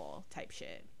ritual type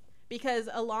shit. Because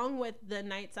along with the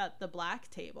nights at the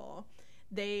black table,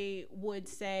 they would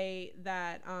say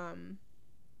that,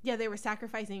 they were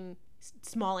sacrificing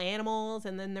small animals,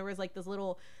 and then there was like this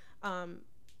little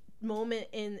moment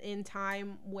in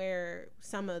time where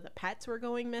some of the pets were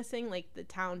going missing, like the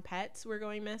town pets were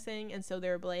going missing, and so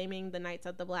they're blaming the nights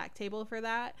at the black table for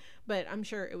that. But I'm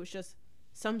sure it was just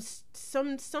some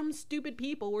stupid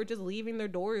people were just leaving their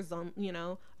doors on, you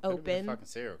know, Could've been open. a fucking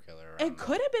serial killer around It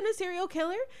could have been a serial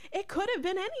killer. It could have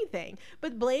been anything.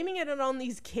 But blaming it on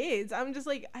these kids, I'm just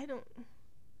like, I don't.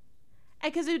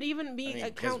 Because it would even be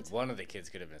because one of the kids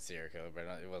could have been a serial killer, but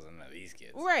it wasn't one of these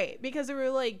kids. Right, because there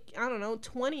were like, I don't know,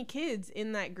 20 kids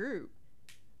in that group.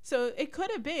 So it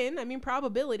could have been, I mean,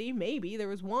 probability, maybe there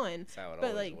was one. That's how it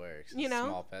but always like, works. you know,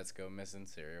 small pets go missing,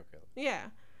 serial killer. Yeah.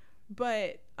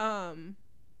 But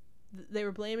they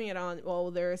were blaming it on,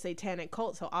 well, they're a satanic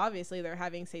cult, so obviously they're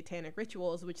having satanic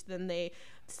rituals, which then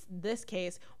this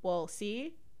case, well,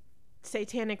 see,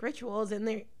 satanic rituals, and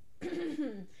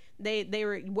they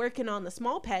were working on the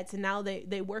small pets, and now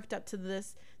they worked up to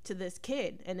this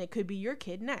kid, and it could be your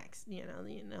kid next. You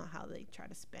know how they try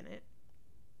to spin it.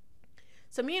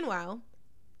 So meanwhile,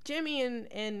 Jimmy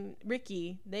and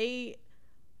Ricky, they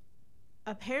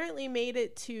apparently made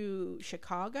it to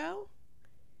Chicago,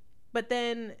 but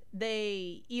then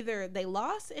they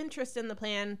lost interest in the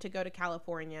plan to go to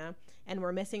California and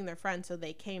were missing their friend, so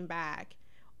they came back,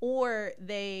 or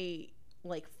they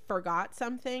like forgot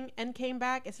something and came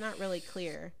back. It's not really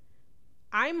clear.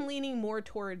 I'm leaning more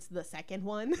towards the second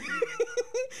one.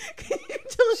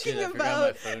 Shit, I forgot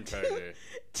my phone charger.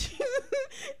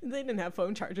 They didn't have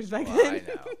phone chargers back Well, then. I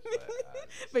know,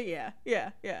 but yeah.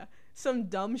 Some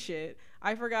dumb shit.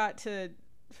 I forgot to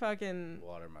fucking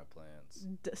water my plants.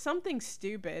 Something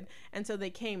stupid, and so they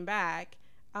came back.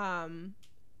 And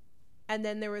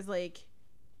then there was like,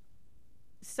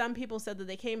 some people said that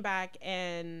they came back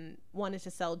and wanted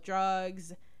to sell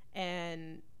drugs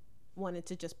and wanted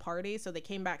to just party, so they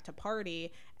came back to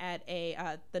party at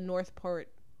the Northport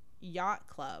Yacht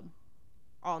Club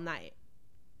all night,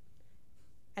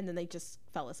 and then they just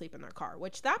fell asleep in their car,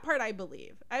 which that part I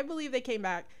believe they came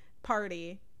back,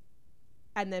 party,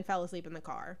 and then fell asleep in the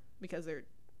car because they're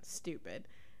stupid.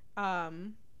 But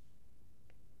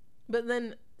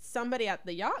then somebody at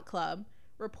the yacht club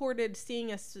reported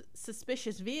seeing a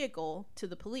suspicious vehicle to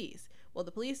the police. Well,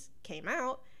 the police came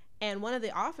out, and one of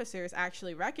the officers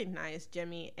actually recognized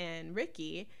Jimmy and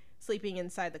Ricky sleeping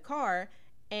inside the car,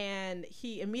 and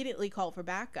he immediately called for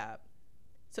backup.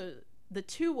 So the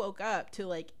two woke up to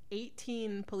like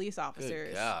 18 police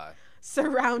officers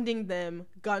surrounding them,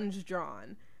 guns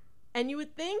drawn. And you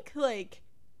would think like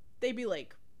they'd be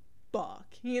like, fuck,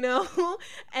 you know,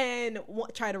 and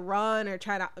try to run or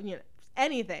try to, you know,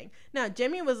 anything. Now,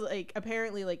 Jimmy was like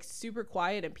apparently like super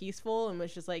quiet and peaceful and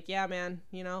was just like, yeah, man,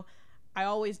 you know, I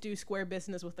always do square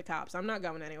business with the cops. I'm not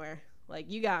going anywhere.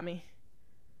 Like, you got me.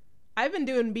 I've been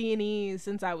doing B&Es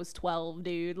since I was 12,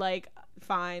 dude. Like,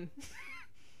 fine.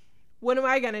 What am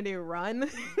I gonna do? Run?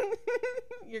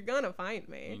 You're gonna find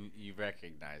me. You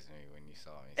recognized me when you saw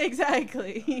me.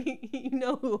 Exactly. You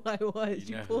know who I was.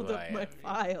 You pulled up my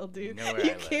file, dude.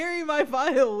 You carry my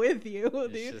file with you,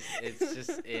 dude. It's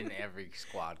just in every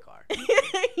squad car.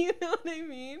 You know what I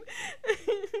mean?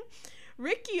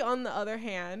 Ricky, on the other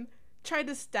hand, tried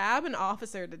to stab an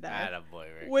officer to death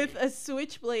with a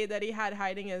switchblade that he had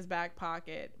hiding in his back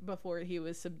pocket before he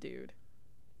was subdued.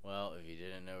 Well, if you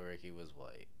didn't know, Ricky was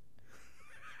white.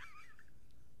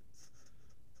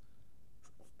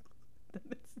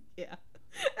 Yeah.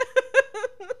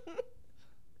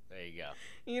 There you go.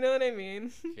 You know what I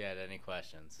mean? If you had any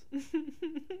questions.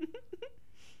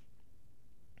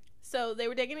 So they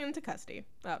were taken into custody,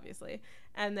 obviously,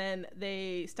 and then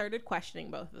they started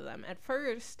questioning both of them. At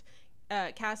first,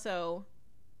 Kasso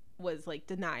was like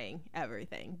denying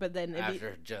everything, but then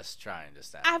after just trying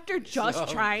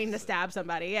to stab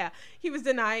somebody, yeah, he was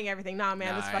denying everything. Nah,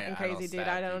 man, that's fucking crazy, dude.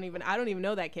 I don't even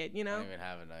know that kid, you know. I don't even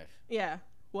have a knife. Yeah.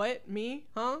 What? Me?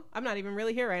 Huh? I'm not even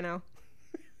really here right now.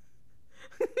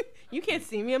 You can't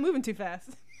see me. I'm moving too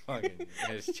fast. Fucking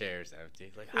his chair's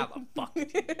empty. Like, how the fuck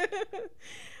did you do that?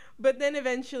 But then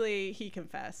eventually he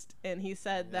confessed, and he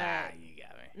said that you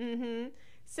got me.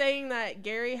 Saying that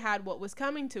Gary had what was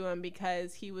coming to him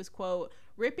because he was, quote,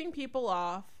 ripping people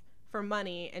off for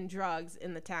money and drugs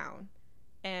in the town,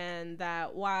 and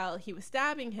that while he was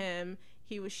stabbing him,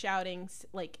 he was shouting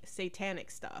like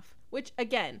satanic stuff, which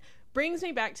again brings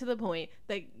me back to the point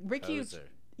that Ricky Poser.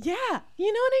 Yeah,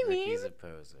 you know what I mean? Ricky's a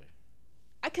poser.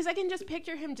 Because I can just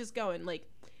picture him just going like,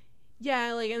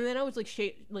 yeah, like, and then I was like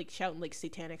shouting like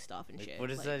satanic stuff and shit. What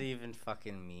does like, that even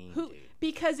fucking mean, dude?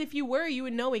 Because if you were, you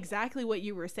would know exactly what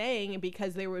you were saying, and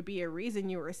because there would be a reason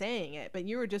you were saying it. But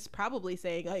you were just probably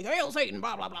saying like, "Hail Satan!"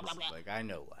 Blah blah blah blah blah. Like, I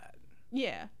know Latin.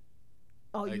 Yeah.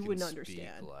 Oh, you wouldn't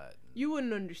understand. Latin. You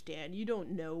wouldn't understand. You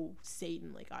don't know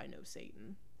Satan like I know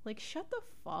Satan. Like, shut the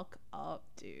fuck up,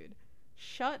 dude.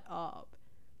 Shut up.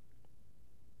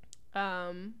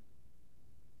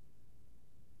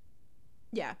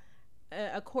 Yeah.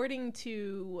 according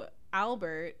to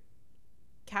Albert,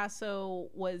 Kasso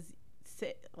was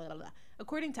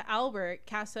according to Albert,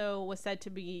 Kasso was said to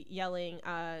be yelling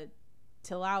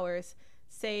to Lowers,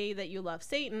 "Say that you love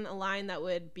Satan," a line that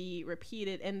would be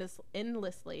repeated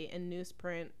endlessly in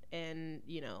newsprint and,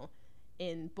 you know,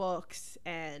 in books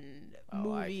and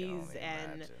movies,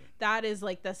 and that is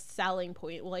like the selling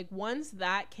point. Like once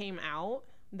that came out,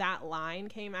 that line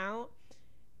came out,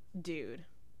 dude,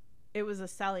 it was a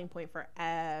selling point for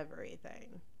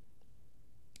everything.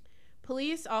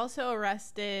 Police also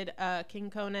arrested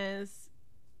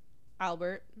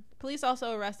Albert. Police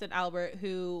also arrested Albert,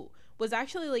 who was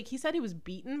actually, like, he said he was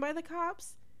beaten by the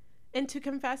cops into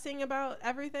confessing about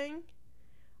everything.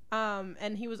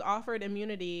 And he was offered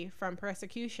immunity from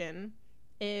persecution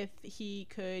if he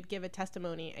could give a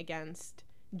testimony against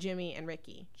Jimmy and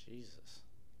Ricky. Jesus.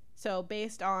 So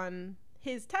based on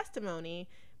his testimony,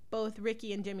 both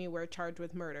Ricky and Jimmy were charged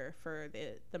with murder for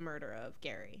the murder of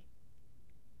Gary.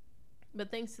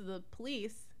 But thanks to the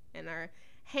police and our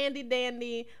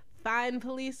handy-dandy fine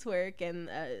police work and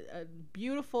a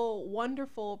beautiful,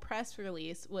 wonderful press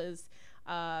release was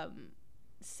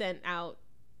sent out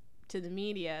to the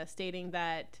media stating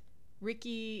that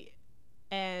Ricky,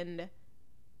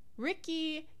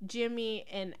 Jimmy,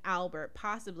 and Albert,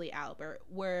 possibly Albert,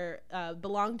 were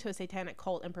belonged to a satanic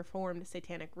cult and performed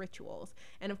satanic rituals.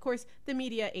 And of course, the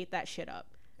media ate that shit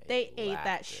up. They ate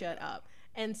that shit up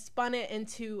and spun it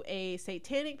into a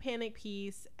satanic panic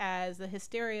piece as the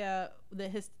hysteria,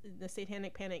 the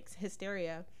satanic panic's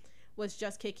hysteria was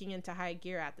just kicking into high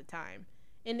gear at the time,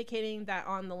 indicating that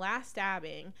on the last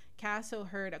stabbing, Kasso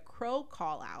heard a crow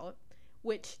call out,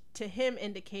 which to him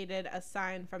indicated a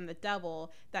sign from the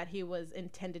devil that he was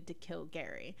intended to kill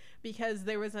Gary. Because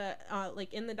there was a,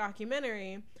 like in the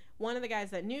documentary, one of the guys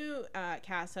that knew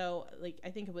Kasso, like I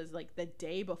think it was like the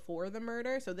day before the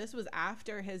murder, so this was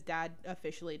after his dad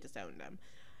officially disowned him.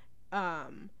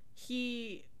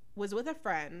 He was with a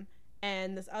friend,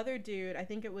 and this other dude, I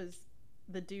think it was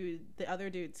the other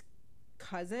dude's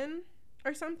cousin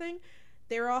or something,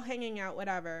 they were all hanging out,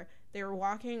 whatever. They were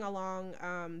walking along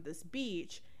this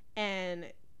beach,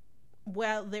 and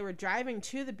while they were driving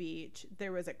to the beach,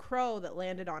 there was a crow that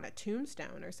landed on a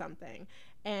tombstone or something.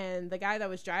 And the guy that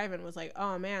was driving was like,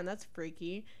 "Oh man, that's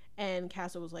freaky." And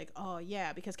Kasso was like, "Oh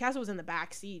yeah," because Kasso was in the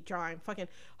back seat drawing fucking,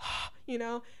 you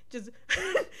know, just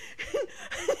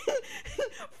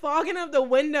fogging up the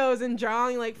windows and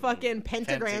drawing like fucking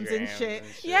pentagrams and shit.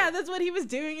 Yeah, that's what he was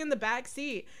doing in the back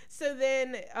seat. So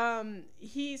then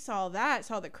he saw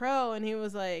the crow, and he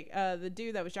was like, the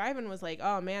dude that was driving was like,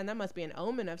 "Oh man, that must be an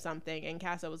omen of something." And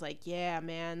Kasso was like, "Yeah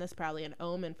man, that's probably an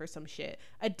omen for some shit,"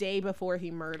 a day before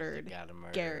he murdered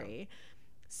Gary.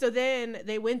 So then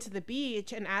they went to the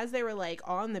beach, and as they were like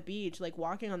on the beach, like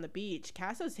walking on the beach,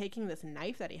 Kasso's taking this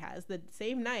knife that he has, the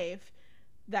same knife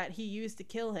that he used to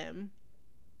kill him,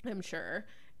 I'm sure,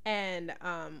 and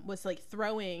was like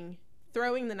throwing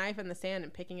the knife in the sand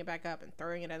and picking it back up, and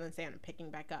throwing it in the sand and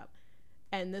picking back up.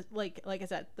 And this, like I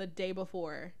said, the day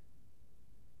before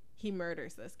he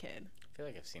murders this kid. I feel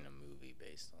like I've seen a movie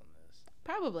based on this.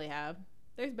 Probably have.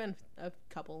 There's been a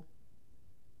couple.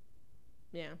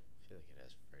 Yeah. I feel like it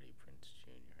has Freddie Prinze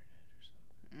Jr. in it or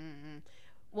something. Mm-hmm.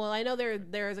 Well, I know there's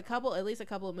at least a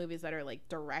couple of movies that are like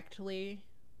directly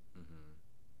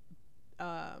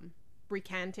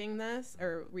recanting this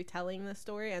or retelling this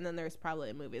story, and then there's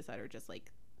probably movies that are just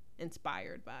like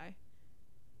inspired by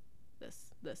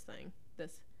this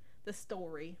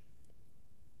story.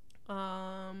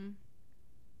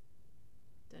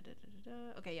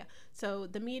 Okay, yeah. So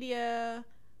the media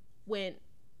went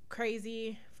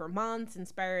crazy for months,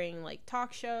 inspiring like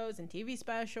talk shows and TV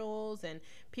specials, and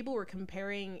people were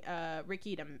comparing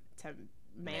Ricky to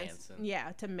Manson.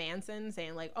 Yeah, to Manson,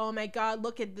 saying like, "Oh my God,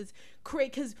 look at this crazy."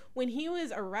 Because when he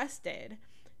was arrested,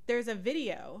 there's a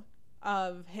video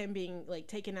of him being like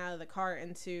taken out of the car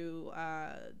into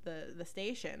the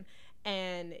station,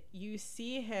 and you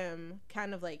see him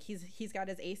kind of like he's got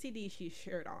his AC/DC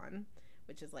shirt on,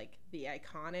 which is like the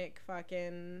iconic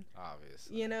fucking,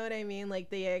 obviously, you know what I mean, like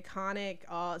the iconic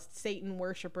Satan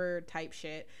worshiper type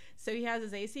shit. So he has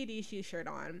his AC/DC shirt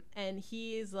on, and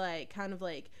he's like kind of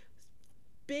like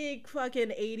big fucking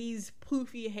 80s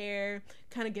poofy hair,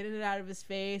 kind of getting it out of his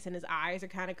face, and his eyes are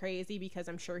kind of crazy because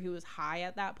I'm sure he was high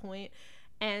at that point.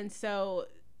 And so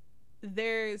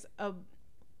there's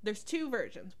two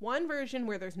versions. One version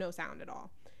where there's no sound at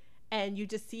all, and you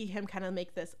just see him kind of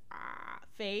make this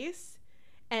face,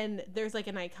 and there's like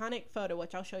an iconic photo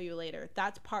which I'll show you later.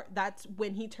 That's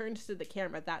when he turns to the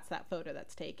camera, that's that photo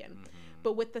that's taken.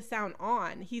 But with the sound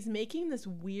on, he's making this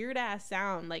weird ass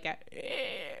sound like a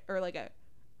or like a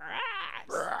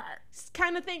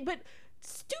kind of thing, but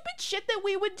stupid shit that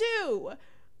we would do.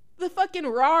 The fucking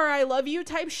 "rawr, I love you"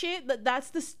 type shit, that's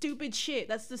the stupid shit.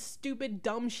 That's the stupid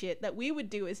dumb shit that we would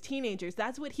do as teenagers.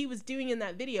 That's what he was doing in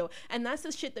that video. And that's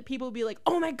the shit that people would be like,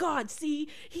 "Oh my god, see,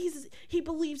 he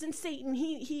believes in Satan.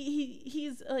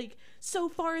 He's like so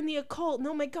far in the occult. And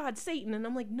oh my god, Satan." And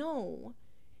I'm like, "No.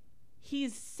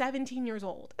 He's 17 years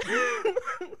old."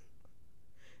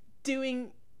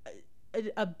 Doing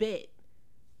a bit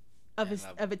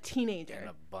of a teenager. And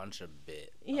a bunch of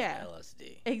bit of yeah.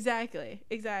 LSD. Exactly.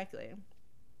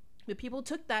 But people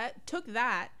took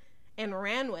that and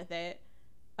ran with it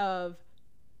of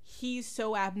he's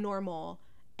so abnormal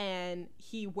and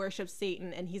he worships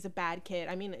Satan and he's a bad kid.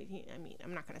 I mean,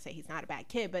 I'm not going to say he's not a bad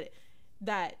kid, but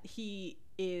that he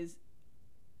is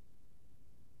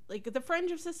like the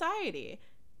fringe of society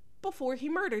before he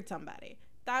murdered somebody.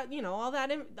 That, you know, all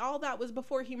that was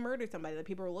before he murdered somebody, that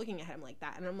people were looking at him like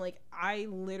that. And I'm like, I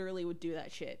literally would do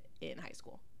that shit in high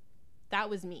school. That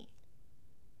was me.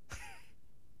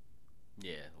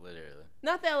 Yeah, literally.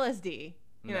 Not the LSD,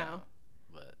 you know.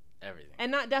 But everything.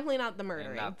 And definitely not the murdering.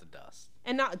 And not the dust.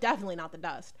 And definitely not the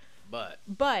dust. But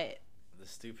the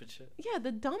stupid shit? Yeah,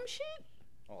 the dumb shit?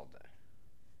 All day.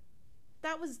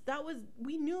 That was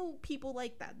we knew people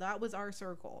like that. That was our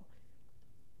circle.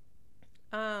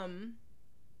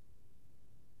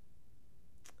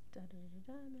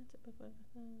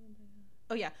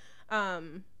 Oh yeah.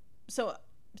 So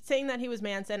saying that he was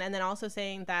Manson, and then also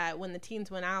saying that when the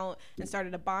teens went out and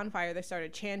started a bonfire, they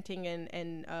started chanting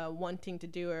and wanting to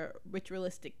do a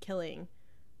ritualistic killing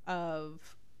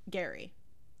of Gary,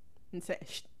 and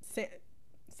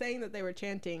saying that they were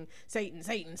chanting Satan,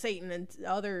 Satan, Satan, and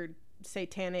other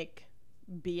satanic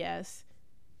BS,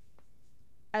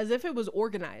 as if it was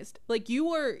organized. Like you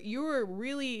were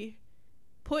really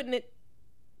putting it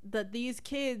that these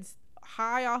kids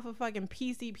high off of fucking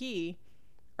PCP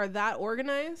are that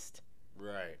organized,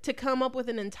 right, to come up with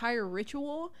an entire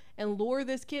ritual and lure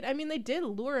this kid. I mean, they did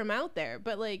lure him out there,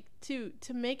 but like to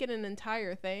make it an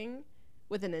entire thing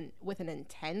with an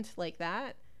intent like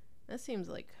that seems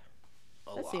like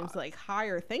seems like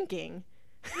higher thinking.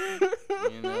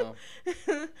 You know,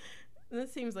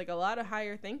 that seems like a lot of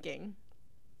higher thinking.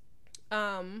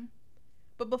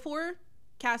 But before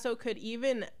Kasso could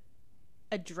even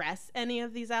address any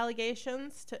of these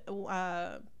allegations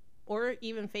or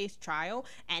even face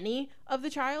any of the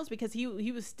trials, because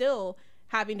he was still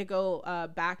having to go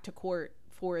back to court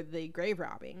for the grave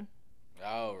robbing.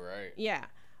 Oh, right. Yeah.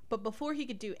 But before he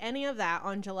could do any of that,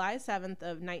 on July 7th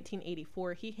of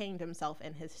 1984, he hanged himself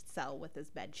in his cell with his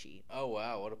bedsheet. Oh,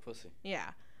 wow. What a pussy.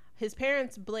 Yeah. His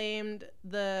parents blamed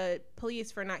the police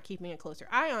for not keeping a closer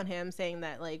eye on him, saying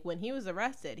that, like, when he was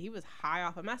arrested, he was high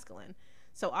off of mescaline.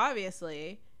 So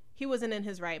obviously he wasn't in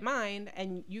his right mind,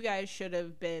 and you guys should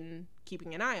have been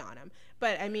keeping an eye on him.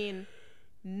 But I mean,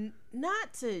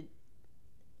 not to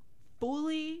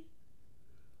fully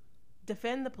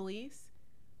defend the police,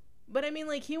 but I mean,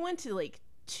 like, he went to like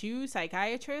 2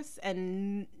 psychiatrists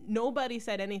and nobody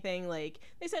said anything. Like,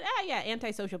 they said, yeah,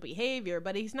 antisocial behavior,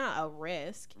 but he's not a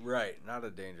risk. Right. Not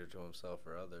a danger to himself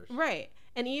or others. Right.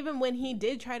 And even when he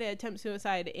did try to attempt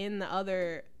suicide in the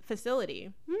other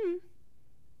facility,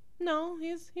 no,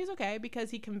 he's okay,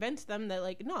 because he convinced them that,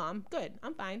 like, no, I'm good,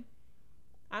 I'm fine,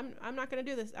 I'm not gonna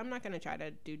do this, I'm not gonna try to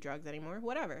do drugs anymore,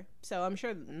 whatever. So I'm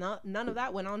sure none of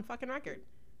that went on fucking record.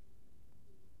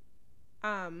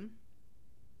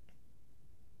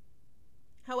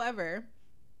 However,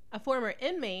 a former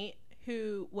inmate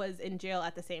who was in jail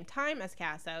at the same time as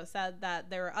Kasso said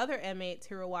that there were other inmates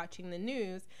who were watching the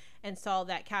news and saw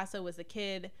that Kasso was the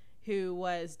kid who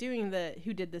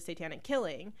did the satanic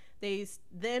killing. They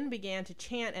then began to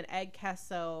chant and egg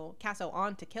Kasso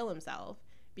on to kill himself,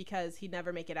 because he'd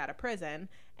never make it out of prison.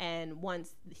 And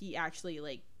once he actually,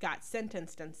 like, got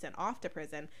sentenced and sent off to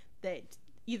prison, that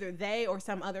either they or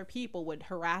some other people would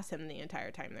harass him the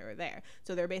entire time they were there.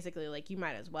 So they're basically like, you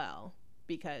might as well,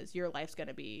 because your life's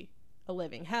gonna be a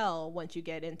living hell once you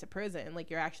get into prison. Like,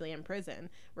 you're actually in prison.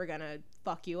 We're gonna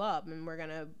fuck you up, and we're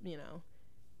gonna, you know,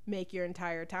 make your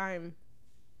entire time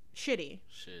shitty.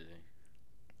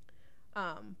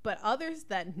 But others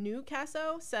that knew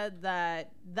Kasso said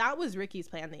that was Ricky's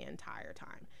plan the entire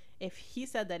time. He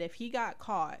said that if he got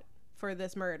caught for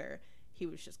this murder, he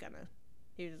was just gonna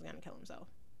kill himself.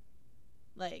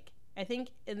 Like, I think,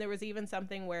 and there was even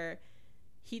something where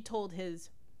he told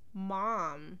his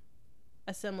mom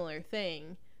a similar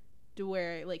thing, to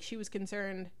where, like, she was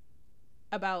concerned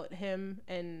about him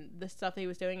and the stuff that he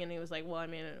was doing, and he was like, well, I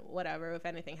mean, whatever, if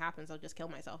anything happens, I'll just kill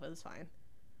myself, it's fine.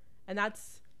 And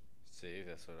that's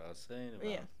what I was saying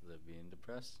about the being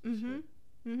depressed. Mm-hmm.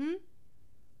 Mm-hmm.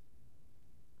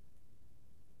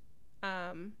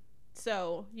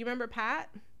 So you remember Pat?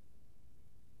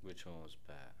 Which one was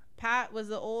Pat? Pat was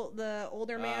the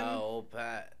older man. Oh, old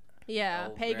Pat. Yeah,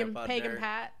 Old pagan Grandpa pagan Dirt.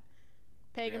 Pat.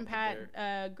 Pagan Grandpa Pat,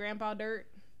 Dirt. Grandpa Dirt.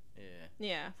 Yeah.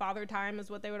 Yeah, Father Time is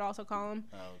what they would also call him.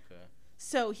 Oh, okay.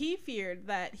 So he feared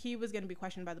that he was going to be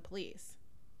questioned by the police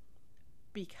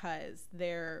because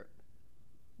there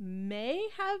may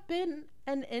have been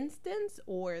an instance,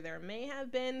 or there may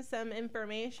have been some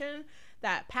information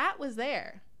that Pat was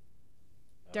there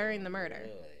during the murder.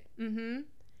 Really? Mm-hmm.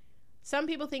 Some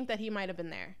people think that he might have been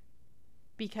there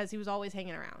because he was always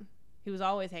hanging around. He was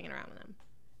always hanging around with them.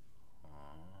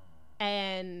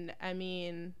 And I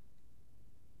mean,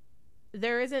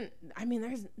 there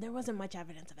wasn't much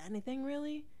evidence of anything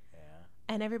really. Yeah.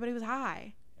 And everybody was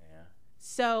high. Yeah.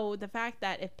 So the fact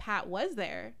that if Pat was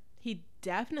there, he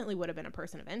definitely would have been a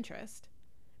person of interest,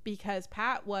 because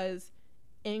Pat was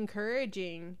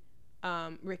encouraging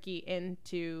Ricky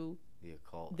into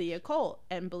the occult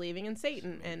and believing in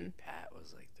Satan. So and Pat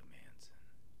was like the Manson.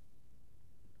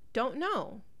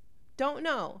 Don't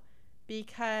know,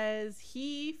 because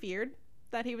he feared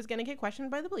that he was going to get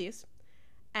questioned by the police,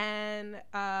 and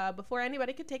before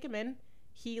anybody could take him in,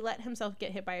 he let himself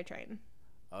get hit by a train.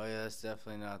 Oh yeah, that's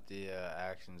definitely not the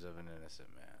actions of an innocent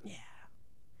man. Yeah.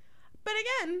 But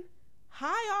again,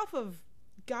 high off of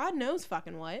God knows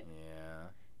fucking what. Yeah.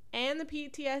 And the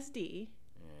PTSD.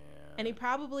 Yeah. And he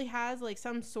probably has like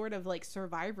some sort of like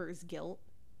survivor's guilt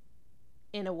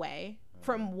in a way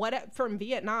from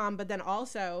Vietnam, but then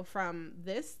also from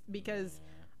this, because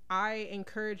I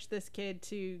encouraged this kid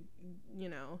to,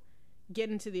 get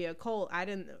into the occult. I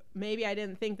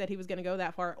didn't think that he was going to go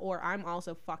that far, or I'm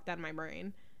also fucked out of my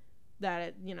brain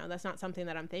that that's not something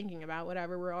that I'm thinking about.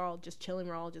 Whatever, we're all just chilling,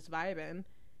 we're all just vibing,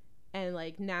 and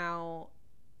like now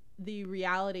the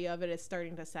reality of it is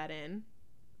starting to set in.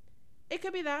 It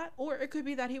could be that, or it could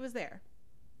be that he was there.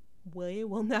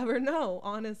 We'll never know.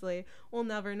 Honestly, we'll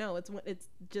never know. It's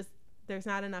just there's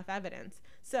not enough evidence.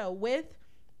 So with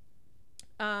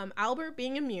Albert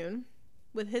being immune,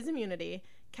 with his immunity,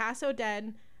 Kasso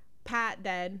dead, Pat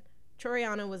dead,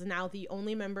 Troiano was now the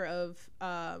only member of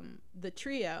the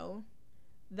trio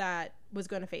that was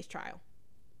going to face trial.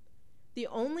 The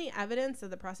only evidence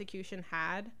that the prosecution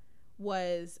had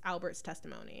was Albert's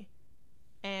testimony.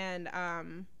 And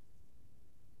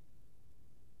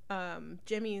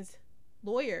Jimmy's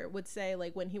lawyer would say,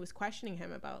 like, when he was questioning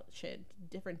him about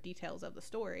different details of the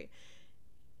story,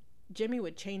 Jimmy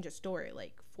would change a story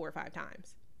like 4 or 5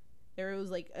 times. There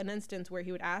was like an instance where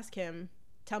he would ask him,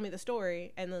 tell me the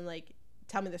story, and then like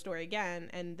tell me the story again,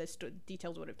 and the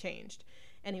details would have changed.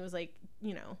 And he was like,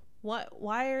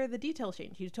 why are the details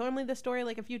changed? He told me the story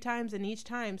like a few times, and each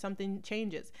time something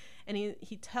changes. And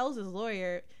he tells his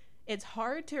lawyer, it's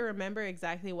hard to remember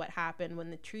exactly what happened when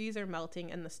the trees are melting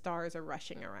and the stars are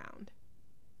rushing around.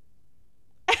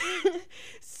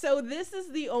 So this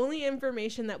is the only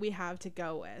information that we have to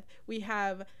go with. We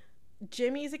have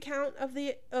Jimmy's account of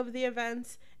the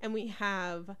events, and we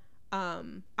have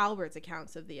Albert's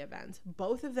accounts of the events.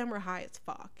 Both of them were high as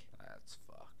fuck. That's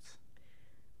fucked.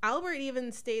 Albert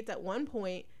even states at one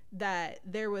point that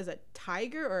there was a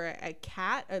tiger or a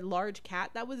cat, a large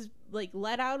cat, that was like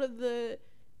let out of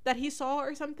that he saw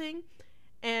or something.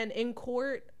 And in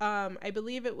court, I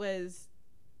believe it was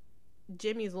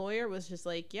Jimmy's lawyer was just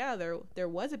like, yeah, there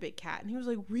was a big cat. And he was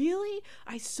like, really?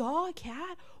 I saw a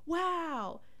cat?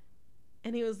 Wow.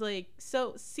 And he was like,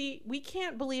 so see, we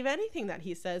can't believe anything that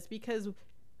he says, because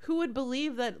who would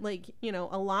believe that, like,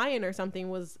 a lion or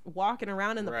something was walking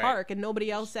around in the park and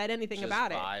nobody else said anything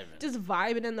about it? Just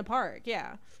vibing in the park.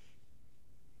 Yeah.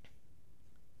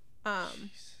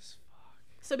 Jesus fuck.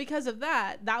 So because of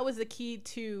that was the key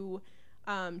to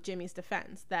Jimmy's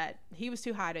defense, that he was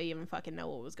too high to even fucking know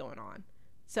what was going on.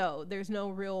 So there's no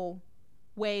real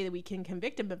way that we can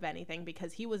convict him of anything,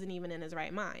 because he wasn't even in his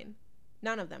right mind.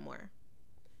 None of them were.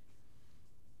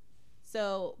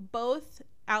 So both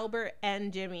Albert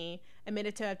and Jimmy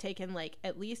admitted to have taken like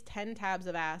at least 10 tabs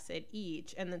of acid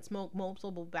each, and then smoked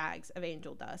multiple bags of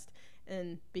angel dust.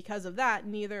 And because of that,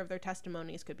 neither of their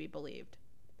testimonies could be believed.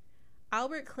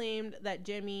 Albert claimed that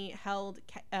Jimmy held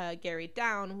Gary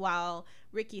down while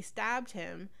Ricky stabbed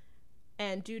him,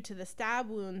 and due to the stab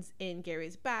wounds in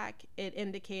Gary's back, it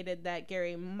indicated that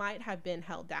Gary might have been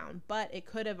held down, but it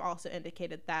could have also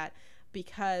indicated that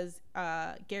because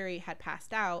Gary had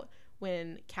passed out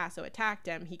when Kasso attacked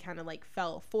him, he kind of like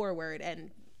fell forward, and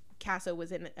Kasso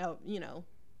was in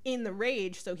the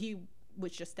rage, so he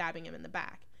was just stabbing him in the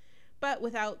back. But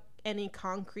without any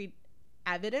concrete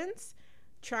evidence,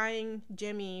 trying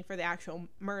Jimmy for the actual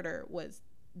murder was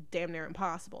damn near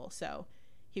impossible. So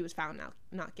he was found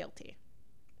not guilty.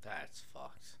 That's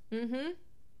fucked.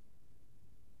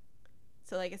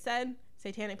 So like I said,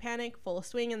 Satanic Panic, full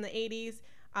swing in the 80s.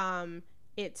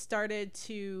 It started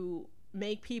to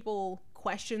make people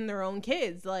question their own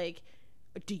kids. Like,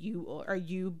 are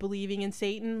you believing in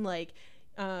Satan? Like,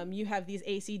 you have these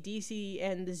AC/DC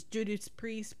and this Judas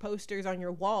Priest posters on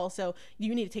your wall, so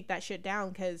you need to take that shit down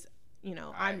because, you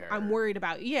know, I'm worried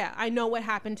about. Yeah, I know what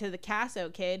happened to the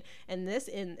Kasso kid and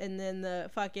then the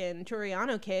fucking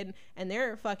Turiano kid, and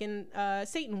they're fucking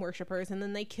Satan worshipers, and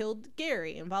then they killed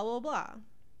Gary and blah blah blah.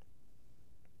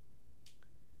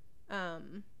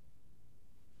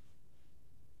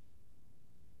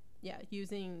 Yeah,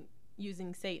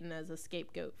 using Satan as a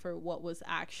scapegoat for what was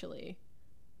actually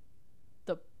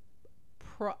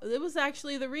it was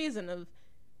actually the reason of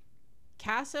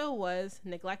Kasso was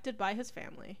neglected by his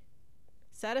family,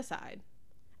 set aside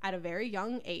at a very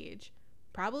young age,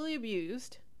 probably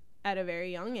abused at a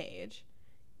very young age,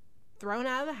 thrown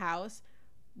out of the house,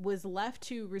 was left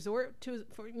to resort to,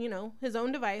 for, you know, his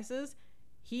own devices.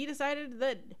 He decided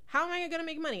that, how am I going to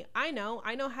make money? I know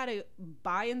how to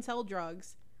buy and sell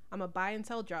drugs. I'm going to buy and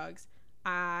sell drugs.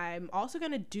 I'm also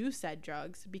going to do said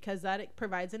drugs because that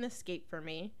provides an escape for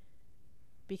me.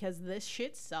 Because this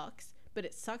shit sucks, but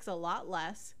it sucks a lot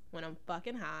less when I'm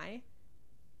fucking high.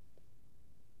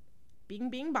 Bing,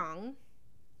 bing, bong.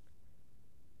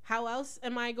 How else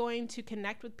am I going to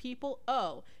connect with people?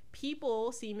 Oh,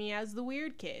 people see me as the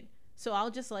weird kid. So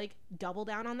I'll just like double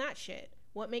down on that shit.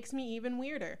 What makes me even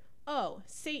weirder? Oh,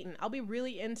 Satan. I'll be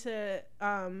really into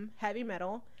heavy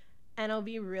metal, and I'll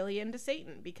be really into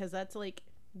Satan because that's like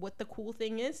what the cool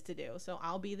thing is to do. So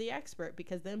I'll be the expert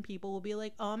because then people will be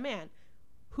like, oh man,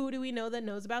 who do we know that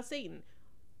knows about Satan?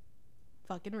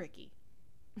 Fucking Ricky.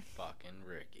 Fucking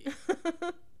Ricky.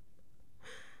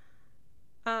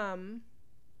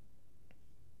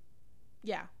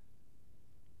 Yeah.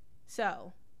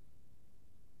 So,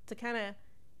 to kind of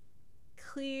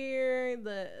clear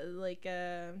the, like, what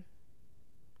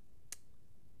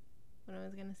I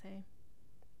was going to say?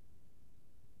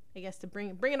 I guess to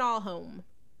bring it all home.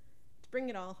 To bring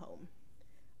it all home.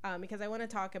 Because I want to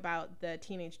talk about the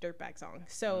Teenage Dirtbag song.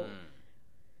 So,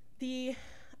 I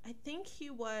think he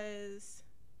was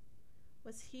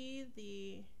he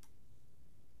the,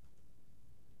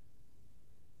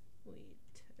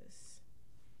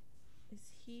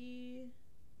 is he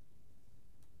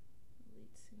lead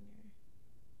singer?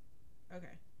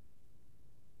 Okay.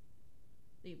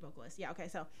 Lead vocalist. Yeah, okay.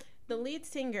 So, the lead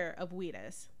singer of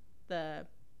Wheatus, the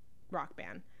rock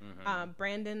band,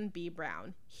 Brandon B.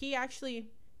 Brown, he actually,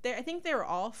 I think they were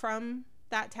all from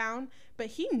that town, but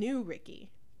he knew Ricky.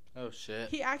 Oh shit.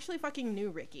 He actually fucking knew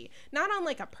Ricky. Not on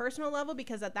like a personal level,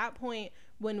 because at that point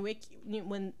when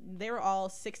they were all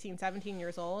 16, 17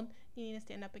 years old, you need to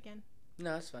stand up again?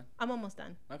 No, that's fine. I'm almost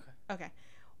done. Okay.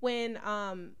 When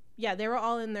they were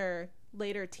all in their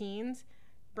later teens.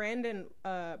 Brendan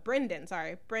was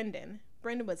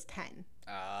 10.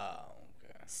 Oh,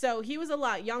 okay. So he was a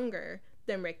lot younger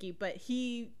than Ricky, but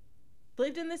he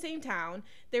lived in the same town.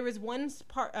 There was one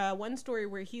story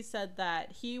where he said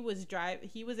that he was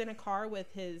in a car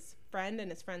with his friend and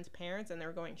his friend's parents, and they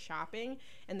were going shopping,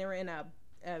 and they were in a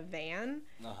van.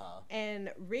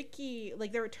 And Ricky,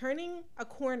 like, they were turning a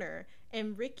corner,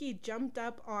 and Ricky jumped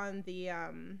up on the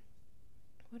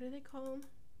what do they call them?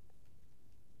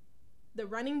 The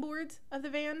running boards of the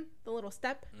van, the little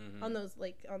step on those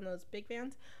big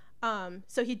vans.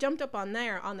 So he jumped up on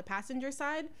there on the passenger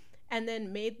side, and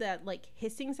then made that like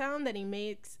hissing sound that he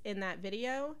makes in that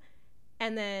video,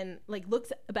 and then like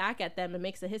looks back at them and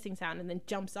makes a hissing sound, and then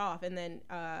jumps off. And then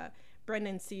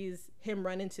Brendan sees him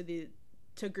run into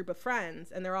a group of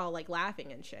friends, and they're all like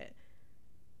laughing and shit.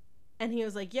 And he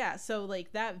was like, yeah, so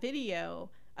like that video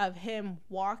of him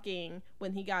walking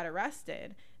when he got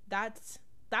arrested, that's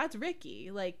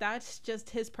Ricky. Like, that's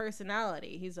just his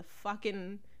personality. He's a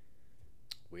fucking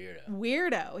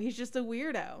weirdo. He's just a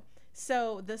weirdo.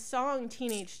 So the song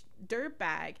Teenage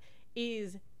Dirtbag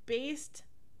is based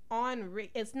on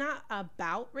it's not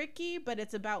about Ricky, but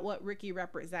it's about what Ricky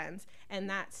represents. And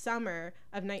that summer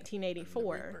of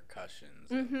 1984, and the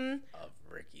repercussions of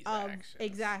Ricky's actions.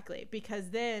 Exactly.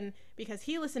 Because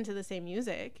he listened to the same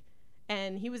music,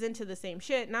 and he was into the same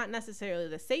shit, not necessarily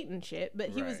the Satan shit, but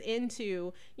he was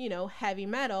into, heavy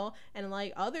metal. And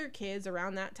like other kids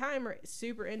around that time are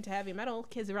super into heavy metal.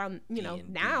 Kids around,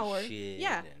 now are,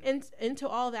 and into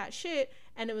all that shit.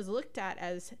 And it was looked at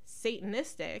as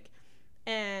Satanistic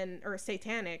or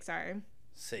satanic, sorry.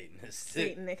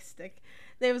 Satanistic.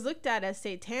 It was looked at as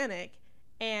satanic,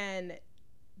 and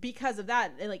because of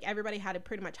that, like, everybody had to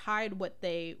pretty much hide what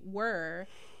they were.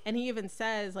 And he even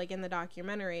says, like, in the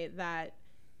documentary that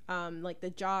like the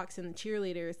jocks and the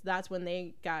cheerleaders, that's when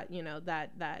they got, you know,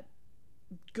 that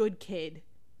good kid.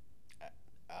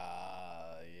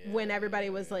 Yeah, when everybody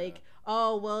was like,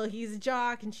 oh, well, he's a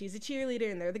jock and she's a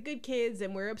cheerleader and they're the good kids,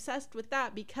 and we're obsessed with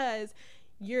that because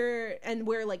and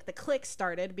where, like, the cliques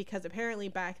started, because apparently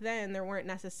back then there weren't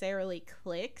necessarily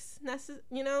cliques,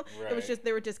 you know, right. It was just,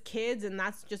 they were just kids, and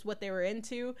that's just what they were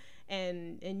into,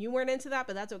 and you weren't into that,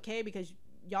 but that's okay because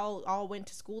y'all all went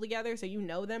to school together, so you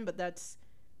know them, but that's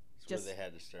just where they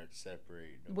had to start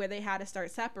separating them. Where they had to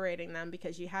start separating them,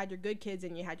 because you had your good kids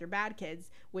and you had your bad kids,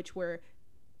 which were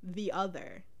the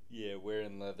other. Yeah,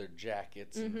 wearing leather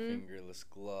jackets and fingerless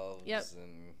gloves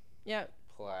and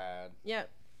plaid. Yep.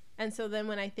 And so then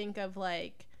when I think of,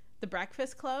 like, the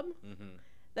Breakfast Club,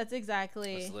 that's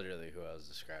literally who I was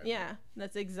describing. Yeah,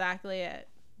 that's exactly it.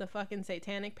 The fucking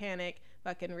Satanic Panic,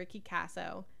 fucking Ricky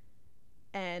Kasso,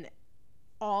 and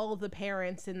all the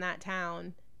parents in that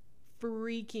town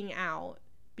freaking out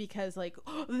because, like,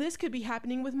 oh, this could be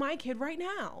happening with my kid right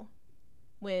now,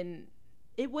 when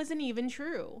it wasn't even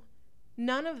true.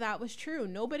 None of that was true.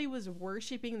 Nobody was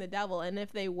worshiping the devil, and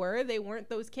if they were, they weren't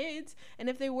those kids, and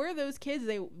if they were those kids,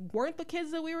 they weren't the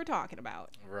kids that we were talking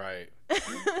about. Right.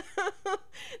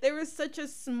 There was such a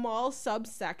small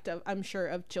subsect of, I'm sure,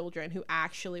 of children who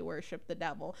actually worshiped the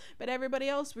devil, but everybody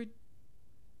else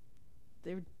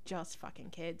they were just fucking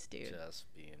kids, dude. Just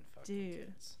being fucking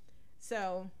kids.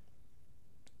 So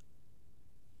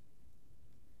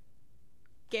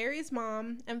Gary's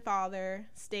mom and father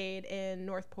stayed in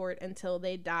Northport until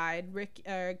they died.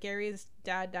 Gary's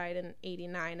dad died in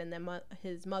 1989, and then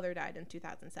his mother died in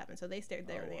 2007. So they stayed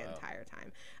there the entire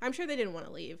time. I'm sure they didn't want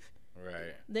to leave.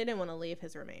 Right. They didn't want to leave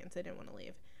his remains. They didn't want to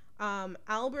leave.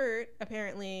 Albert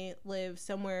apparently lives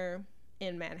somewhere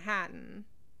in Manhattan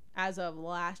as of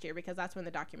last year, because that's when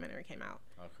the documentary came out.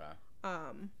 Okay.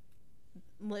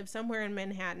 Lives somewhere in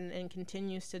Manhattan and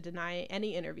continues to deny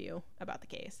any interview about the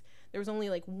case. There was only,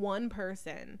 like, one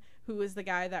person, who was the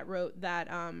guy that wrote that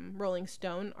Rolling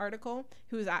Stone article,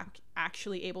 who was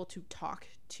actually able to talk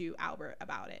to Albert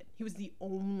about it. He was the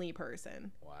only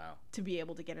person to be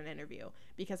able to get an interview,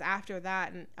 because after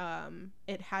that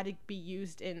it had to be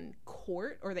used in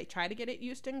court, or they tried to get it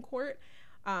used in court.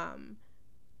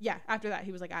 After that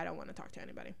he was like, I don't want to talk to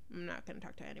anybody. I'm not going to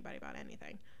talk to anybody about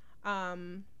anything.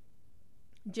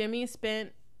 Jimmy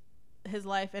spent his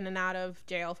life in and out of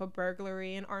jail for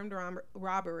burglary and armed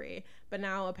robbery, but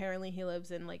now apparently he lives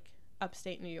in, like,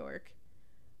 upstate New York.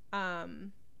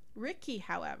 Ricky,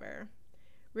 however,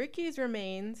 Ricky's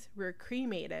remains were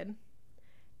cremated,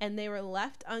 and they were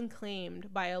left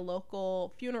unclaimed by a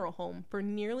local funeral home for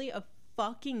nearly a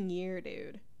fucking year,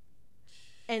 dude,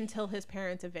 until his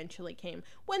parents eventually came,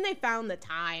 when they found the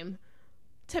time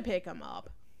to pick him up.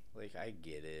 Like, I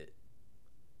get it.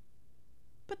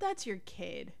 But that's your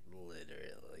kid.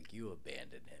 Literally, like, you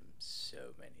abandoned him so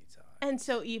many times. And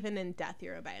so even in death,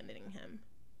 you're abandoning him.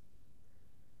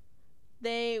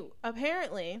 They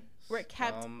apparently were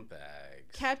kept on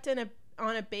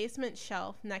a basement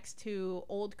shelf next to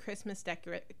old Christmas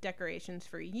decorations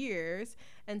for years,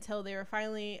 until they were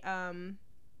finally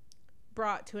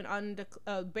brought to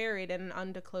buried in an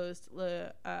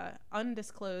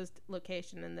undisclosed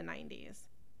location in the 90s.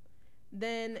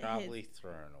 Then probably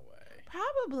thrown away.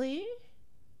 Probably.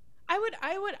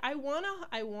 I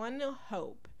wanna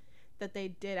hope that they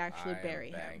did actually bury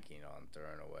him. I'm banking on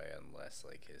thrown away, unless,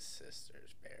 like, his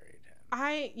sisters buried him.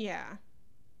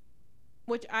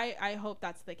 Which I hope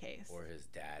that's the case. Or his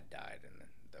dad died and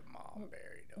the mom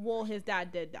buried him. Well, his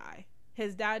dad did die.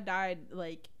 His dad died,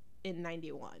 like, in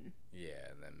 91. Yeah,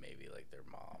 and then maybe, like, their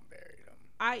mom buried him.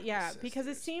 Because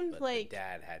it seemed like the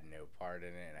dad had no part in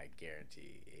it, and I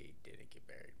guarantee he didn't get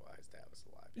buried while his dad was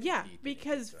alive. Yeah,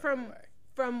 because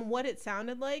from what it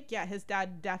sounded like, his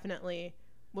dad definitely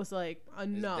was like,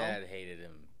 no. His dad hated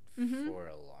him for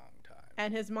a long time.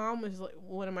 And his mom was like,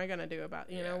 what am I going to do about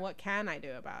it? You know, what can I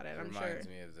do about it? I'm sure. It reminds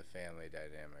me of the family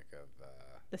dynamic of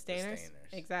the Stainers.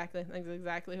 Exactly. That's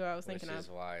exactly who I was thinking of. Which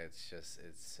is why it's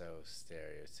so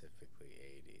stereotypically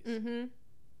 80s. And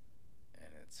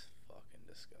it's fucking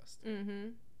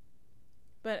disgusting.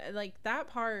 But, like, that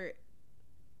part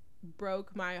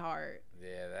broke my heart.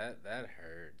 Yeah, that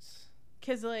hurts.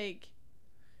 Cause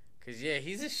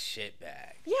he's a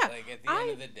shitbag. Yeah. Like, at the end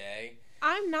of the day,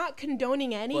 I'm not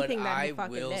condoning anything that he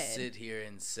fucking did. But I will sit here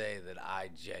and say that I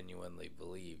genuinely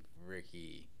believe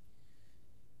Ricky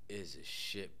is a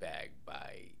shitbag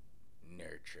by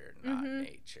nurture, not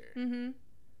nature. And,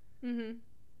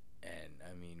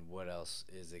 I mean, what else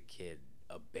is a kid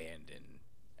abandoned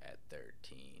at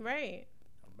 13. Right.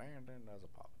 Abandoned as a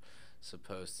pop.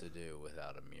 Supposed to do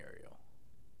without a Muriel.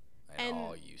 And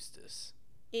all Eustace.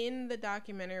 In the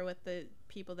documentary with the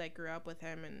people that grew up with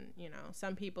him, and, you know,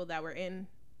 some people that were in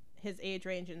his age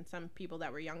range and some people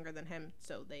that were younger than him,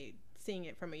 so they seeing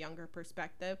it from a younger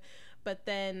perspective. But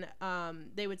then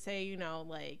they would say, you know,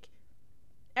 like,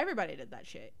 everybody did that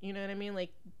shit. You know what I mean?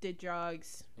 Like, did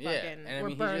drugs, fucking, and I mean, were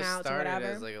he just burnouts or started whatever.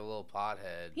 as like a little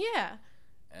pothead. Yeah.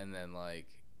 And then like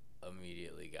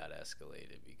immediately got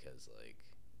escalated because like,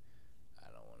 I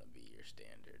don't want to be your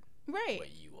standard. Right.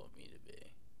 What you want me to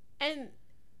be.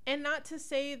 And not to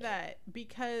say that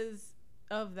because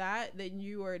of that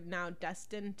you are now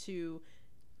destined to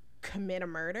commit a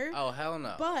murder. Oh, hell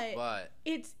no. But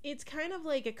it's kind of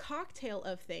like a cocktail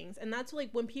of things, and that's like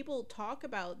when people talk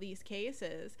about these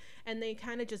cases and they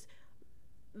kind of just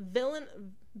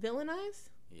villainize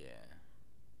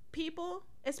people,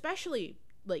 especially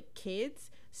like kids.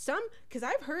 Because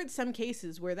I've heard some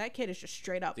cases where that kid is just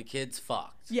straight up, the kid's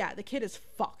fucked. Yeah, the kid is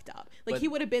fucked up. Like, he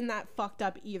would have been that fucked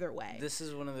up either way. This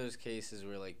is one of those cases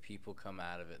where like people come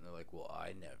out of it and they're like, well, I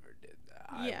never did that.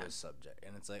 I was subject.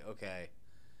 And it's like, okay,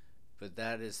 but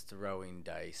that is throwing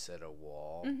dice at a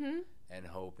wall and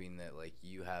hoping that like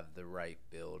you have the right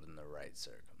build and the right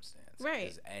circumstance. Right.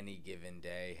 Because any given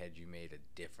day, had you made a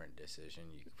different decision,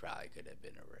 you probably could have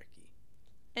been a Ricky.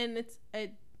 And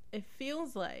it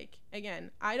feels like,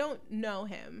 again, I don't know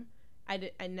him.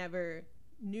 I never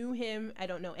knew him. I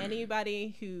don't know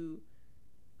anybody who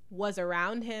was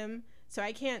around him. So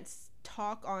I can't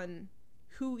talk on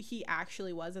who he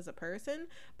actually was as a person.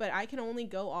 But I can only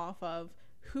go off of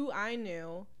who I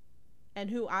knew and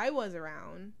who I was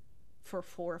around for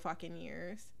 4 fucking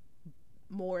years.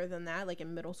 More than that, like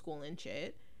in middle school and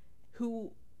shit.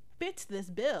 Who fits this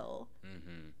bill.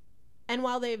 Mm-hmm. And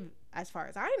while they've, as far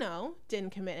as I know,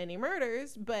 didn't commit any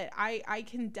murders, but I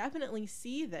can definitely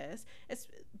see this as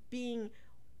being,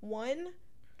 one,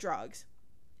 drugs.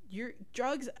 Your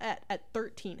drugs at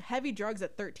 13, heavy drugs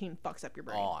at 13 fucks up your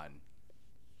brain.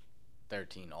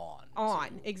 13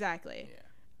 on. Exactly. Yeah.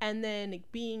 And then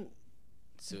being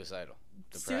suicidal,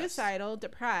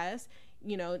 depressed,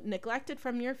 you know, neglected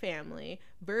from your family,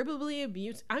 verbally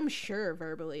abused. I'm sure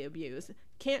verbally abused.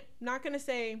 Not gonna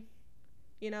say,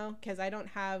 you know, because I don't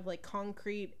have like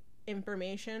concrete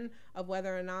information of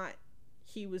whether or not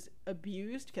he was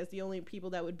abused, because the only people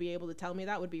that would be able to tell me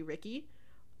that would be Ricky,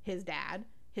 his dad,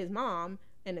 his mom,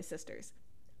 and his sisters.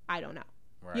 I don't know.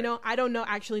 Right. You know, I don't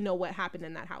actually know what happened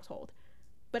in that household.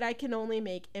 But I can only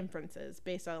make inferences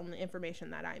based on the information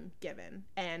that I'm given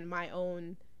and my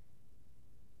own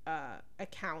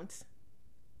accounts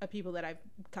of people that I've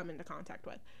come into contact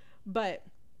with. But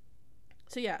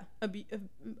so yeah,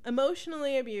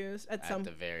 emotionally abused at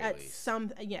the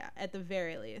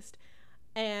very least.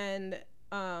 And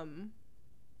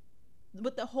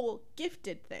with the whole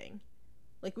gifted thing,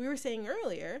 like we were saying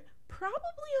earlier, probably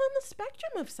on the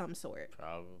spectrum of some sort.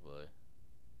 Probably.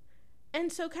 And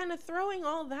so kind of throwing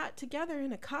all that together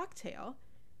in a cocktail,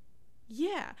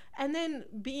 yeah. And then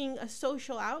being a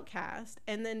social outcast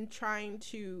and then trying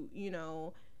to, you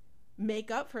know, make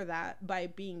up for that by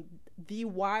being the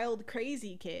wild,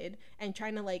 crazy kid and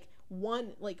trying to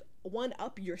one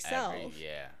up yourself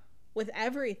with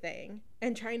everything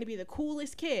and trying to be the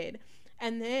coolest kid.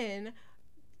 And then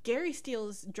Gary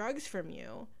steals drugs from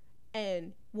you.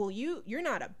 And, well, you're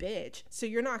not a bitch, so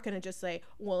you're not going to just say,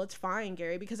 well, it's fine,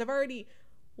 Gary, because I've already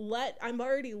led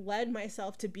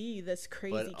myself to be this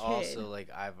crazy kid. But also, like,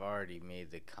 I've already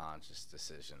made the conscious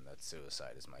decision that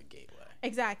suicide is my gateway.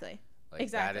 Exactly. Like,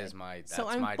 exactly. That's so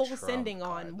I'm my full sending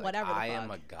on like, whatever the fuck. I am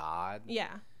a god.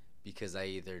 Yeah. Because I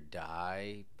either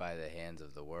die by the hands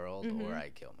of the world or I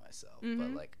kill myself.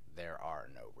 But, like, there are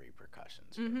no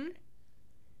repercussions for me.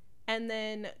 And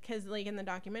then, because, like, in the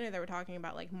documentary, they were talking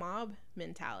about, like, mob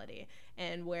mentality.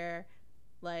 And where,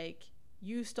 like,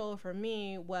 you stole from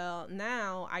me, well,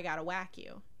 now I gotta whack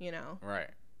you, you know? Right.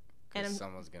 Because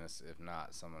someone's gonna, if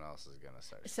not, someone else is gonna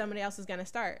start. Somebody else is gonna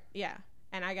start, yeah.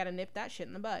 And I gotta nip that shit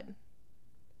in the bud.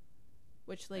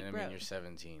 Which, like, and I mean, you're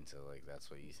 17, so, like, that's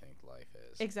what you think life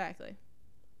is. Exactly.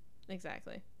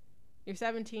 You're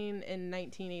 17 in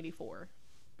 1984.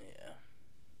 Yeah.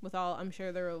 With all, I'm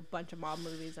sure there were a bunch of mob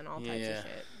movies and all types of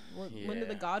shit. When did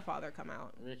The Godfather come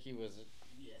out? Ricky was,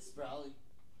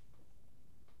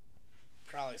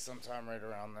 probably sometime right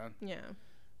around then. Yeah.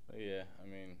 But yeah, I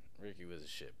mean, Ricky was a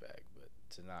shitbag, but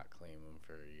to not claim him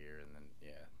for a year and then,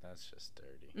 yeah, that's just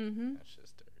dirty. That's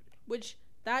just dirty. Which,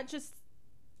 that just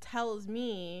tells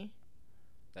me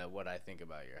that what I think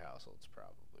about your household's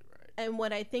probably right. And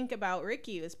what I think about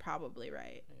Ricky is probably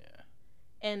right. Yeah.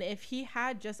 And if he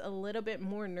had just a little bit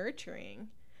more nurturing,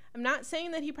 I'm not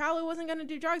saying that he probably wasn't going to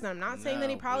do drugs. I'm not saying that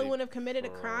he probably wouldn't have committed a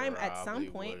crime at some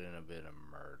point. Wouldn't have been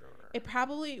a murderer. It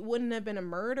probably wouldn't have been a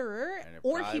murderer,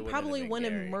 or he probably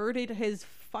wouldn't have murdered his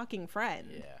fucking friend.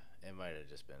 Yeah, it might have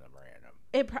just been a random.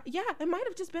 It might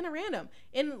have just been a random.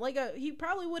 And like he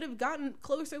probably would have gotten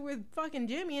closer with fucking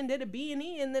Jimmy and did a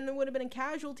B&E, and then it would have been a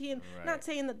casualty. And not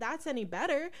saying that that's any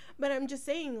better, but I'm just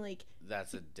saying like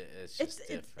it's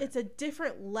different. It's a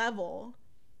different level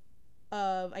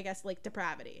of, I guess, like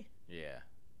depravity. Yeah,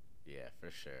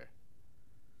 for sure.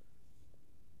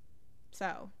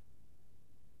 So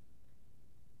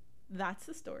that's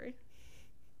the story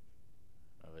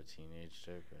of a teenage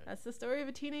dirtbag. That's the story of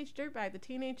a teenage dirtbag, the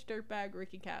teenage dirtbag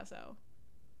Ricky Kasso.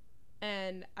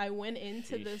 And I went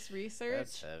into this research.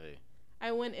 That's heavy.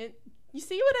 I went in. You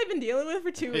see what I've been dealing with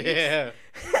for 2 weeks? Yeah,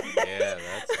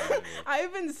 that's heavy.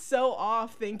 I've been so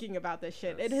off thinking about this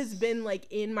shit. It has been like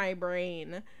in my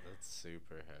brain. That's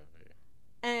super heavy.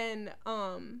 And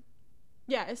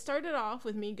yeah, it started off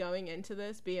with me going into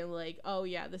this being like, oh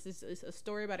yeah, this is a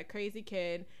story about a crazy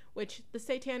kid, which the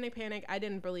Satanic Panic I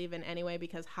didn't believe in anyway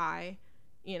because I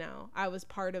was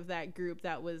part of that group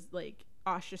that was like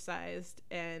ostracized,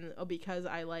 and because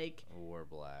I like wore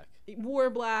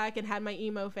black and had my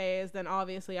emo phase, then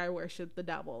obviously I worshiped the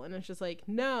devil. And it's just like,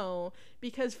 no,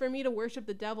 because for me to worship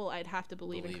the devil I'd have to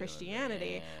believe in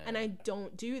Christianity, and I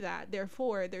don't do that.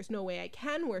 Therefore there's no way I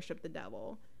can worship the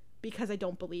devil because I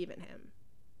don't believe in him.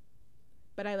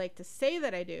 But I like to say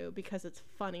that I do because it's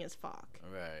funny as fuck.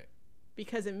 Right.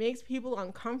 Because it makes people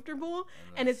uncomfortable,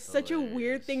 and it's hilarious. Such a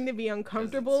weird thing to be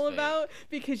uncomfortable about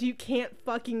because you can't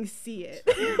fucking see it.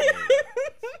 It's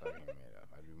fucking made up.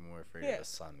 I'd be more afraid of the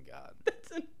sun god.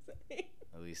 That's insane.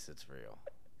 At least it's real.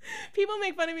 People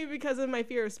make fun of me because of my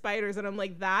fear of spiders, and I'm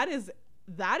like, that's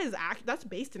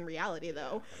based in reality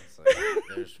though. Yeah, it's like,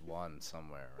 there's one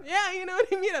somewhere. Right? Yeah, you know what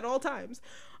I mean, at all times.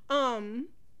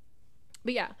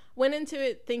 But yeah, went into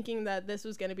it thinking that this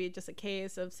was going to be just a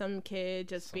case of some kid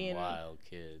just being a wild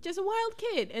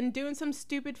kid and doing some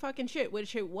stupid fucking shit,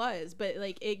 which it was. But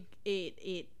like it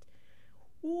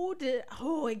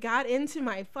got into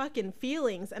my fucking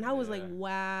feelings, and I was like,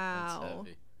 wow. That's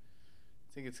heavy.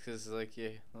 I think it's because like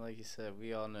you said,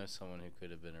 we all know someone who could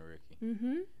have been a Ricky.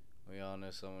 Mm-hmm. We all know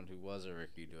someone who was a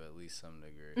Ricky to at least some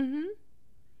degree.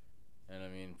 Mm-hmm. And I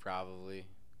mean, probably,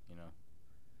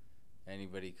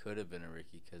 anybody could have been a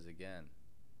Ricky because, again,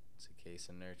 it's a case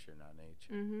of nurture, not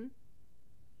nature. Mm-hmm.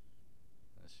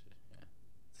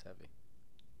 It's heavy.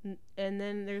 And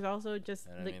then there's also just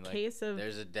case of...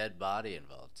 There's a dead body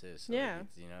involved, too. So yeah.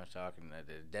 Talking a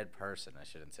dead person, I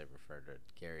shouldn't say refer to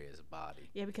Gary as a body.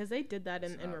 Yeah, because they did that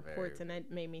in reports, and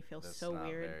it made me feel so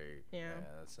weird. Yeah,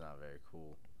 that's not very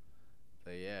cool.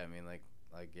 But yeah, I mean, like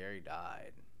Gary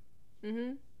died.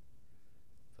 Mm-hmm.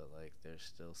 But like, there's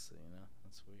still,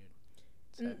 that's weird.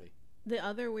 It's heavy. The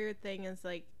other weird thing is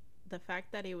like the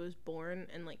fact that he was born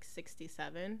in like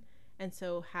 1967, and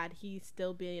so had he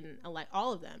still been alive,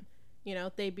 all of them,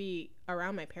 they'd be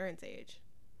around my parents' age.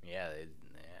 Yeah,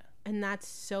 And that's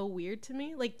so weird to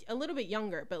me. Like a little bit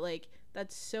younger, but like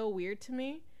that's so weird to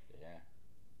me. Yeah.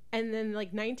 And then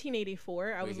like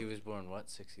 1984, he was born what?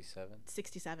 67.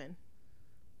 67.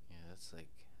 Yeah, that's around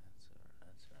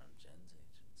Jen's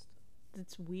age and stuff.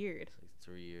 It's weird. It's like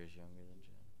 3 years younger than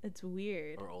Jen. It's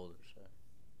weird. Or older, sorry.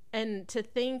 And to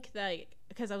think that,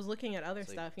 because I was looking at other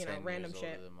stuff, 10 random years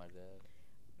shit. Older than my dad.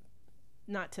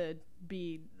 Not to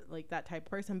be like that type of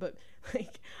person, but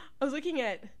like I was looking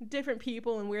at different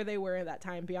people and where they were at that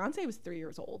time. Beyonce was 3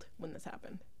 years old when this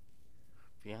happened.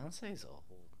 Beyonce's old.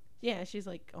 Yeah, she's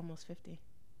like almost 50.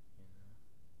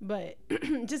 But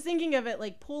just thinking of it,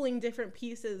 like pulling different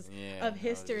pieces of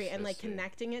history and like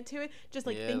connecting it to it, just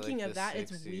like thinking like of that, 60s,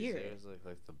 it's weird. It was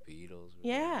like the Beatles.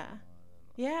 Yeah.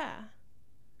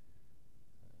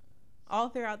 All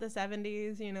throughout the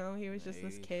 70s, he was just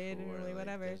this kid and really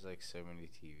whatever. There's like so many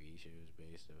TV shows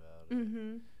based about it.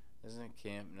 Mm-hmm. Isn't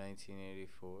Camp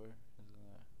 1984? Wasn't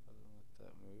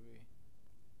that movie?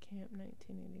 Camp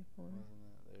 1984. Wasn't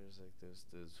that? There's like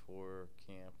those horror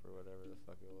camp or whatever the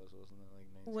fuck it was. Wasn't that like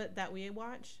 19? What that we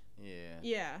watched? Yeah.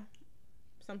 Yeah.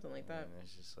 Something like that. And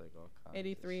it's just like all kinds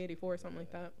 83, 84, something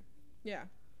like that. Yeah.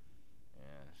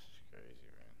 Yeah, it's just crazy,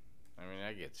 man. I mean,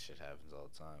 I get shit happens all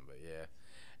the time, but yeah.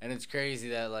 And it's crazy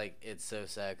that, like, it's so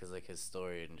sad because, like, his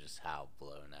story and just how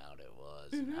blown out it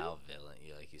was and how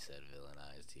like you said,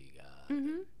 villainized he got.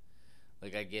 Mm-hmm.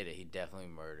 Like, I get it. He definitely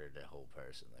murdered a whole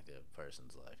person. Like, a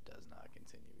person's life does not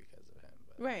continue because of him.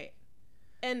 But. Right.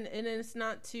 And it's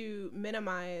not to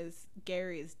minimize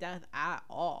Gary's death at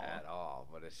all. At all.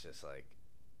 But it's just, like,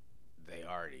 they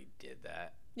already did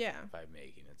that. Yeah. By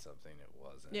making it something it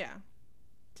wasn't. Yeah.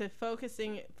 to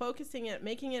focusing it,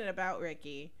 making it about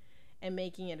Ricky, and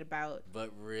making it about.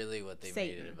 But really, what they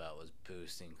Satan. made it about was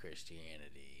boosting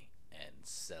Christianity and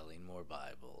selling more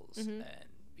Bibles Mm-hmm. and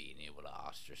being able to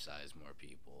ostracize more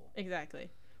people.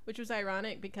 Exactly, which was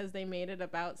ironic because they made it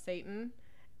about Satan,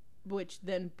 which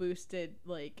then boosted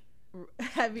like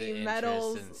heavy The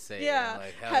metals. interest in Satan, Yeah,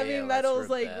 like, hell heavy yeah, let's metals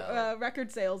like rebel.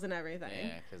 record sales and everything.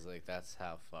 Yeah, because like that's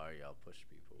how far y'all push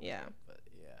people. Yeah. But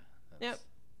yeah. That's, Yep.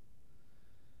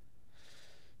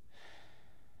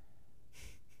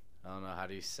 I don't know. How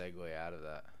do you segue out of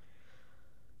that?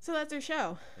 So that's our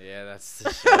show. Yeah, that's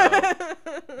the show. I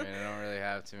mean, I don't really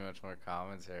have too much more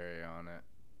commentary on it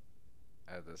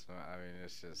at this point. I mean,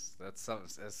 it's just that's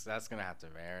gonna have to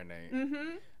marinate.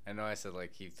 Mm-hmm. I know I said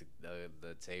like keep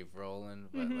the tape rolling,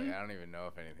 but Mhm. like I don't even know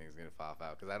if anything's gonna pop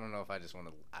out because I don't know if I just want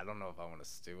to. I don't know if I want to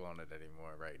stew on it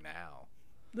anymore right now.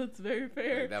 That's very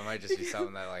fair. Like, that might just be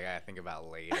something that like I think about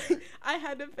later. I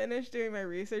had to finish doing my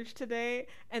research today,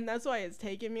 and that's why it's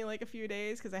taken me like a few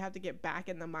days because I have to get back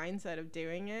in the mindset of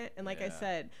doing it. And like I Yeah.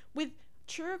 said, with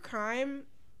true crime,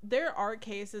 there are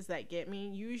cases that get me,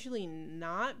 usually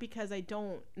not because I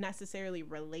don't necessarily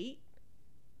relate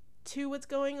to what's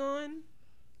going on.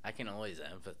 I can always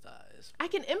empathize. I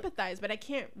can empathize, but I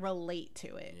can't relate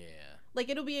to it. Yeah. Like,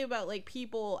 it'll be about, like,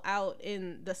 people out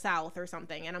in the South or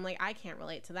something, and I'm like, I can't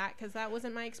relate to that because that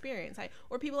wasn't my experience.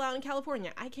 Or people out in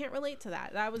California, I can't relate to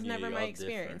that. That was Yeah, never you're my all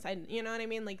experience. You know what I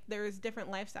mean? Like, there's different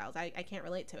lifestyles. I can't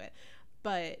relate to it.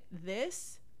 But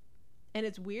this, and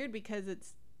it's weird because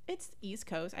it's East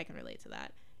Coast. I can relate to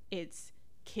that. It's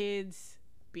kids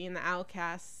being the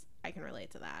outcasts. I can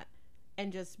relate to that.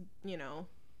 And just, you know,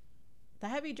 the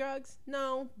heavy drugs,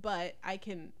 no, but I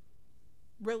can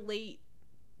relate,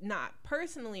 not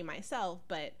personally myself,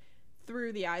 but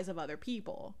through the eyes of other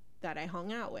people that I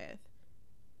hung out with.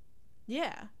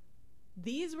 Yeah,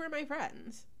 these were my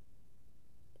friends.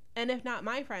 And if not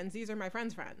my friends, these are my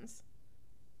friends' friends.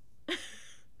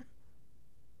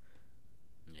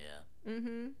 Yeah.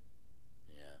 Mm-hmm.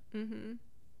 Yeah. Mm-hmm.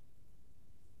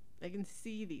 I can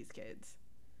see these kids.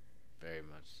 Very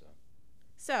much so.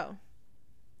 So,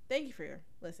 thank you for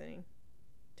listening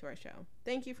to our show.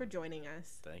 Thank you for joining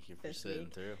us. Thank you for this sitting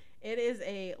week. through. It is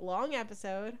a long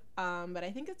episode, but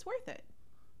I think it's worth it.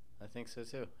 I think so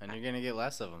too. And you're gonna get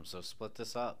less of them, so split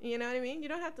this up. You know what I mean? You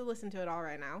don't have to listen to it all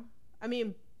right now. I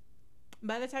mean,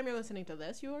 by the time you're listening to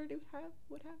this, you already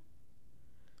would have.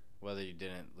 Whether you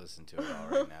didn't listen to it all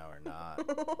right now or not.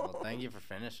 Well, thank you for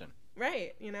finishing.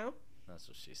 Right, you know? That's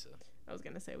what she said. I was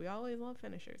going to say, we always love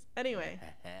finishers. Anyway,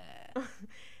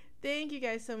 thank you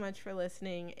guys so much for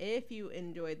listening. If you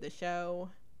enjoyed the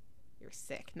show, you're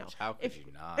sick. No. How could you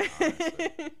not,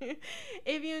 honestly?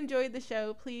 If you enjoyed the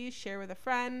show, please share with a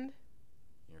friend.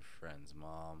 Your friend's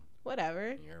mom.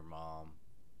 Whatever. Your mom.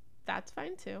 That's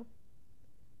fine too.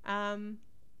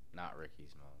 Not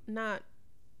Ricky's mom. Not.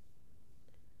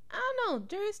 I don't know.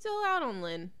 Jury's still out on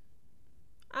Lynn.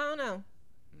 I don't know.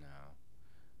 No.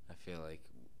 I feel like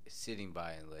sitting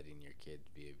by and letting your kid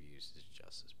be abused is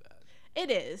just as bad.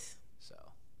 It is. So,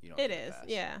 you don't It get a is. pass.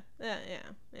 Yeah. Yeah.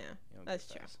 You don't That's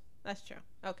get a true. pass. That's true.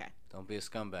 Okay. Don't be a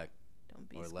scumbag. Don't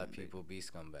be Or a let scumbag. people be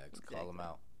scumbags. Call them Exactly.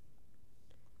 out.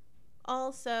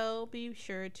 Also, be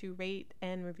sure to rate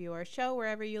and review our show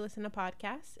wherever you listen to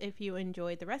podcasts. If you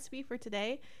enjoyed the recipe for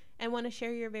today and want to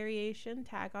share your variation,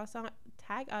 tag us on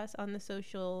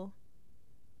social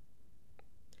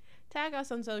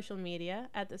media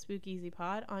at the Spookeasy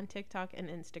Pod on TikTok and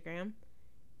Instagram.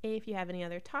 If you have any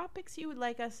other topics you would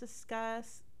like us to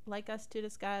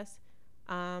discuss,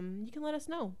 you can let us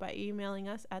know by emailing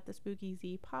us at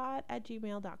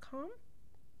thespookeasypod@gmail.com.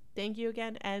 Thank you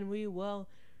again, and we will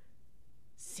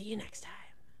see you next time.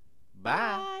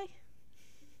 Bye. Bye.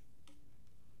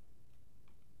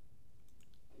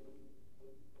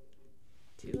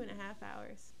 2.5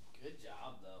 hours. Good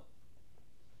job, though.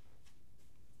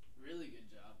 Really good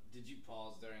job. Did you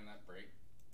pause during that break?